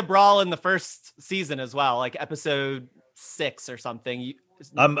 you'll see a brawl in the first season as well, like episode 6 or something.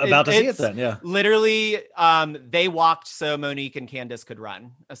 I'm about to see it then. Yeah. Literally, they walked so Monique and Candace could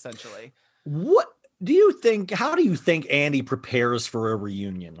run, essentially. How do you think Andy prepares for a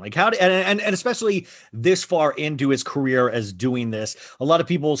reunion? Like and especially this far into his career as doing this, a lot of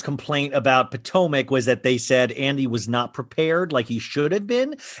people's complaint about Potomac was that they said Andy was not prepared like he should have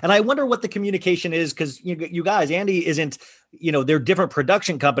been. And I wonder what the communication is, because you guys, Andy isn't, you know, they're different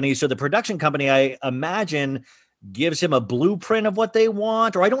production companies. So the production company, I imagine, gives him a blueprint of what they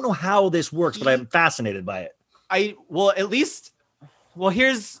want, or I don't know how this works, but I'm fascinated by it. Well,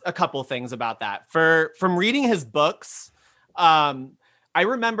 here's a couple things about that. From reading his books, I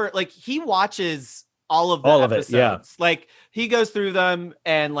remember like he watches all of the episodes. It, yeah. Like he goes through them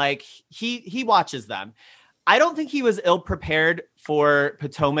and like he watches them. I don't think he was ill prepared for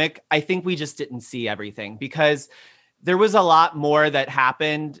Potomac. I think we just didn't see everything because there was a lot more that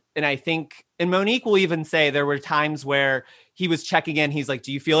happened. And I think, and Monique will even say there were times where he was checking in. He's like,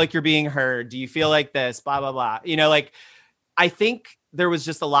 do you feel like you're being heard? Do you feel like this? Blah, blah, blah. You know, like, I think there was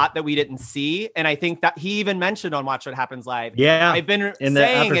just a lot that we didn't see. And I think that he even mentioned on Watch What Happens Live. Yeah. I've been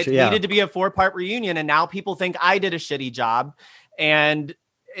saying it needed to be a 4-part reunion. And now people think I did a shitty job. And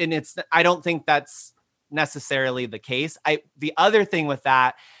I don't think that's necessarily the case. The other thing with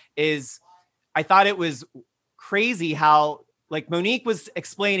that is I thought it was crazy how like Monique was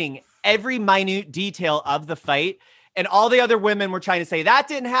explaining every minute detail of the fight. And all the other women were trying to say, that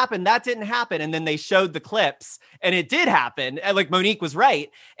didn't happen. That didn't happen. And then they showed the clips and it did happen. And like Monique was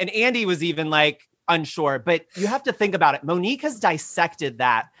right. And Andy was even like unsure, but you have to think about it. Monique has dissected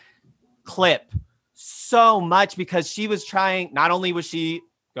that clip so much because she was trying, not only was she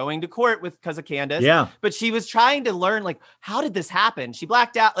going to court because of Candace. Yeah. But she was trying to learn, like, how did this happen? She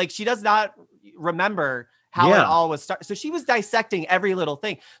blacked out. Like, she does not remember how it all was started. So she was dissecting every little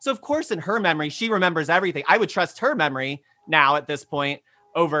thing. So of course, in her memory, she remembers everything. I would trust her memory now at this point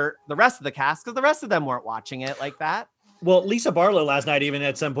over the rest of the cast, because the rest of them weren't watching it like that. Well, Lisa Barlow last night, even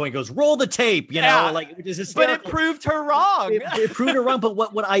at some point, goes, "Roll the tape," you know, like, which is hysterical. But it proved her wrong. It proved her wrong. But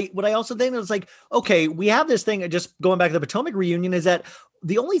what I also think is, like, okay, we have this thing, just going back to the Potomac reunion, is that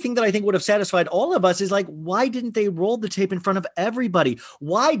the only thing that I think would have satisfied all of us is, like, why didn't they roll the tape in front of everybody?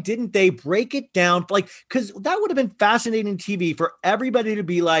 Why didn't they break it down? Like, because that would have been fascinating TV for everybody to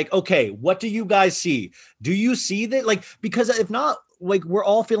be like, okay, what do you guys see? Do you see that? Like, because if not, like, we're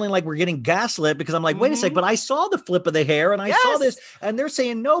all feeling like we're getting gaslit, because I'm like, wait a sec, but I saw the flip of the hair and I saw this, and they're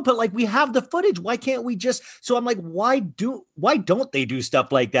saying no, but like, we have the footage. Why can't we just? So I'm like, why don't they do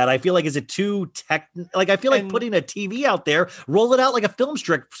stuff like that? I feel like, is it too like, I feel like putting a TV out there, roll it out like a film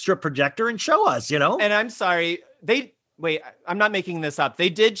strip projector and show us, you know? And I'm sorry, I'm not making this up. They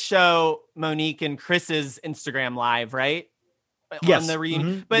did show Monique and Chris's Instagram live, right? Yes. On the reunion.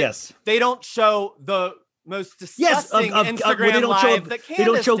 Mm-hmm. But they don't show the most disgusting Instagram live that Candace they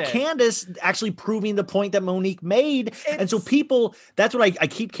don't show did. Candace actually proving the point that Monique made. And so people, that's what I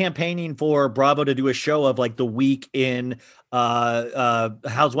keep campaigning for Bravo to do a show of, like, the week in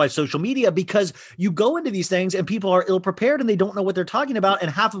Housewives social media, because you go into these things and people are ill prepared and they don't know what they're talking about. And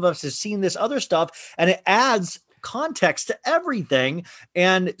half of us has seen this other stuff, and it adds context to everything.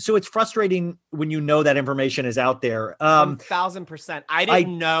 And so it's frustrating when you know that information is out there. 1000%. I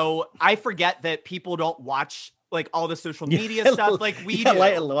didn't know. I forget that people don't watch, like, all the social media stuff like we do.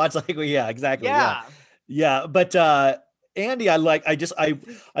 Exactly. Yeah. But Andy, I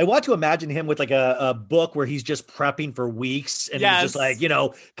want to imagine him with, like, a book where he's just prepping for weeks, and he's just like, you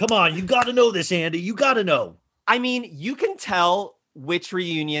know, come on, you got to know this, Andy. You got to know. I mean, you can tell which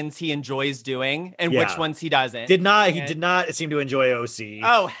reunions he enjoys doing and which ones he doesn't. He did not seem to enjoy OC.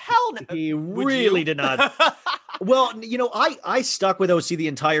 Oh, hell no. He really did not. Well, you know, I stuck with OC the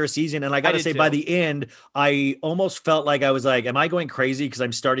entire season, and I got to say, by the end, I almost felt like I was like, am I going crazy because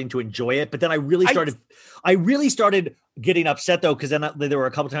I'm starting to enjoy it? But then I really started getting upset, though, because then there were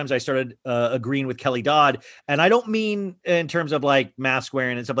a couple times I started agreeing with Kelly Dodd, and I don't mean in terms of, like, mask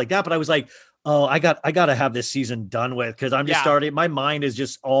wearing and stuff like that, but I was like, oh, I got to have this season done with, because I'm just starting. My mind is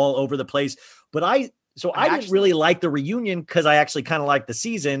just all over the place. But I didn't really like the reunion, because I actually kind of liked the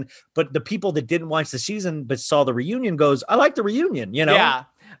season. But the people that didn't watch the season but saw the reunion goes, I like the reunion, you know? Yeah.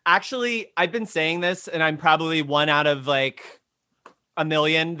 Actually, I've been saying this, and I'm probably one out of, like, a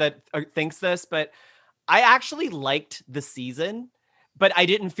million that thinks this, but I actually liked the season, but I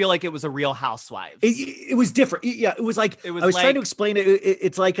didn't feel like it was a Real Housewives. It was different. Yeah, it was like, I was trying to explain it.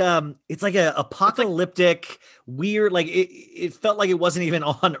 It's like a apocalyptic, weird, like, it felt like it wasn't even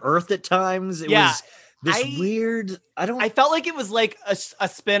on Earth at times. It was this weird. I felt like it was like a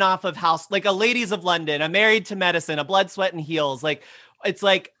spinoff of like a Ladies of London, a Married to Medicine, a Blood, Sweat and Heels. Like, it's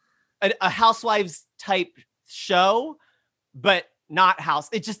like a Housewives type show, but not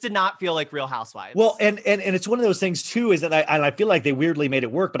it just did not feel like Real Housewives. Well, and it's one of those things too, is that I feel like they weirdly made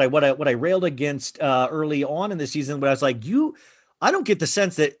it work. But what I railed against early on in the season, when I was like, I don't get the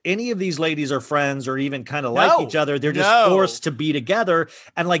sense that any of these ladies are friends or even kind of like each other. They're just forced to be together.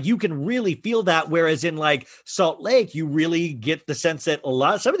 And, like, you can really feel that. Whereas in, like, Salt Lake, you really get the sense that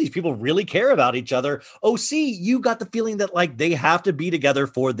some of these people really care about each other. OC, you got the feeling that, like, they have to be together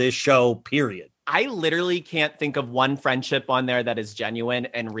for this show, period. I literally can't think of one friendship on there that is genuine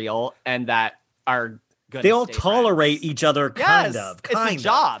and real and that are good. They all tolerate each other, kind of. It's a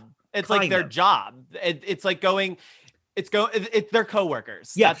job. It's like their job. It's like going. It's their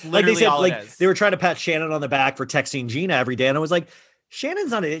coworkers. Yeah, that's literally like they said, all like, it is. they were trying to pat Shannon on the back for texting Gina every day, and I was like,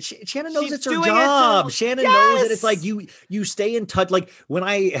 Shannon's on it. Shannon knows it's her job. Shannon knows that it's like you stay in touch. Like, when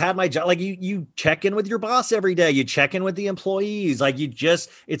I had my job, like, you check in with your boss every day. You check in with the employees. Like,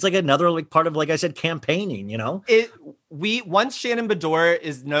 it's like another, like, part of, like I said, campaigning, you know? Once Shannon Bedore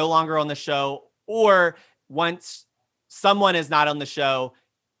is no longer on the show, or once someone is not on the show,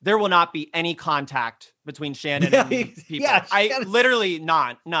 there will not be any contact between Shannon and people. Yeah, literally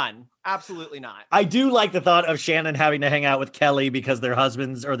none. Absolutely not. I do like the thought of Shannon having to hang out with Kelly because their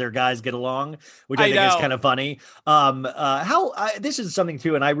husbands or their guys get along, which I think is kind of funny. This is something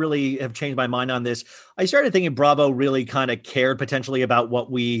too, and I really have changed my mind on this. I started thinking Bravo really kind of cared potentially about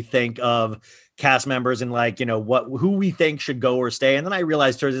what we think of cast members and, like, you know, who we think should go or stay. And then I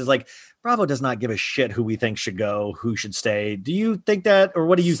realized it's like, Bravo does not give a shit who we think should go, who should stay. Do you think that, or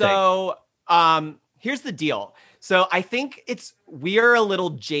what do you think? So, here's the deal. So I think we are a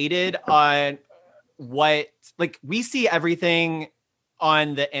little jaded on we see everything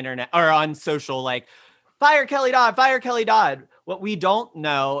on the internet or on social, like fire Kelly Dodd, fire Kelly Dodd. What we don't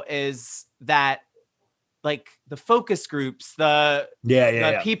know is that like the focus groups, the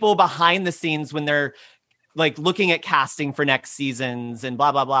people behind the scenes when they're like looking at casting for next seasons and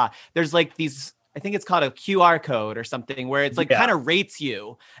blah, blah, blah. There's like these, I think it's called a QR code or something where it's like kind of rates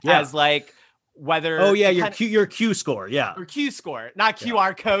you as like whether. Oh yeah. Your Q score. Yeah. Or Q score, not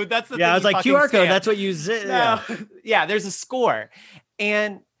QR code. That's the thing. Yeah. I was like QR code. That's what you said. No. Yeah. There's a score.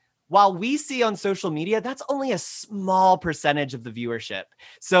 And while we see on social media, that's only a small percentage of the viewership.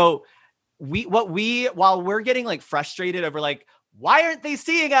 So while we're getting like frustrated over like, why aren't they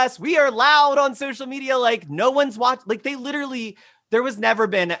seeing us? We are loud on social media. Like no one's watched, like they literally, there was never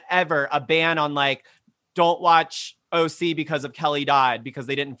been ever a ban on like, don't watch OC because of Kelly Dodd because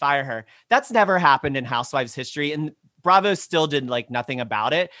they didn't fire her. That's never happened in Housewives history. And Bravo still did like nothing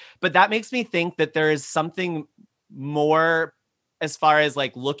about it. But that makes me think that there is something more as far as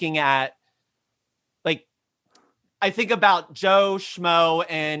like looking at, like, I think about Joe Schmo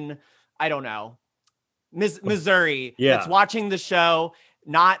and I don't know, Missouri that's watching the show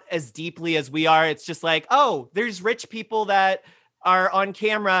not as deeply as we are. It's just like, oh, there's rich people that are on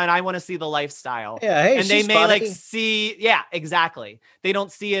camera and I want to see the lifestyle. Yeah, hey, and they may like see, exactly. They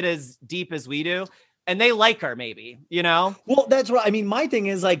don't see it as deep as we do. And they like her, maybe, you know? Well, that's right. I mean, my thing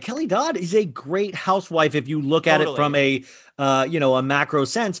is like Kelly Dodd is a great housewife if you look at it from a, a macro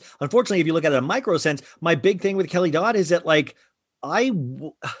sense. Unfortunately, if you look at it in a micro sense, my big thing with Kelly Dodd is that like, I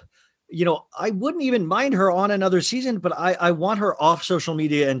wouldn't even mind her on another season, but I want her off social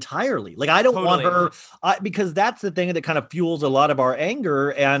media entirely. Like, I don't want her because that's the thing that kind of fuels a lot of our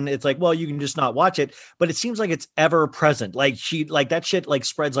anger. And it's like, well, you can just not watch it, but it seems like it's ever present. Like that shit like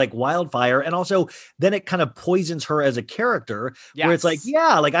spreads like wildfire. And also then it kind of poisons her as a character where it's like,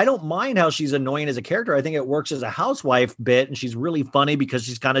 like, I don't mind how she's annoying as a character. I think it works as a housewife bit and she's really funny because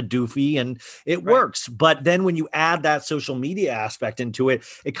she's kind of doofy and it works. But then when you add that social media aspect into it,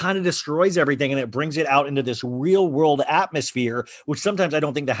 it kind of destroys everything and it brings it out into this real world atmosphere, which sometimes I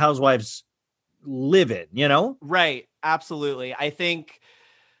don't think the housewives live in, you know? Right. Absolutely. I think,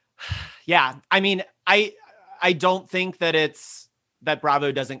 I mean, I don't think that it's that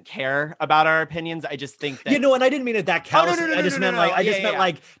Bravo doesn't care about our opinions. I just think that, and I didn't mean it that callous. I just meant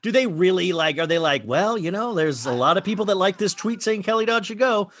like, do they really like, are they like, well, there's a lot of people that like this tweet saying Kelly Dodd should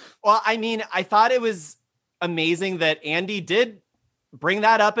go. Well, I mean, I thought it was amazing that Andy did bring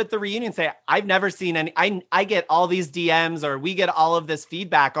that up at the reunion, say, I've never seen any, I get all these DMs or we get all of this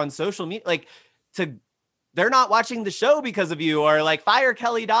feedback on social media, like they're not watching the show because of you or like fire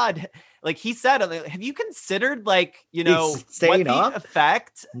Kelly Dodd. Like he said, have you considered like, what the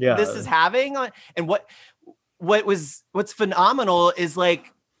effect this is having on, and what's phenomenal is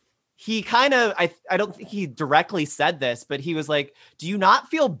like, he kind of, I don't think he directly said this, but he was like, do you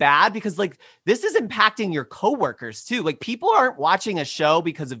not feel bad? Because like, this is impacting your coworkers too. Like people aren't watching a show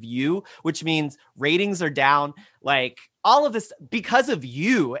because of you, which means ratings are down, like all of this because of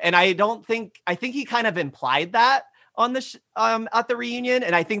you. And I think he kind of implied that on the, at the reunion.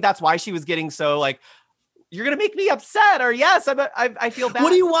 And I think that's why she was getting so like, you're going to make me upset or yes, I feel bad.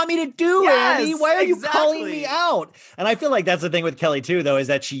 What do you want me to do, Andy? Why are you calling me out? And I feel like that's the thing with Kelly too, though, is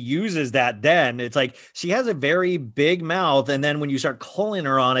that she uses that then. It's like she has a very big mouth. And then when you start calling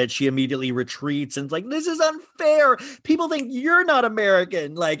her on it, she immediately retreats and it's like, this is unfair. People think you're not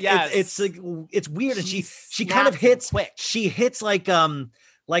American. Like it's like, it's weird. And she kind of hits, she hits like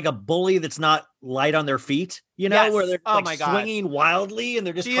a bully that's not light on their feet, where they're swinging wildly and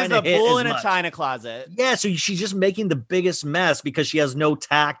they're just trying to hit. She is a bull in a china closet. Yeah, so she's just making the biggest mess because she has no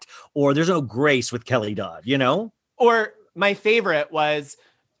tact or there's no grace with Kelly Dodd, Or my favorite was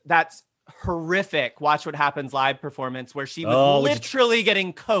that's horrific Watch What Happens Live performance where she was literally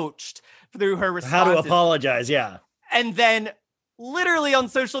getting coached through her responses. How to apologize, And then literally on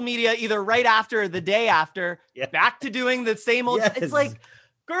social media, either right after or the day after, back to doing the same old. It's like,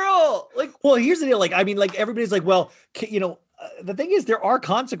 girl, like, well, here's the deal. Like, I mean, like everybody's like, well, the thing is, there are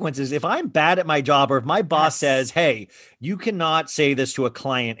consequences. If I'm bad at my job or if my boss says, hey, you cannot say this to a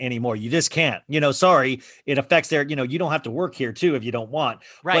client anymore. You just can't, sorry, it affects their, you don't have to work here too if you don't want.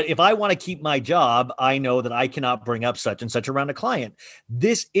 Right. But if I want to keep my job, I know that I cannot bring up such and such around a client.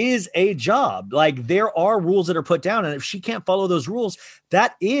 This is a job. Like there are rules that are put down. And if she can't follow those rules,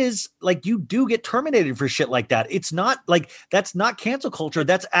 that is like, you do get terminated for shit like that. It's not like, that's not cancel culture.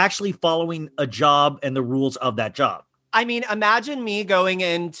 That's actually following a job and the rules of that job. I mean, imagine me going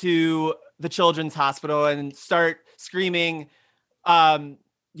into the children's hospital and start screaming, fuck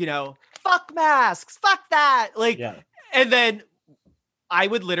masks, fuck that. Like, and then I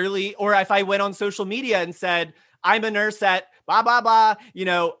would literally, or if I went on social media and said, I'm a nurse at blah, blah, blah. You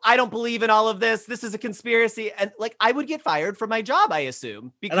know, I don't believe in all of this. This is a conspiracy. And like, I would get fired from my job, I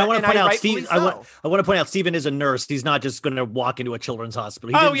assume. Because, and I want to point out, Steve, I want to point out, Steven is a nurse. He's not just going to walk into a children's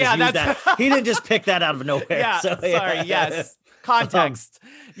hospital. He He didn't just pick that out of nowhere. Yeah, so, sorry. Yes. Context.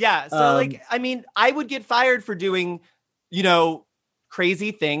 Yeah. So like, I mean, I would get fired for doing, you know,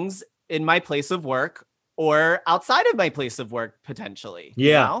 crazy things in my place of work or outside of my place of work, potentially.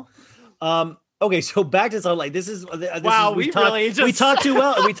 Yeah. You know? Okay, so back to something like this is wow. We talk too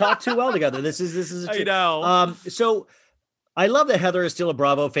well. We talk too well together. This is I know. So I love that Heather is still a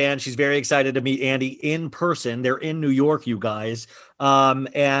Bravo fan. She's very excited to meet Andy in person. They're in New York, you guys.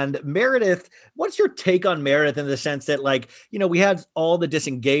 And Meredith, what's your take on Meredith in the sense that, like, you know, we had all the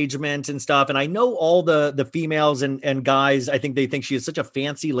disengagement and stuff, and I know all the females and guys, I think they think she is such a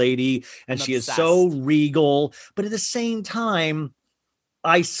fancy lady and she is so regal, but at the same time,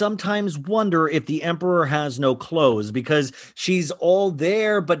 I sometimes wonder if the Emperor has no clothes because she's all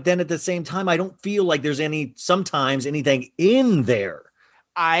there, but then at the same time, I don't feel like there's sometimes anything in there.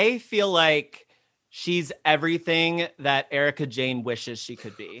 I feel like she's everything that Erika Jayne wishes she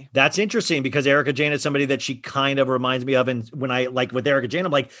could be. That's interesting because Erika Jayne is somebody that she kind of reminds me of. And when I like with Erika Jayne,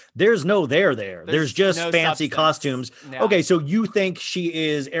 I'm like, there's no there. There's just no fancy substance. Costumes. Yeah. Okay. So you think she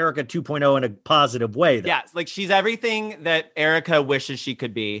is Erika 2.0 in a positive way? Then? Yeah. Like she's everything that Erika wishes she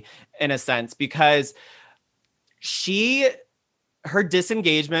could be in a sense, because her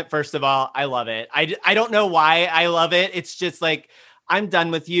disengagement, first of all, I love it. I don't know why I love it. It's just like, I'm done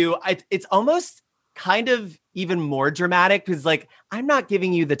with you. It's almost kind of even more dramatic because like, I'm not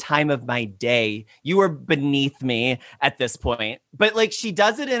giving you the time of my day. You are beneath me at this point. But like, she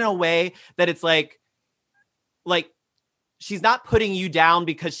does it in a way that it's like she's not putting you down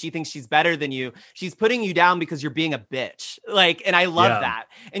because she thinks she's better than you. She's putting you down because you're being a bitch. Like, and I love that.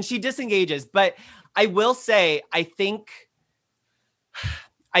 And she disengages. But I will say, I think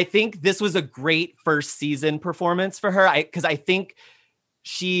this was a great first season performance for her. Because I think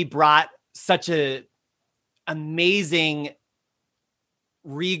she brought such a amazing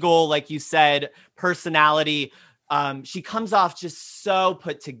regal, like you said, personality. She comes off just so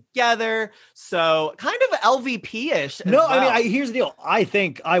put together, so kind of LVP-ish. No, well. I mean, here's the deal. I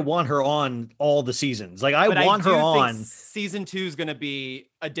think I want her on all the seasons. Like I want her on. Season 2 is going to be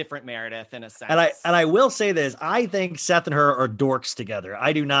a different Meredith in a sense. And I will say this. I think Seth and her are dorks together.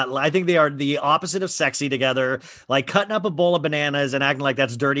 I think they are the opposite of sexy together. Like cutting up a bowl of bananas and acting like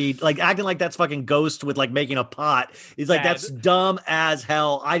that's dirty. Like acting like that's fucking Ghost with like making a pot. It's like, that's dumb as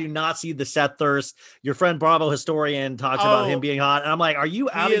hell. I do not see the Seth thirst. Your friend Bravo historian talks about him being hot. And I'm like, are you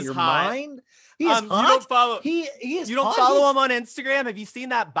out of your mind? He is hot. You don't follow. He is. You don't hot. Follow him on Instagram. Have you seen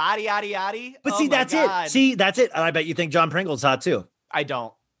that body, yaddy, yaddy? But see, that's it. See, that's it. And I bet you think John Pringle's hot too. I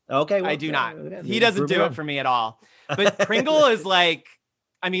don't. Okay, I do not. He doesn't do it for me at all. But Pringle is like,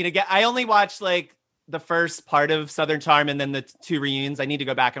 I mean, again, I only watched like the first part of Southern Charm and then the 2 reunions. I need to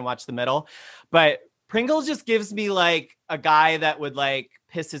go back and watch the middle. But Pringle just gives me like a guy that would like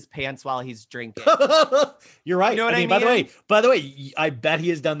piss his pants while he's drinking. You're right. You know what I mean? By the way, I bet he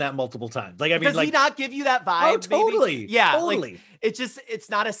has done that multiple times. Like, I mean, does he not give you that vibe? Oh, totally. Maybe? Yeah, totally. Like, it's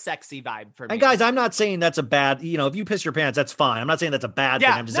not a sexy vibe for me. And guys, I'm not saying that's a bad, if you piss your pants, that's fine. I'm not saying that's a bad thing.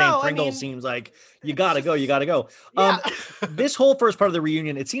 I'm just saying Pringle seems like you gotta go. Yeah. This whole first part of the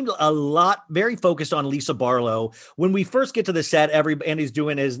reunion, it seemed very focused on Lisa Barlow. When we first get to the set, Andy's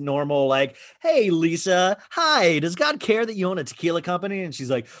doing his normal, like, hey, Lisa, hi, does God care that you own a tequila company? And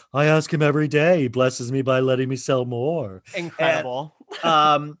she's like, I ask him every day. He blesses me by letting me sell more. Incredible.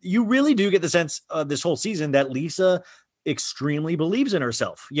 And, you really do get the sense of this whole season that Lisa extremely believes in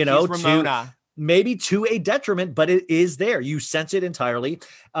herself, She's Ramona. Maybe to a detriment, but it is there. You sense it entirely.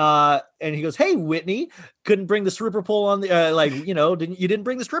 And he goes, hey, Whitney, couldn't bring the stripper pole on the, you didn't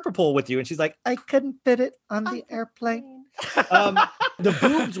bring the stripper pole with you. And she's like, I couldn't fit it on the airplane. The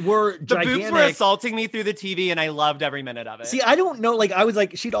boobs were gigantic. The boobs were assaulting me through the TV, and I loved every minute of it. See, I don't know. Like, I was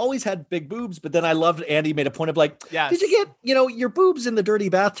like, she'd always had big boobs, but then I loved Andy made a point of like, yes. Did you get, your boobs in the dirty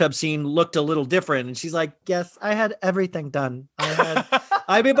bathtub scene looked a little different? And she's like, yes, I had everything done.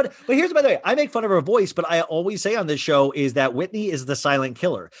 But here's, by the way, I make fun of her voice, but I always say on this show is that Whitney is the silent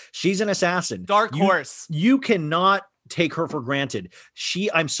killer. She's an assassin. Dark horse. You cannot take her for granted.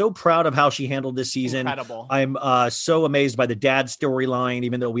 I'm so proud of how she handled this season. Incredible. I'm so amazed by the dad storyline.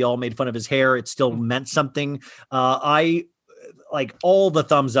 Even though we all made fun of his hair, it still meant something. I like all the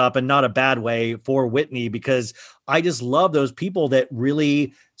thumbs up, and not a bad way, for Whitney, because I just love those people that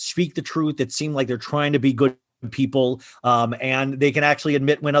really speak the truth, that seem like they're trying to be good people, and they can actually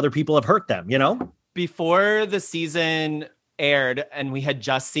admit when other people have hurt them, Before the season aired and we had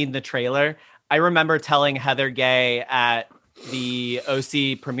just seen the trailer, I remember telling Heather Gay at the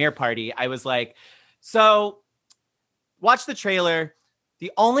OC premiere party, I was like, so watch the trailer.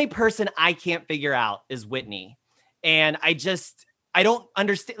 The only person I can't figure out is Whitney. And I don't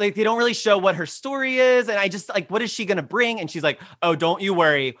understand. Like, they don't really show what her story is. And I just like, what is she going to bring? And she's like, oh, don't you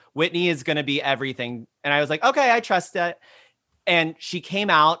worry. Whitney is going to be everything. And I was like, okay, I trust it. And she came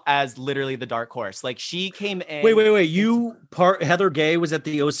out as literally the dark horse. Like, she came in. Wait. Heather Gay was at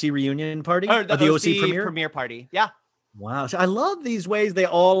the OC reunion party? Or the OC premiere party. Yeah. Wow. So I love these ways they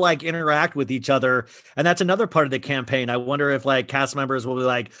all like interact with each other. And that's another part of the campaign. I wonder if like cast members will be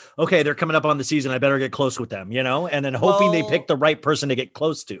like, okay, they're coming up on the season. I better get close with them, you know, and then hoping they pick the right person to get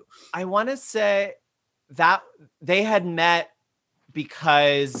close to. I want to say that they had met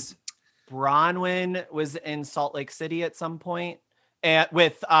because Bronwyn was in Salt Lake City at some point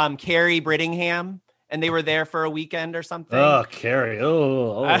with Carrie Brittingham. And they were there for a weekend or something. Oh, Carrie.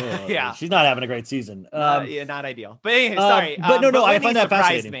 Yeah. She's not having a great season. Yeah, not ideal. But anyway, sorry. But no, I find that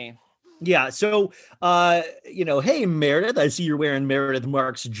fascinating. Me. Yeah. So, hey, Meredith, I see you're wearing Meredith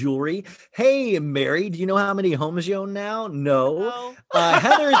Marks jewelry. Hey, Mary, do you know how many homes you own now? No.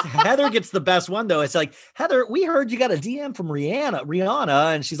 Heather gets the best one, though. It's like, Heather, we heard you got a DM from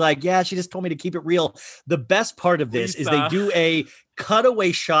Rihanna. And she's like, yeah, she just told me to keep it real. The best part of this is they do a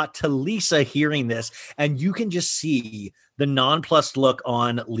cutaway shot to Lisa hearing this, and you can just see the nonplussed look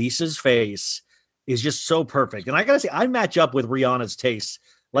on Lisa's face is just so perfect. And I gotta say, I match up with Rihanna's taste.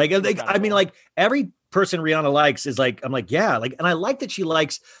 Like, I mean, like every person Rihanna likes is like, I'm like, yeah, like, and I like that she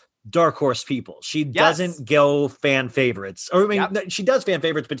likes dark horse people. She doesn't go fan favorites, or I mean, she does fan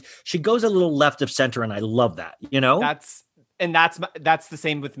favorites, but she goes a little left of center, and I love that. You know, that's the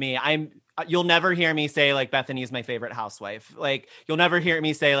same with me. You'll never hear me say like Bethany is my favorite housewife. Like, you'll never hear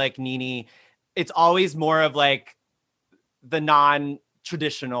me say like Nene. It's always more of like the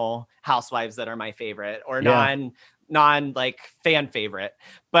non-traditional housewives that are my favorite, or non like fan favorite.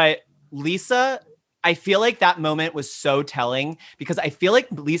 But Lisa, I feel like that moment was so telling, because I feel like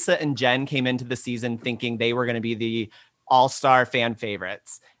Lisa and Jen came into the season thinking they were going to be the all-star fan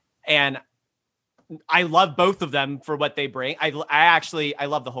favorites. And I love both of them for what they bring. I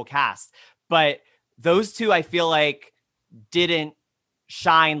love the whole cast, but those two, I feel like, didn't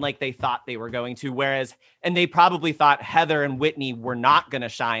shine like they thought they were going to. And they probably thought Heather and Whitney were not going to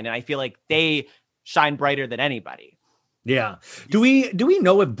shine. And I feel like they shine brighter than anybody. Yeah. Do we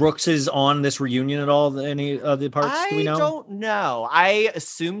know if Brooks is on this reunion at all? Any of the parts? Do we know? I don't know. I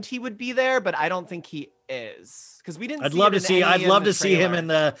assumed he would be there, but I don't think he is. Because we didn't. I'd love to see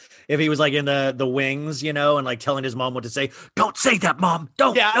him if he was like in the wings, you know, and like telling his mom what to say. Don't say that, Mom.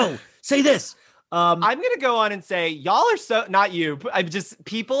 No, say this. I'm gonna go on and say y'all are so, not you.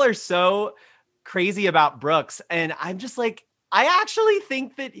 People are so crazy about Brooks, and I'm just like, I actually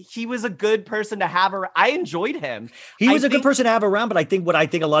think that he was a good person to have around. I enjoyed him. He was a good person to have around, but I think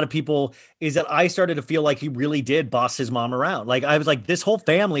a lot of people is that I started to feel like he really did boss his mom around. Like, I was like, this whole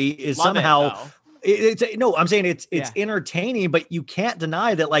family is somehow. I'm saying it's entertaining, but you can't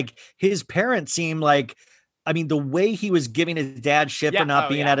deny that like his parents seem like, I mean, the way he was giving his dad shit for not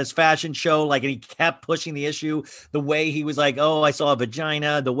being at his fashion show, like, and he kept pushing the issue, the way he was like, oh, I saw a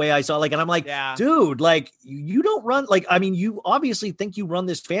vagina, the way I saw, like, and I'm like, dude, like, you don't run, like, I mean, you obviously think you run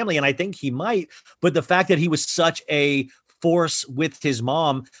this family, and I think he might, but the fact that he was such a force with his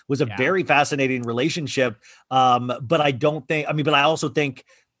mom was a very fascinating relationship. But I also think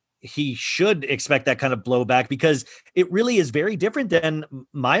he should expect that kind of blowback, because it really is very different than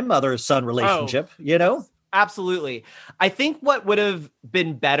my mother-son relationship, you know? Absolutely. I think what would have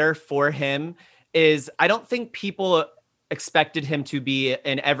been better for him is, I don't think people expected him to be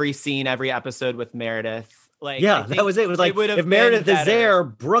in every scene, every episode with Meredith. Like, that was it. It was like, if Meredith is there,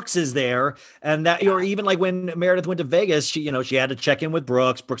 Brooks is there. And that, or even like when Meredith went to Vegas, she had to check in with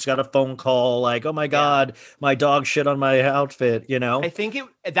Brooks. Brooks got a phone call like, oh my God, my dog shit on my outfit, you know? I think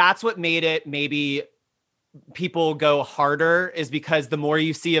that's what made it maybe people go harder, is because the more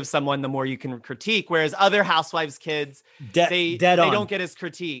you see of someone, the more you can critique. Whereas other housewives kids, they don't get as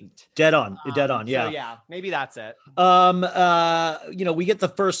critiqued. Dead on. Yeah. So yeah, maybe that's it. We get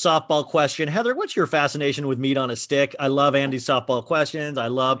the first softball question. Heather, what's your fascination with meat on a stick? I love Andy's softball questions. I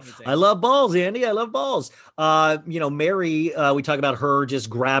love balls, Andy. I love balls. Mary, we talk about her just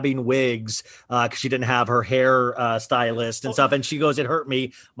grabbing wigs because she didn't have her hair stylist and stuff. And she goes, it hurt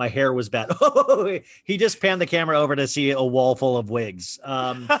me. My hair was bad. He just panned the camera over to see a wall full of wigs.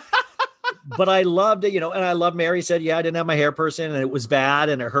 But I loved it, and I love Mary said, I didn't have my hair person and it was bad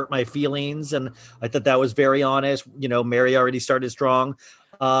and it hurt my feelings. And I thought that was very honest. Mary already started strong.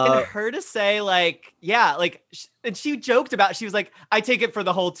 And her to say like, yeah, like, and she joked about, she was like, I take it for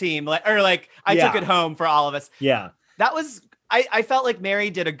the whole team, like, or like, I took it home for all of us. Yeah. That was, I felt like Mary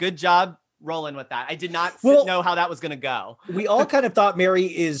did a good job rolling with that. I did not know how that was going to go. We all kind of thought Mary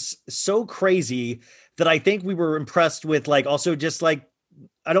is so crazy that I think we were impressed with, like, also just like,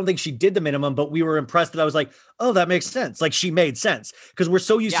 I don't think she did the minimum, but we were impressed that I was like, oh, that makes sense. Like, she made sense, because we're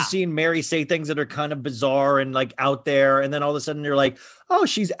so used to seeing Mary say things that are kind of bizarre and like out there. And then all of a sudden you're like, oh,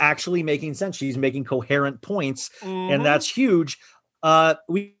 she's actually making sense. She's making coherent points. And that's huge.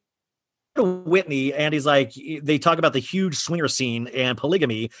 We Whitney, and he's like, they talk about the huge swinger scene and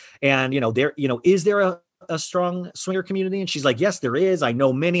polygamy, and is there a strong swinger community? And she's like, yes, there is. I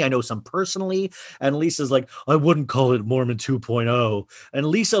know many. I know some personally. And Lisa's like, I wouldn't call it Mormon 2.0. And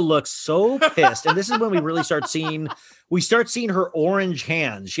Lisa looks so pissed. And this is when we really start seeing her orange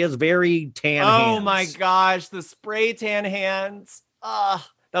hands. She has very tan hands. Oh my gosh, the spray tan hands. That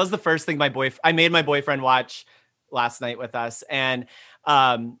was the first thing I made my boyfriend watch last night with us, and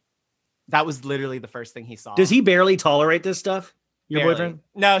that was literally the first thing he saw. Does he barely tolerate this stuff? Your Barely. boyfriend?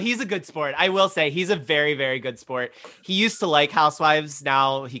 No, he's a good sport. I will say he's a very, very good sport. He used to like Housewives.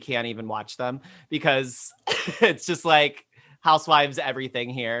 Now he can't even watch them because it's just like Housewives everything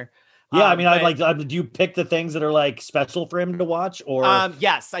here. Yeah, I mean, do you pick the things that are like special for him to watch, or?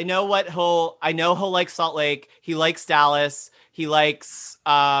 Yes, I know he'll like Salt Lake. He likes Dallas. He likes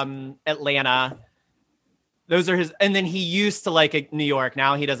Atlanta. Those are his, and then he used to like New York.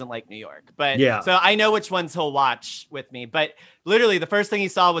 Now he doesn't like New York, but yeah. So I know which ones he'll watch with me. But literally, the first thing he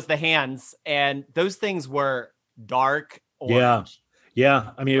saw was the hands, and those things were dark orange. Yeah.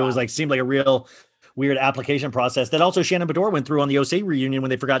 I mean, it was like seemed like a real weird application process that also Shannon Bedore went through on the OC reunion when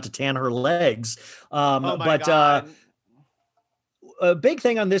they forgot to tan her legs. God. A big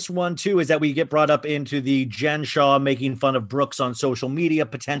thing on this one too is that we get brought up into the Jen Shah making fun of Brooks on social media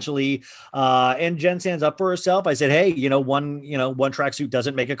potentially, and Jen stands up for herself. I said, hey, one tracksuit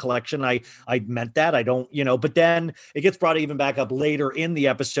doesn't make a collection. I meant that. I don't, but then it gets brought even back up later in the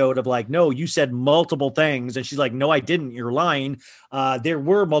episode of like, no, you said multiple things, and she's like, no, I didn't. You're lying. There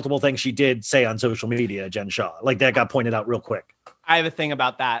were multiple things she did say on social media, Jen Shah, like that got pointed out real quick. I have a thing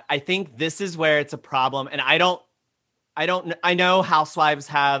about that. I think this is where it's a problem, and I know Housewives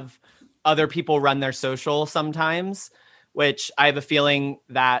have other people run their social sometimes, which I have a feeling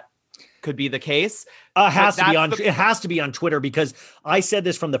that could be the case. It has to be on Twitter, because I said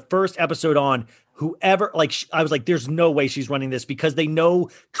this from the first episode on. Whoever, like, I was like, there's no way she's running this, because they know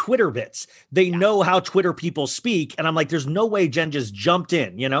Twitter bits. They know how Twitter people speak. And I'm like, there's no way Jen just jumped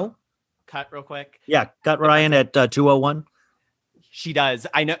in, Cut real quick. Yeah. Cut Ryan at 201. She does.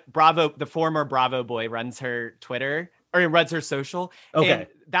 I know Bravo, the former Bravo boy, runs her Twitter. Or runs her social. Okay. And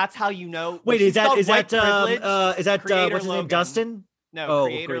that's how you know. Wait, is that what's his name? Dustin? No,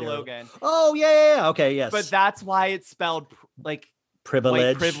 Creator Logan. Oh, yeah. Okay, yes. But that's why it's spelled like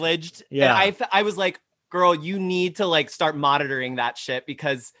privileged. Yeah. And I was like, girl, you need to like start monitoring that shit,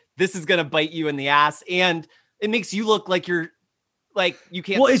 because this is going to bite you in the ass, and it makes you look like you're like you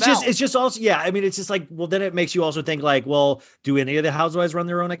can't. Well, it's just also, yeah. I mean, it's just like, well, then it makes you also think like, well, do any of the housewives run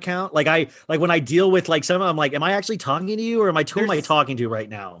their own account? Like when I deal with like some, I'm like, am I actually talking to you, or am I talking to right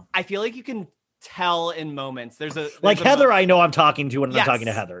now? I feel like you can tell in moments. There's Heather. I know I'm talking to when I'm talking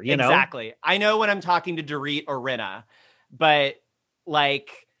to Heather. You know exactly. I know when I'm talking to Dorit or Rinna, but like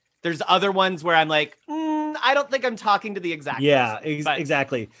there's other ones where I'm like, I don't think I'm talking to the exact. Yeah,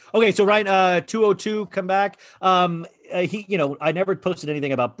 exactly. Okay, so Ryan, 202, come back. I never posted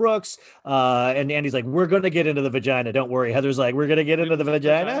anything about Brooks. And Andy's like, we're going to get into the vagina. Don't worry. Heather's like, we're going to get into the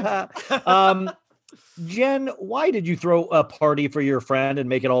vagina. Jen, why did you throw a party for your friend and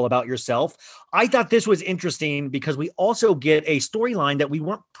make it all about yourself? I thought this was interesting because we also get a storyline that we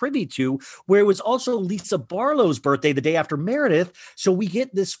weren't privy to, where it was also Lisa Barlow's birthday the day after Meredith. So we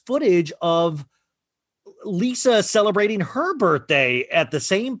get this footage of Lisa celebrating her birthday at the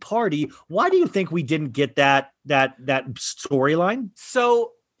same party. Why do you think we didn't get that storyline?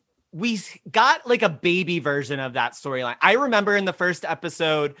 So we got like a baby version of that storyline. I remember in the first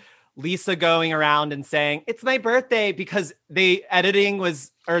episode, Lisa going around and saying, it's my birthday, because the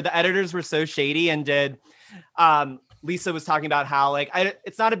editors were so shady and did, Lisa was talking about how like,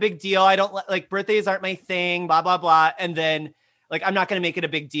 it's not a big deal. I don't like birthdays aren't my thing, blah, blah, blah. And then like, I'm not going to make it a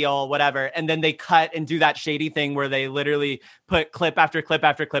big deal, whatever. And then they cut and do that shady thing where they literally put clip after clip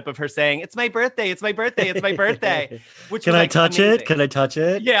after clip of her saying, it's my birthday, it's my birthday, it's my birthday. Which Can I touch it? Can I touch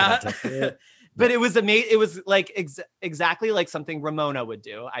it? Yeah. But it was amazing. It was like exactly like something Ramona would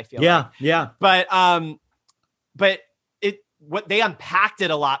do, I feel like. Yeah. But they unpacked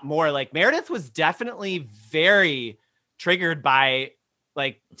it a lot more. Like Meredith was definitely very triggered by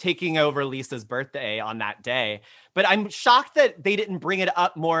like taking over Lisa's birthday on that day. But I'm shocked that they didn't bring it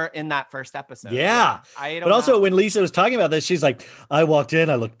up more in that first episode. Yeah. I don't But also know. when Lisa was talking about this, she's like, I walked in,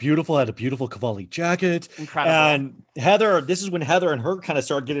 I looked beautiful, I had a beautiful Cavalli jacket. Incredible. And Heather, this is when Heather and her kind of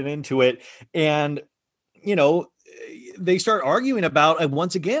start getting into it. And, you know, they start arguing about,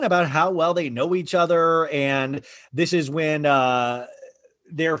 once again, about how well they know each other. And this is when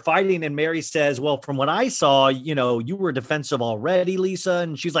they're fighting, and Mary says, well, from what I saw, you know, you were defensive already, Lisa.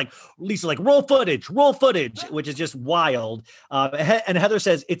 And she's like, Lisa's like, roll footage, which is just wild. And Heather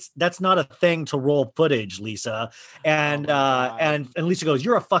says, that's not a thing to roll footage, Lisa. And and Lisa goes,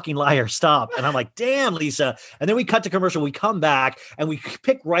 you're a fucking liar, stop. And I'm like, damn, Lisa. And then we cut to commercial, we come back and we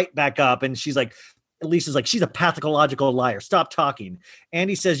pick right back up, and she's like, Lisa's like, she's a pathological liar. Stop talking.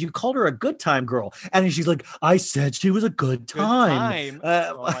 Andy says, you called her a good time girl. And she's like, I said she was a good time.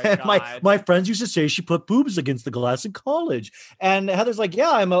 My friends used to say she put boobs against the glass in college. And Heather's like,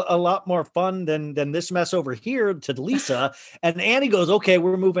 yeah, I'm a lot more fun than this mess over here, to Lisa. And Andy goes, okay,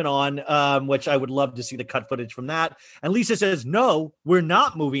 we're moving on, which I would love to see the cut footage from that. And Lisa says, no, we're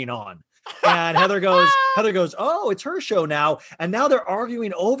not moving on. And Heather goes, oh, it's her show now. And now they're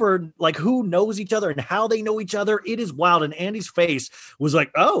arguing over like who knows each other and how they know each other. It is wild. And Andy's face was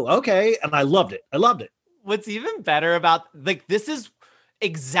like, oh, okay. And I loved it. What's even better about, like, this is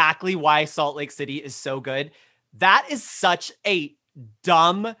exactly why Salt Lake City is so good. That is such a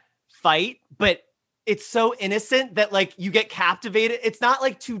dumb fight, but it's so innocent that like you get captivated. It's not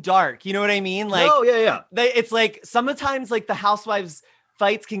like too dark. You know what I mean? Like, oh yeah. It's like sometimes like the Housewives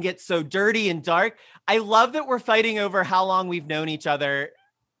fights can get so dirty and dark. I love that we're fighting over how long we've known each other,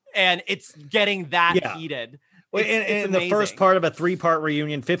 and it's getting that heated. Well, in the first part of a 3-part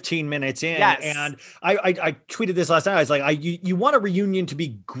reunion, 15 minutes in, and I tweeted this last night. I was like, you want a reunion to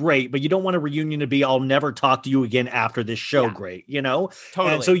be great, but you don't want a reunion to be, I'll never talk to you again after this show. Great, you know?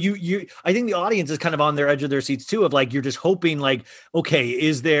 Totally. And so I think the audience is kind of on their edge of their seats too, of like, you're just hoping like,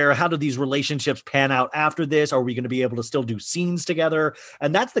 okay, how do these relationships pan out after this? Are we going to be able to still do scenes together?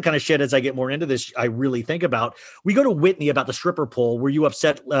 And that's the kind of shit, as I get more into this, I really think about. We go to Whitney about the stripper pole. Were you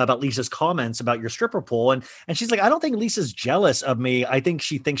upset about Lisa's comments about your stripper pole? And she's like, I don't think Lisa's jealous of me. I think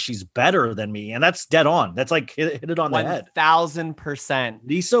she thinks she's better than me. And that's dead on. That's like hit it on the head. 1,000%.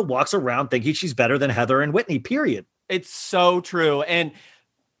 Lisa walks around thinking she's better than Heather and Whitney, period. It's so true. And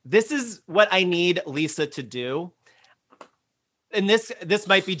this is what I need Lisa to do. And this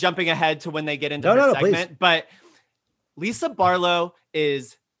might be jumping ahead to when they get into her segment, please. But Lisa Barlow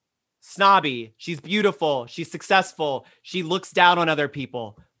is snobby. She's beautiful. She's successful. She looks down on other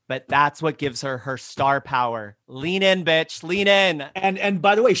people. But that's what gives her star power. Lean in, bitch. Lean in. And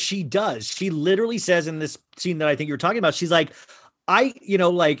by the way, she does. She literally says in this scene that I think you're talking about, she's like,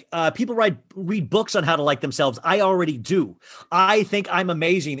 people read books on how to like themselves. I already do. I think I'm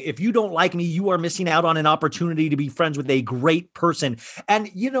amazing. If you don't like me, you are missing out on an opportunity to be friends with a great person.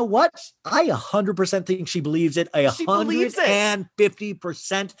 And you know what? I 100% think she believes it.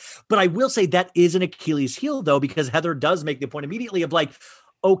 150%. But I will say that is an Achilles heel, though, because Heather does make the point immediately of like,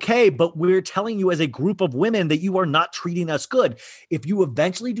 okay, but we're telling you as a group of women that you are not treating us good. If you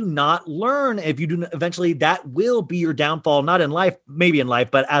eventually do not learn, eventually that will be your downfall, not in life, maybe in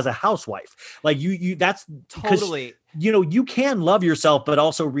life, but as a housewife. Like that's totally, you can love yourself, but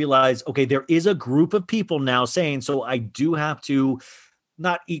also realize, okay, there is a group of people now saying, so I do have to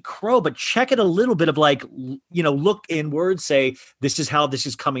not eat crow, but check it a little bit of like, look inward, say, this is how this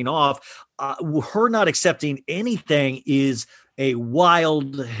is coming off. Her not accepting anything is a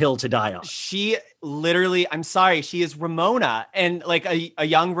wild hill to die on. She literally, I'm sorry, she is Ramona, and like a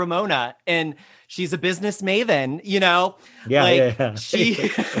young Ramona, and she's a business maven, Yeah.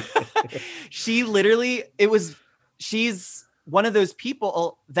 She literally, she's one of those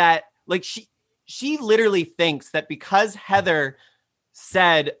people that like, she literally thinks that because Heather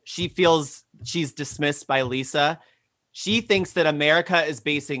said she feels she's dismissed by Lisa, she thinks that America is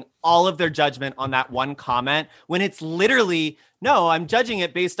basing all of their judgment on that one comment, when it's literally, no, I'm judging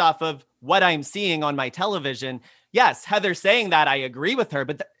it based off of what I'm seeing on my television. Yes, Heather saying that, I agree with her,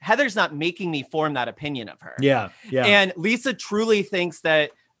 but Heather's not making me form that opinion of her. Yeah. And Lisa truly thinks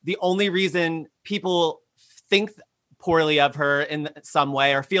that the only reason people think poorly of her in some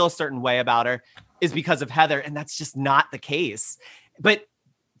way or feel a certain way about her is because of Heather. And that's just not the case. But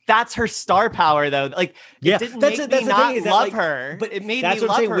that's her star power, though. Like, it didn't make me not love her, but it made me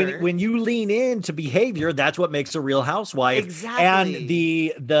love her. When you lean into behavior, that's what makes a real housewife. Exactly. And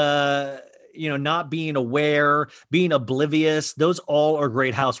the not being aware, being oblivious. Those all are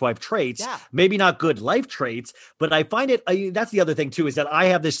great housewife traits. Yeah. Maybe not good life traits, but I find that's the other thing too, is that I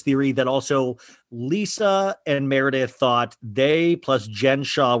have this theory that also Lisa and Meredith thought they plus Jen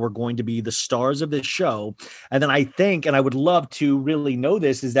Shaw were going to be the stars of this show. And then I think, and I would love to really know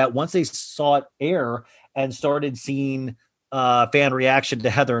this, is that once they saw it air and started seeing fan reaction to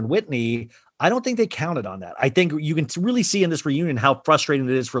Heather and Whitney, I don't think they counted on that. I think you can really see in this reunion how frustrating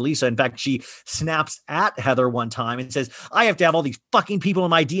it is for Lisa. In fact, she snaps at Heather one time and says, I have to have all these fucking people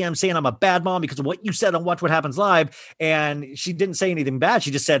in my DM saying I'm a bad mom because of what you said on Watch What Happens Live. And she didn't say anything bad. She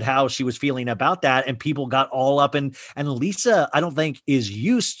just said how she was feeling about that. And people got all up. And Lisa, I don't think, is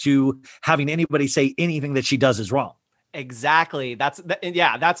used to having anybody say anything that she does is wrong. Exactly. That's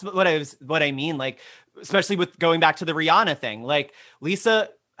what I mean. Like, especially with going back to the Rihanna thing, like Lisa,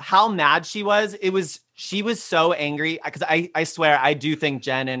 how mad she was. She was so angry because I swear, I do think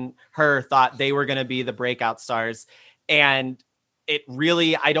Jen and her thought they were going to be the breakout stars. And it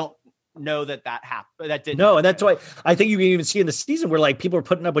really, I don't know that happened. That didn't. No, and that's why I think you can even see in the season where like people are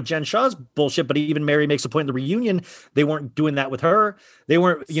putting up with Jen Shaw's bullshit, but even Mary makes a point in the reunion, they weren't doing that with her. They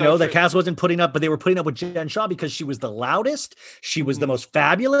weren't, the cast wasn't putting up, but they were putting up with Jen Shaw because she was the loudest. She was the most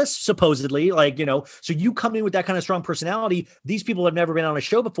fabulous, supposedly, so you come in with that kind of strong personality. These people have never been on a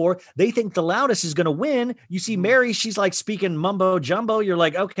show before. They think the loudest is going to win. You see Mary, she's like speaking mumbo jumbo. You're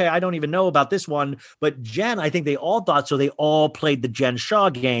like, okay, I don't even know about this one. But Jen, I think they all thought so. They all played the Jen Shaw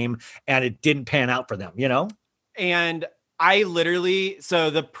game. And it didn't pan out for them, And I literally,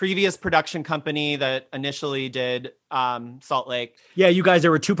 so the previous production company that initially did Salt Lake. Yeah, you guys, there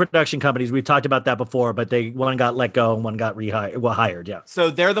were two production companies. We've talked about that before, but one got let go and one got hired. Yeah.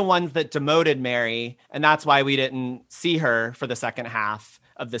 So they're the ones that demoted Mary. And that's why we didn't see her for the second half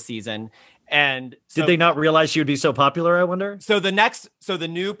of the season. And did they not realize she would be so popular, I wonder? So the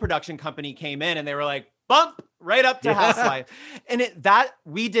new production company came in and they were like, bump right up to Housewife. And that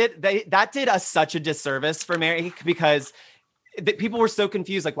did us such a disservice for Mary because people were so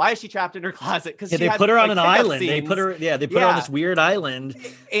confused. Like, why is she trapped in her closet? Because they put her on an island. They put her on this weird island.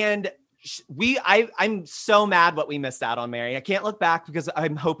 And I'm so mad what we missed out on Mary. I can't look back because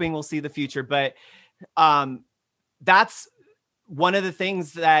I'm hoping we'll see the future. But that's one of the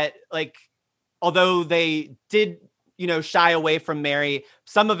things that, like, although they did, shy away from Mary,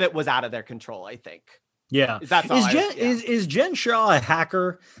 some of it was out of their control, I think. Yeah. Is Jen Shaw a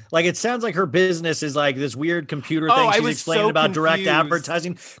hacker? Like, it sounds like her business is like this weird computer thing she's explaining about direct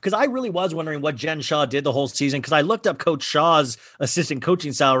advertising. Because I really was wondering what Jen Shaw did the whole season. Because I looked up Coach Shaw's assistant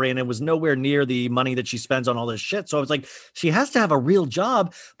coaching salary and it was nowhere near the money that she spends on all this shit. So I was like, she has to have a real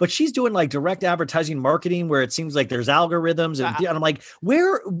job, but she's doing like direct advertising marketing where it seems like there's algorithms. And I'm like,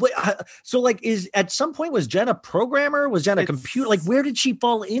 so like, at some point was Jen a programmer? Was Jen a computer? Like, where did she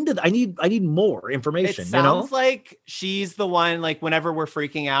fall into that? I need more information. It sounds like she's the one, like, whenever we're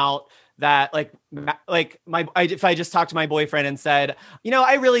freaking out that if I just talked to my boyfriend and said,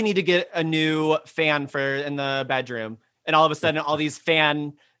 I really need to get a new fan in the bedroom. And all of a sudden all these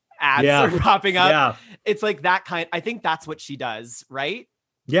fan ads are popping up. Yeah. It's like that kind. I think that's what she does. Right.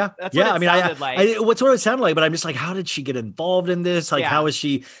 Yeah. That's what it sounded like. What's what it sounded like, but I'm just like, how did she get involved in this? Like, how is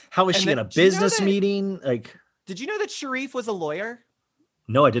she in a business meeting? Like, did you know that Sharif was a lawyer?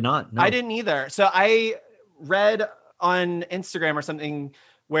 No, I did not. No. I didn't either. So I read on Instagram or something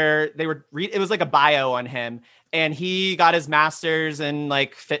where they were it was like a bio on him, and he got his master's in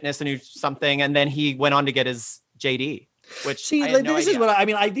like fitness and something, and then he went on to get his JD. Which is what I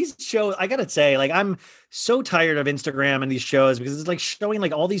mean. These shows, I gotta say, like, I'm so tired of Instagram and these shows because it's like showing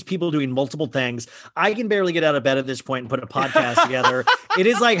like all these people doing multiple things. I can barely get out of bed at this point and put a podcast together. It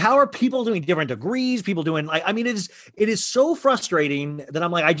is like, how are people doing different degrees? People doing like, I mean, it is so frustrating that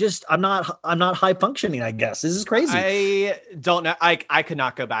I'm like, I'm not high functioning. I guess this is crazy. I don't know. I could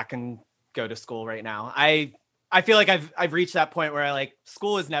not go back and go to school right now. I feel like I've reached that point where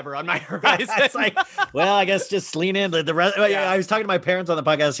school is never on my horizon. It's like, well, I guess just lean in. The rest. Yeah. I was talking to my parents on the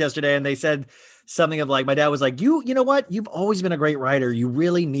podcast yesterday, and they said something of like, my dad was like, you know what? You've always been a great writer. You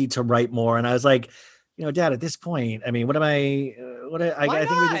really need to write more. And I was like, Dad, at this point, I mean, I think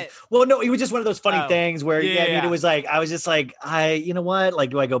it was just one of those funny things where it was like, I was just like, you know what?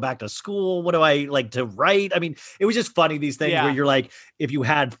 Like, do I go back to school? What do I like to write? I mean, it was just funny, these things where you're like, if you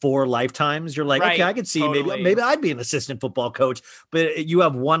had 4 lifetimes, you're like, okay, I could see maybe I'd be an assistant football coach, but you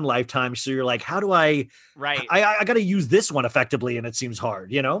have 1 lifetime. So you're like, how do I got to use this one effectively. And it seems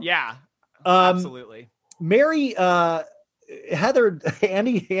hard, Yeah, absolutely. Mary,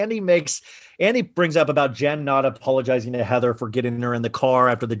 Andy brings up about Jen not apologizing to Heather for getting her in the car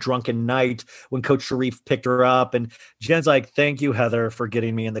after the drunken night when Coach Sharif picked her up. And Jen's like, thank you, Heather, for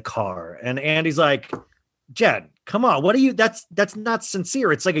getting me in the car. And Andy's like, Jen, come on. What are you? That's not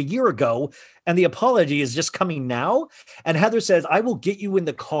sincere. It's like a year ago. And the apology is just coming now. And Heather says, I will get you in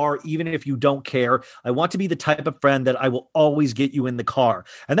the car, even if you don't care. I want to be the type of friend that I will always get you in the car.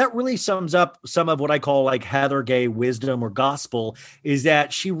 And that really sums up some of what I call like Heather Gay wisdom or gospel, is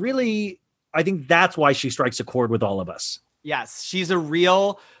that she really, I think that's why she strikes a chord with all of us. Yes. She's a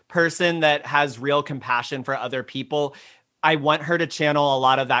real person that has real compassion for other people. I want her to channel a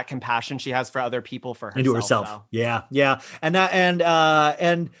lot of that compassion she has for other people for herself. Into herself. Though. Yeah. Yeah. And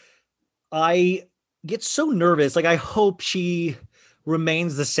I get so nervous. Like, I hope she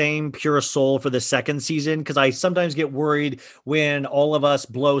remains the same pure soul for the second season, because I sometimes get worried when all of us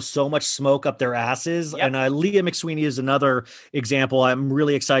blow so much smoke up their asses. Yep. And Leah McSweeney is another example. I'm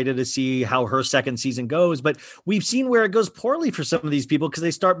really excited to see how her second season goes, but we've seen where it goes poorly for some of these people because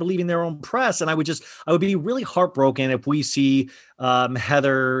they start believing their own press. And I would be really heartbroken if we see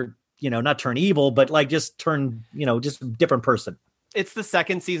Heather, not turn evil, but like just turn, just a different person. It's the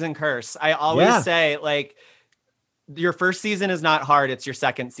second season curse. I always say, like, your first season is not hard. It's your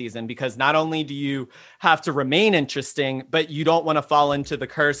second season, because not only do you have to remain interesting, but you don't want to fall into the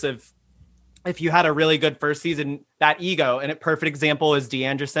curse of, if you had a really good first season, that ego. And a perfect example is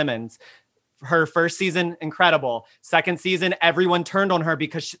Deandra Simmons. Her first season, incredible. Second season, everyone turned on her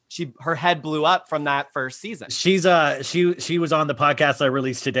because her head blew up from that first season. She's she was on the podcast I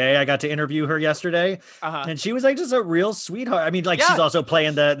released today. I got to interview her yesterday, and she was like just a real sweetheart. I mean, like, she's also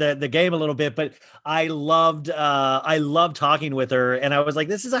playing the game a little bit, but I loved talking with her, and I was like,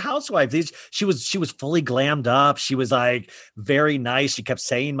 this is a housewife. She was fully glammed up. She was like very nice. She kept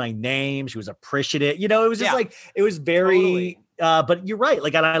saying my name. She was appreciative. It was just like, it was very. Totally. But you're right.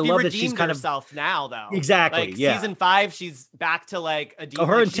 Like, and I love that she's kind of herself now, though. Exactly. Like, yeah. Season 5, she's back to like a.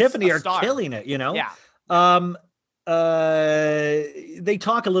 Her and Tiffany are killing it. Yeah. They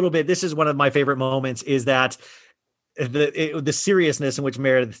talk a little bit. This is one of my favorite moments. Is that the seriousness in which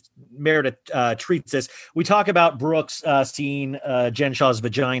Meredith treats this. We talk about Brooks seeing Jen Shah's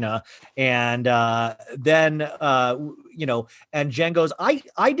vagina, and then and Jen goes, I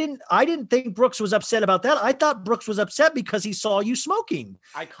didn't think Brooks was upset about that. I thought Brooks was upset because he saw you smoking.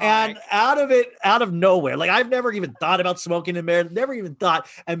 Iconic. And out of nowhere, like, I've never even thought about smoking, and Meredith never even thought.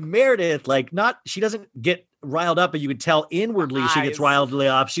 And Meredith, like, she doesn't get riled up, but you could tell inwardly she gets riled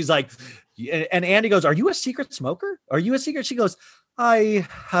up. She's like. And Andy goes, are you a secret smoker? Are you a secret? She goes, I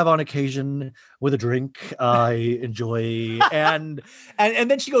have on occasion with a drink. I enjoy. and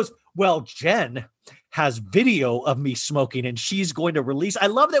then she goes, well, Jen has video of me smoking and she's going to release. I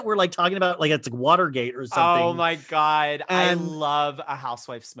love that we're like talking about like it's like Watergate or something. Oh my God. I love a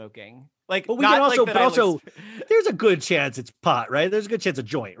housewife smoking. Like, but we can also, there's a good chance it's pot, right? There's a good chance a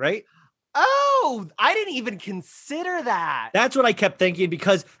joint, right? Oh, I didn't even consider that. That's what I kept thinking,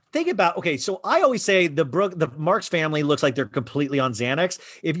 because think about, okay, so I always say the Marks family looks like they're completely on Xanax.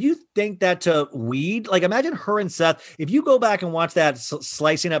 If you think that to weed, like, imagine her and Seth. If you go back and watch that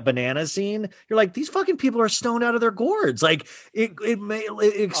slicing up bananas scene, you're like, these fucking people are stoned out of their gourds. Like, it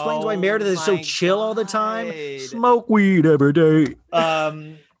explains why Meredith is so chill all the time. Smoke weed every day.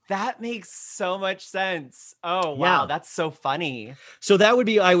 That makes so much sense. Oh, wow. Yeah. That's so funny. So that would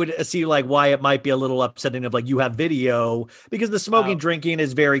be, I would see like why it might be a little upsetting of like, you have video, because the smoking, drinking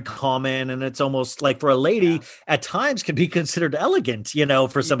is very common. And it's almost like for a lady at times can be considered elegant,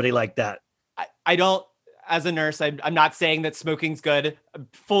 for somebody like that. I don't, as a nurse, I'm not saying that smoking's good,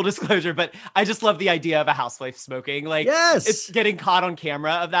 full disclosure, but I just love the idea of a housewife smoking. Like, it's getting caught on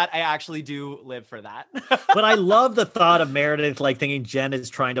camera of that. I actually do live for that. But I love the thought of Meredith, like, thinking Jen is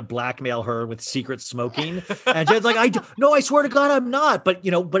trying to blackmail her with secret smoking. And Jen's like, I swear to God, I'm not. But,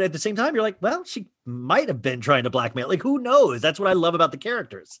 but at the same time, you're like, well, she might have been trying to blackmail. Like, who knows? That's what I love about the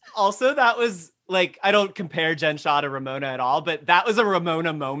characters. Also, that was like, I don't compare Jen Shah to Ramona at all, but that was a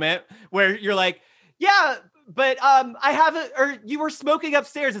Ramona moment where you're like, yeah, but I haven't, or you were smoking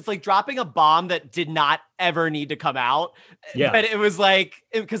upstairs. It's like dropping a bomb that did not ever need to come out. Yeah. But it was like,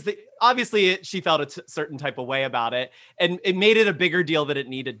 because obviously she felt a certain type of way about it, and it made it a bigger deal than it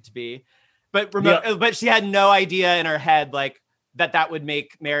needed to be. But but she had no idea in her head, like, that would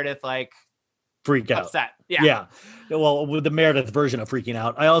make Meredith like freak out. Upset. Yeah. Well, with the Meredith version of freaking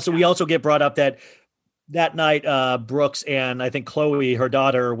out. We also get brought up that night, Brooks and I think Chloe, her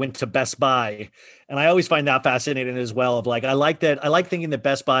daughter, went to Best Buy. And I always find that fascinating as well. Of like, I like thinking that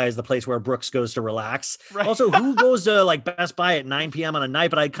Best Buy is the place where Brooks goes to relax. Right. Also, who goes to like Best Buy at 9 p.m. on a night?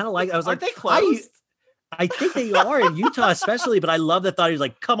 But I kind of like, I was Aren't like, they closed? I think they are in Utah, especially. But I love the thought. He's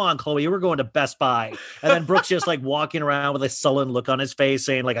like, "Come on, Chloe, we're going to Best Buy," and then Brooks just like walking around with a sullen look on his face,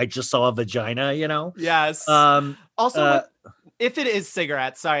 saying, "Like I just saw a vagina," you know? Yes. Um, Also, if it is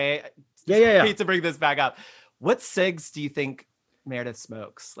cigarettes, sorry, yeah. hate to bring this back up. What cigs do you think Meredith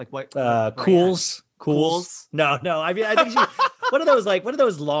smokes? Like what? Cools. No. I mean, I think she one of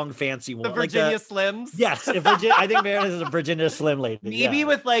those long fancy ones. The Virginia Slims. Yes, I think Meredith is a Virginia Slim lady. Maybe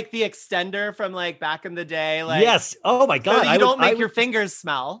with like the extender from like back in the day. Like, yes. Oh my God. So you don't make your fingers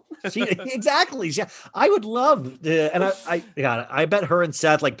smell. Exactly. I would love to, and I bet her and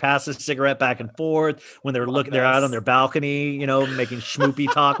Seth like pass a cigarette back and forth when they're they're out on their balcony, you know, making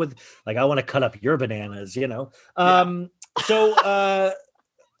schmoopy talk with like, I want to cut up your bananas, you know? So,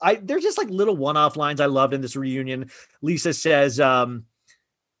 there's just like little one-off lines I loved in this reunion. Lisa says, Mary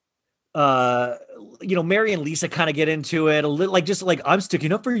and Lisa kind of get into it a little, like, just like, I'm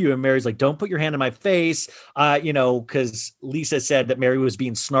sticking up for you. And Mary's like, don't put your hand in my face. Cause Lisa said that Mary was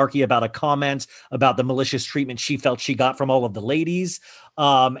being snarky about a comment about the malicious treatment she felt she got from all of the ladies.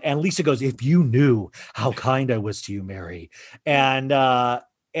 And Lisa goes, if you knew how kind I was to you, Mary.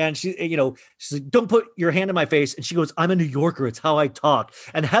 And she, she's like, don't put your hand in my face. And she goes, I'm a New Yorker. It's how I talk.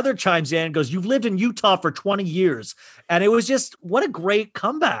 And Heather chimes in and goes, you've lived in Utah for 20 years. And it was just, what a great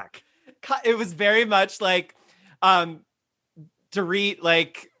comeback. It was very much like Dorit,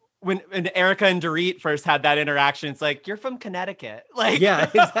 like when Erica and Dorit first had that interaction, it's like, you're from Connecticut. Like, yeah,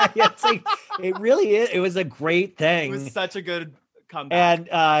 exactly. It's like, it really is. It was a great thing. It was such a good comeback. And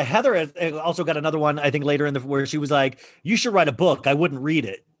Heather also got another one, I think, later in where she was like, you should write a book. I wouldn't read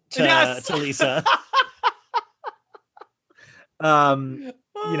it to Lisa.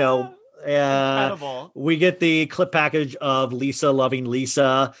 Incredible. We get the clip package of Lisa loving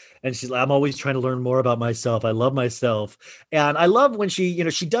Lisa, and she's like, I'm always trying to learn more about myself. I love myself. And I love when she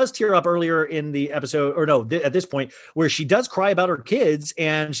does tear up earlier in the episode, or no, at this point, where she does cry about her kids,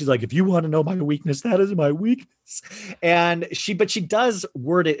 and she's like, if you want to know my weakness, that is my weakness. And she does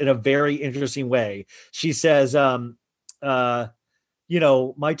word it in a very interesting way. She says, my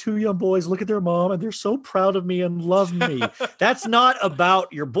two young boys look at their mom and they're so proud of me and love me. That's not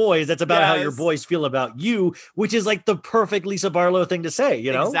about your boys. That's about how your boys feel about you, which is like the perfect Lisa Barlow thing to say,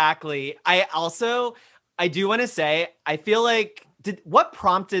 you know? Exactly. I do want to say, I feel like, what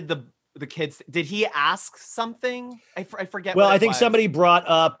prompted the kids? Did he ask something? I forget. Well, I think somebody brought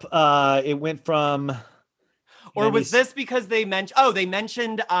up, it went from, or was this because they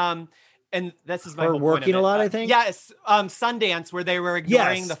mentioned, and this is my whole working a lot, I think. Yes, Sundance, where they were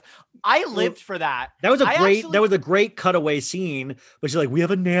ignoring I lived for that. That was a great cutaway scene. But she's like, we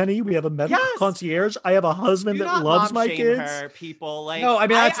have a nanny, we have a medical concierge, I have a husband that loves my kids. Her, people, like, no, I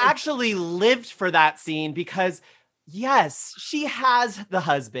mean, I actually lived for that scene because, yes, she has the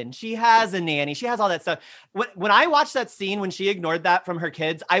husband, she has a nanny, she has all that stuff. When I watched that scene, when she ignored that from her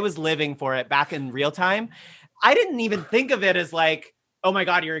kids, I was living for it back in real time. I didn't even think of it as like, oh my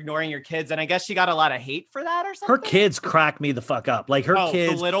God, you're ignoring your kids. And I guess she got a lot of hate for that or something. Her kids crack me the fuck up. Like her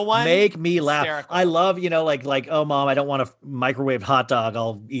kids, the little one, make me laugh. Hysterical. I love, like, oh mom, I don't want a microwave hot dog.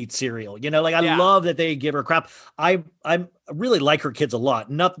 I'll eat cereal. I love that they give her crap. I really like her kids a lot.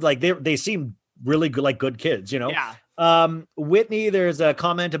 Not like they seem really good, like good kids, Yeah. Whitney, there's a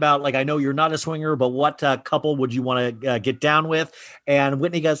comment about like, I know you're not a swinger, but what couple would you want to get down with? And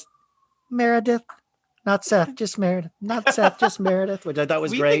Whitney goes, Meredith. Not Seth, just Meredith. Not Seth, just Meredith, which I thought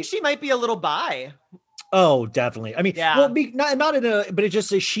was great. We think she might be a little bi. Oh, definitely. I mean, not in a, but it just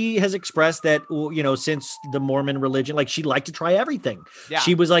says she has expressed that, since the Mormon religion, like she'd like to try everything. Yeah.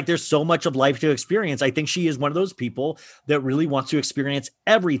 She was like, there's so much of life to experience. I think she is one of those people that really wants to experience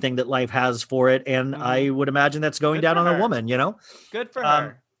everything that life has for it. And I would imagine that's going down on a woman, Good for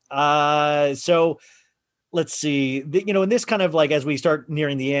her. So let's see, in this kind of like, as we start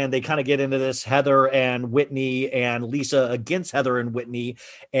nearing the end, they kind of get into this Heather and Whitney and Lisa against Heather and Whitney.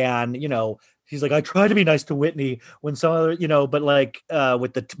 And, she's like, I try to be nice to Whitney when some other, but like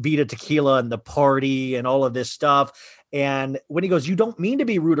with the beat of tequila and the party and all of this stuff. And Whitney goes, you don't mean to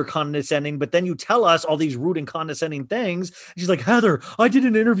be rude or condescending, but then you tell us all these rude and condescending things. And she's like, Heather, I did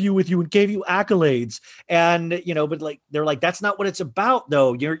an interview with you and gave you accolades. And, but like, they're like, that's not what it's about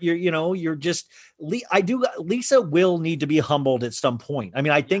though. You're just, Lisa will need to be humbled at some point. I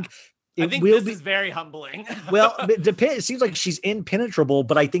mean, I think this is very humbling. Well, it seems like she's impenetrable,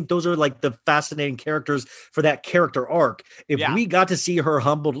 but I think those are like the fascinating characters for that character arc. If we got to see her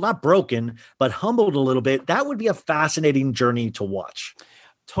humbled, not broken, but humbled a little bit, that would be a fascinating journey to watch.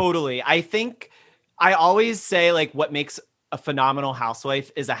 Totally. I think I always say like what makes a phenomenal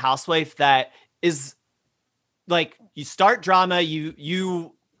housewife is a housewife that is like, you start drama,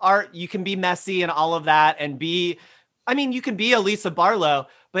 you you can be messy and all of that and you can be a Lisa Barlow,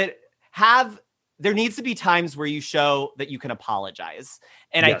 but there needs to be times where you show that you can apologize.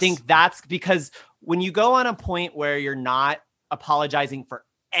 And I think that's because when you go on a point where you're not apologizing for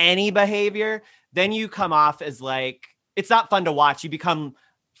any behavior, then you come off as like, it's not fun to watch. You become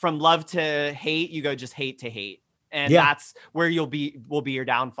from love to hate. You go just hate to hate. And that's where will be your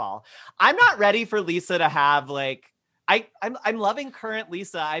downfall. I'm not ready for Lisa to have like, I'm loving current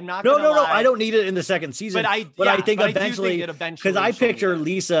Lisa. I'm not gonna lie. I don't need it in the second season. But I think eventually, because I picture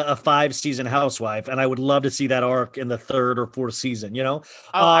Lisa a 5-season housewife, and I would love to see that arc in the 3rd or 4th season. You know,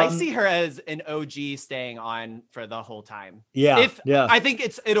 I see her as an OG staying on for the whole time. I think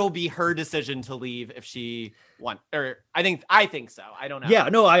it'll be her decision to leave if she wants, or I think so. I don't know. Yeah,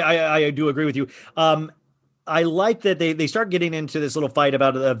 no, I do agree with you. I like that they start getting into this little fight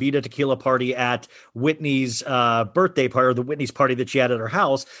about a Vita Tequila party at Whitney's birthday party, or the Whitney's party that she had at her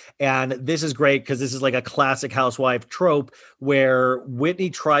house. And this is great because this is like a classic housewife trope where Whitney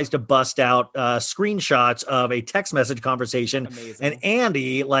tries to bust out screenshots of a text message conversation. Amazing. And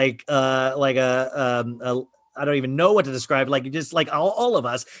Andy, like a I don't even know what to describe. Like, just like all of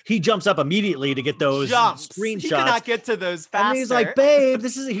us, he jumps up immediately to get those screenshots. He cannot get to those faster. And he's like, babe,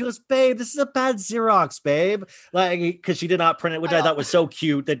 this is a bad Xerox, babe. Like, because she did not print it, which I thought was so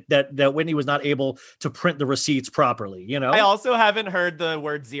cute that Whitney was not able to print the receipts properly, you know? I also haven't heard the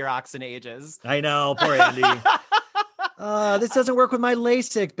word Xerox in ages. I know, poor Andy. This doesn't work with my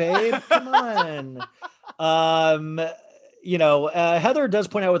LASIK, babe. Come on. Heather does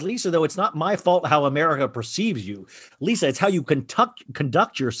point out with Lisa, though, it's not my fault how America perceives you. Lisa, it's how you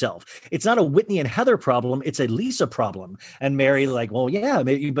conduct yourself. It's not a Whitney and Heather problem. It's a Lisa problem. And Mary like, well, yeah,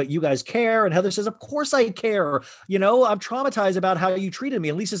 maybe, but you guys care. And Heather says, of course I care. You know, I'm traumatized about how you treated me.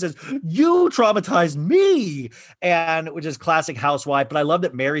 And Lisa says, you traumatized me. And which is classic housewife. But I love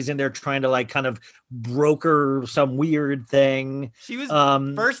that Mary's in there trying to like kind of broker some weird thing. She was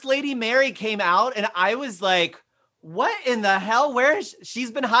First Lady Mary came out and I was like, what in the hell?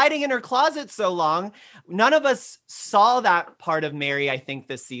 She's been hiding in her closet so long. None of us saw that part of Mary, I think,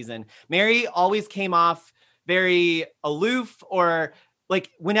 this season. Mary always came off very aloof, or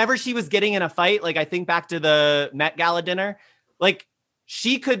like whenever she was getting in a fight, like I think back to the Met Gala dinner, like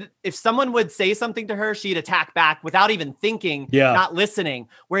she could, if someone would say something to her, she'd attack back without even thinking, not listening.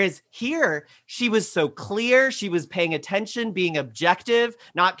 Whereas here, she was so clear. She was paying attention, being objective,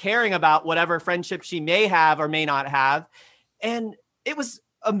 not caring about whatever friendship she may have or may not have. And it was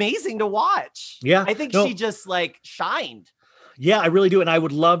amazing to watch. Yeah. I think she just like shined. Yeah, I really do. And I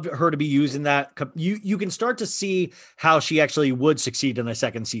would love her to be used in that. You can start to see how she actually would succeed in the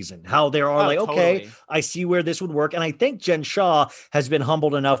second season, how there are okay, I see where this would work. And I think Jen Shaw has been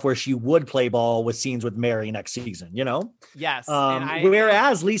humbled enough where she would play ball with scenes with Mary next season, you know? Yes.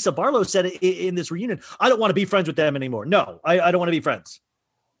 Whereas Lisa Barlow said in this reunion, I don't want to be friends with them anymore. No, I don't want to be friends.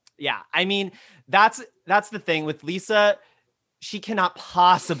 Yeah. I mean, that's the thing with Lisa. She cannot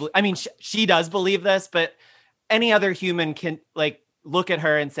possibly, I mean, she does believe this, but any other human can like look at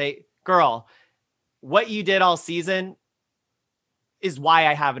her and say, girl, what you did all season is why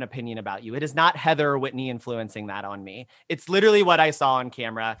I have an opinion about you. It is not Heather or Whitney influencing that on me. It's literally what I saw on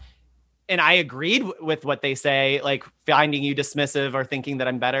camera. And I agreed with what they say, like finding you dismissive or thinking that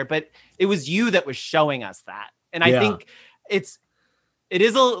I'm better, but it was you that was showing us that. And I think it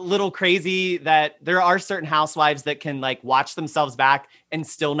is a little crazy that there are certain housewives that can like watch themselves back and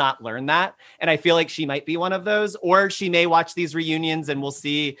still not learn that. And I feel like she might be one of those, or she may watch these reunions and we'll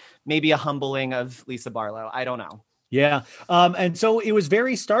see maybe a humbling of Lisa Barlow. I don't know. Yeah. And so it was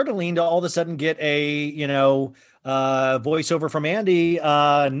very startling to all of a sudden get a, voiceover from Andy.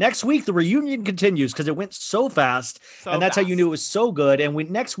 Next week, the reunion continues because it went so fast. And that's how you knew it was so good. And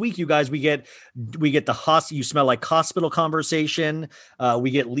next week, you guys, we get the you smell like hospital conversation.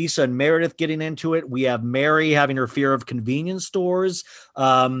 We get Lisa and Meredith getting into it. We have Mary having her fear of convenience stores.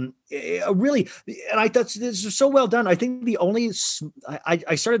 Really, and I thought this is so well done. I think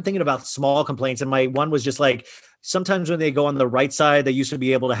I started thinking about small complaints, and my one was just like, sometimes when they go on the right side, they used to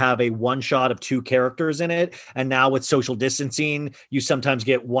be able to have a one shot of two characters in it. And now with social distancing, you sometimes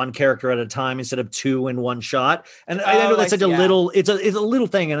get one character at a time instead of two in one shot. And I know that's such a little, it's a little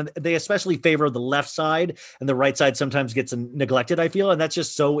thing. And they especially favor the left side, and the right side sometimes gets neglected, I feel. And that's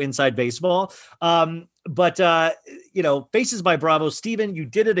just so inside baseball. But Faces by Bravo, Steven, you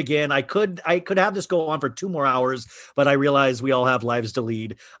did it again. I could have this go on for 2 more hours, but I realize we all have lives to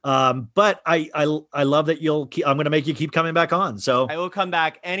lead. But I love that I'm going to make you keep coming back on. So I will come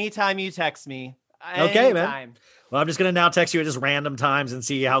back anytime you text me. Okay, man. Anytime. Well, I'm just going to now text you at just random times and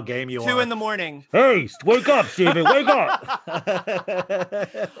see how game you are. 2 a.m. Hey, wake up, Steven. Wake up.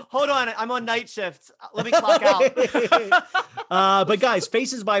 Hold on. I'm on night shift. Let me clock out. But guys,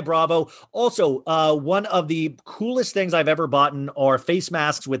 Faces by Bravo. Also, one of the coolest things I've ever bought are face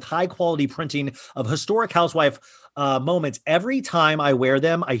masks with high quality printing of historic housewife moments. Every time I wear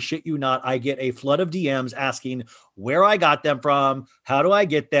them, I shit you not, I get a flood of DMs asking where I got them from, how do I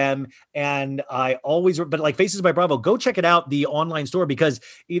get them? And I always, but like Faces by Bravo, go check it out, the online store, because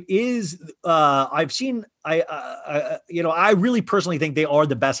it is, I've seen, I really personally think they are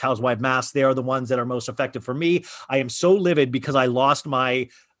the best housewife masks. They are the ones that are most effective for me. I am so livid because I lost my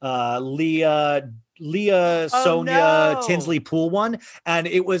Leah, Sonia, Tinsley Pool one, and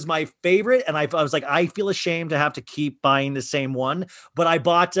it was my favorite. And I was like, I feel ashamed to have to keep buying the same one, but I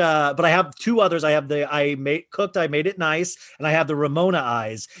bought, but I have 2 others. I have I made it nice, and I have the Ramona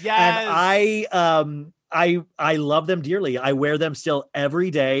eyes. Yes. And I love them dearly. I wear them still every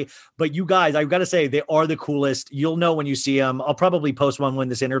day. But you guys, I've got to say, they are the coolest. You'll know when you see them. I'll probably post one when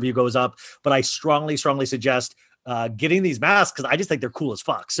this interview goes up, but I strongly suggest getting these masks because I just think they're cool as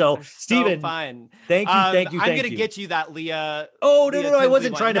fuck. So, Steven, fun. Thank you. I'm going to get you that Leah. Oh, Leah no. I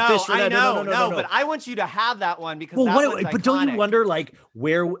wasn't trying to fish for that. No, but I want you to have that one because but don't you wonder, like,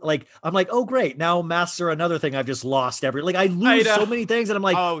 where, like, I'm like, oh, great. Now masks are another thing I've just lost I lose so many things, and I'm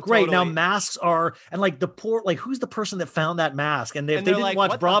like, great. Totally. Now masks are, and like the poor, like, who's the person that found that mask? And if they didn't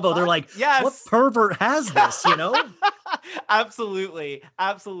watch Bravo, they're like, yes, what pervert has this, you know? Absolutely.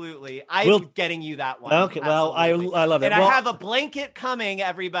 I'm getting you that one. Okay. Well, I love it. And I have a blanket coming,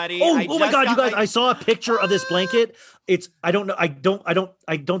 everybody. Oh my God, you guys, I saw a picture of this blanket. I don't know. I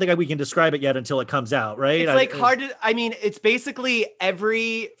don't think we can describe it yet until it comes out. Right. It's it's basically at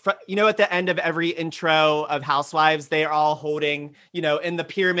the end of every intro of Housewives, they are all holding, in the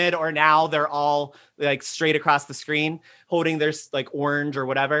pyramid, or now they're all like straight across the screen holding their like orange or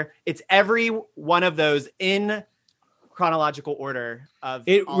whatever. It's every one of those in chronological order of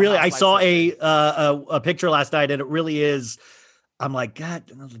it. Really, I saw a picture last night, and it really is. I'm like, God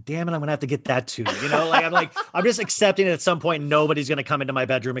damn it, I'm gonna have to get that too. I'm just accepting it at some point. Nobody's gonna come into my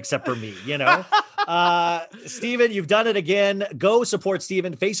bedroom except for me. Steven, you've done it again. Go support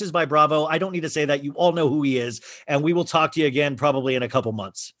Steven. Faces by Bravo. I don't need to say that. You all know who he is, and we will talk to you again probably in a couple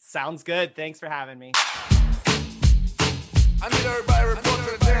months. Sounds good. Thanks for having me. I need everybody to report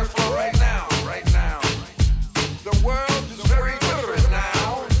to the dance floor right now. The world is very different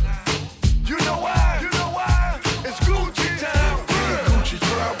now. You know why? It's Gucci time. Gucci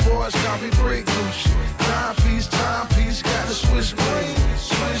trap boys, copy break Gucci. Timepiece, got the Swiss blade.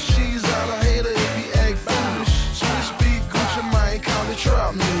 Swiss cheese, out of hater if he act foolish. Swiss beat, Gucci might count the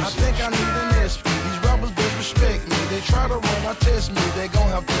trap music. I think I need an SP. These rappers disrespect me. They try to run my test me. They gon'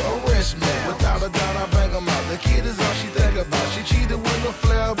 have to arrest me. Without a doubt, I bang them out. The kid is all she think about. She cheated with a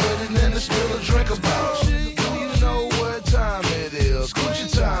flair, but it then spill a drink about. Time it is, Gucci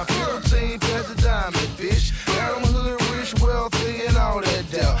time, 15 past the diamond, bitch. Got them hood, rich, wealthy, and all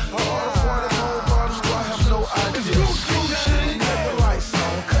that doubt. All the 44 bottles, I have no idea. Gucci, cut the lights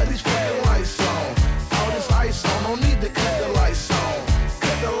on, cut these fucking lights on. All this ice on, don't need to cut the lights on.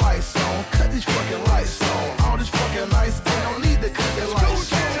 Cut the lights on, cut these fucking lights on. All this fucking ice, they don't need to cut the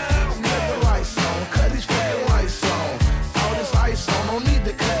lights on. Cut the lights on, cut these fucking lights on. All this ice on, don't need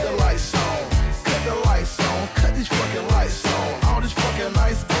to cut the lights on. Cut the lights on, cut these fucking lights on. All this fucking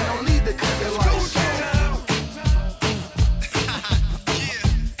lights, they don't need to cut the lights on.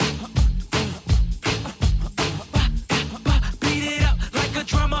 Beat it up like a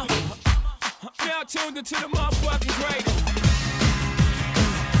drummer. Now tuned into the motherfucking great.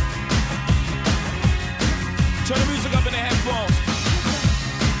 Turn the music up in the headphones.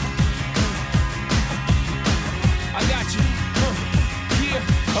 I got you. Yeah,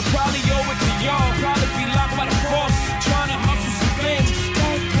 I'll probably owe it to y'all. Probably be locked by the force. Trying to hustle some things.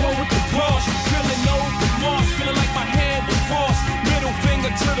 Don't go with the boss. Feeling no remorse. Feeling like my hand was forced. Middle finger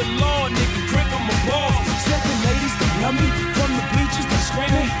to the law, nigga. Grip on my balls. Second ladies, they love me. From the bleachers, they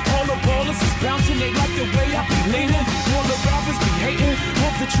screaming. All the ballers is bouncing. They like the way I be leaning. All the rappers be hating.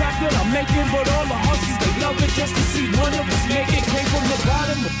 Hope the track that I'm making. But all the hustlers, they love it just to see one of us make it. Came from the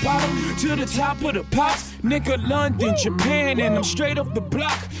bottom to the top of the pops. Nigga, London, Japan, and I'm straight off the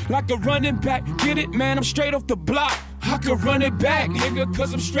block. Like a running back, get it, man, I'm straight off the block. I could run it back, nigga,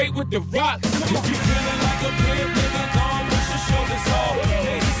 cause I'm straight with the rock. If you feeling like a pimp, nigga, gon' push your shoulders off.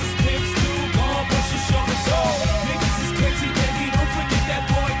 Ladies is pimps too, gon' push your shoulders off. Niggas is crazy, baby, don't forget that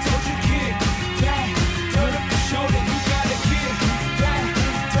boy told you kid. Dad, turn up your shoulder, you got a kid. Dad,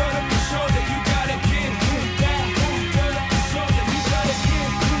 turn up your shoulder, you got a kid. Dad, turn up your shoulder, you got a kid.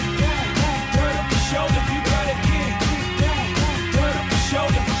 Dad, turn up your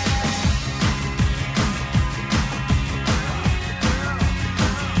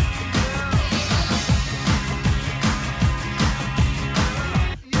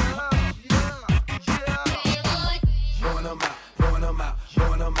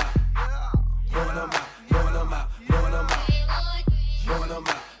them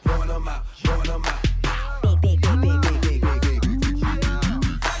out, throwing them out, throwing them out.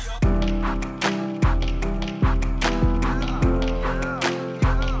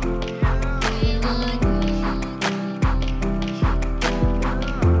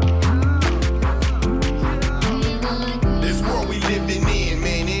 This world we living in,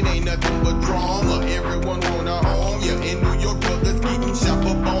 man, it ain't nothing but drama. Everyone wanna home ya. In New York, brothers getting shot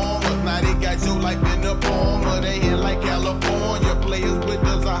for bombers. Now they got your life in the palm of their hand like California. Players with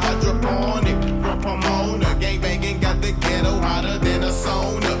us are hydroponic. From Pomona, gangbanging got the ghetto hotter than a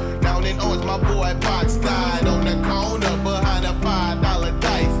sauna. Down in Orange, my boy Fox died on the corner behind a $5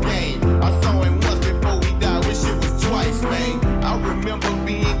 dice game. I saw him once before he died, wish it was twice, man. I remember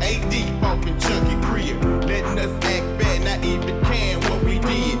being 8 deep off in Chucky crib, letting us act bad, not even caring what we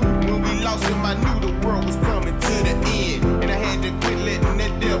did. When we lost him, I knew the world was coming to the end, and I had to quit letting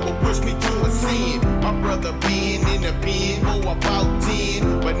that devil push me to a sin. My brother been in the pen for about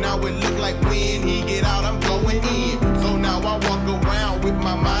 10, but now it look like when he get out, I'm going in. So now I walk around with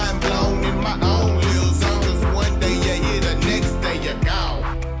my mind blown in my own little zone. 'Cause one day you're here, the next day you're gone.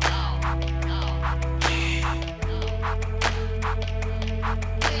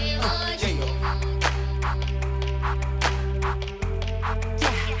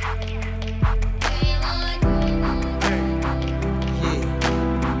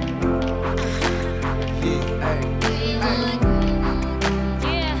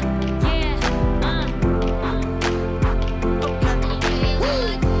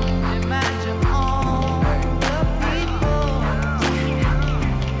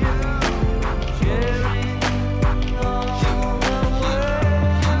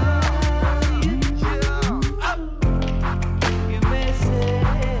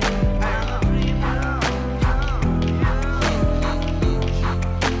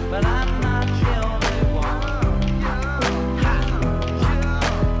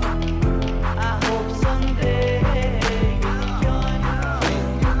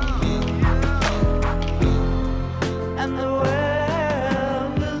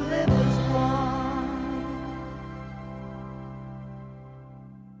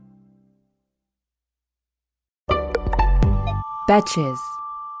 Betches.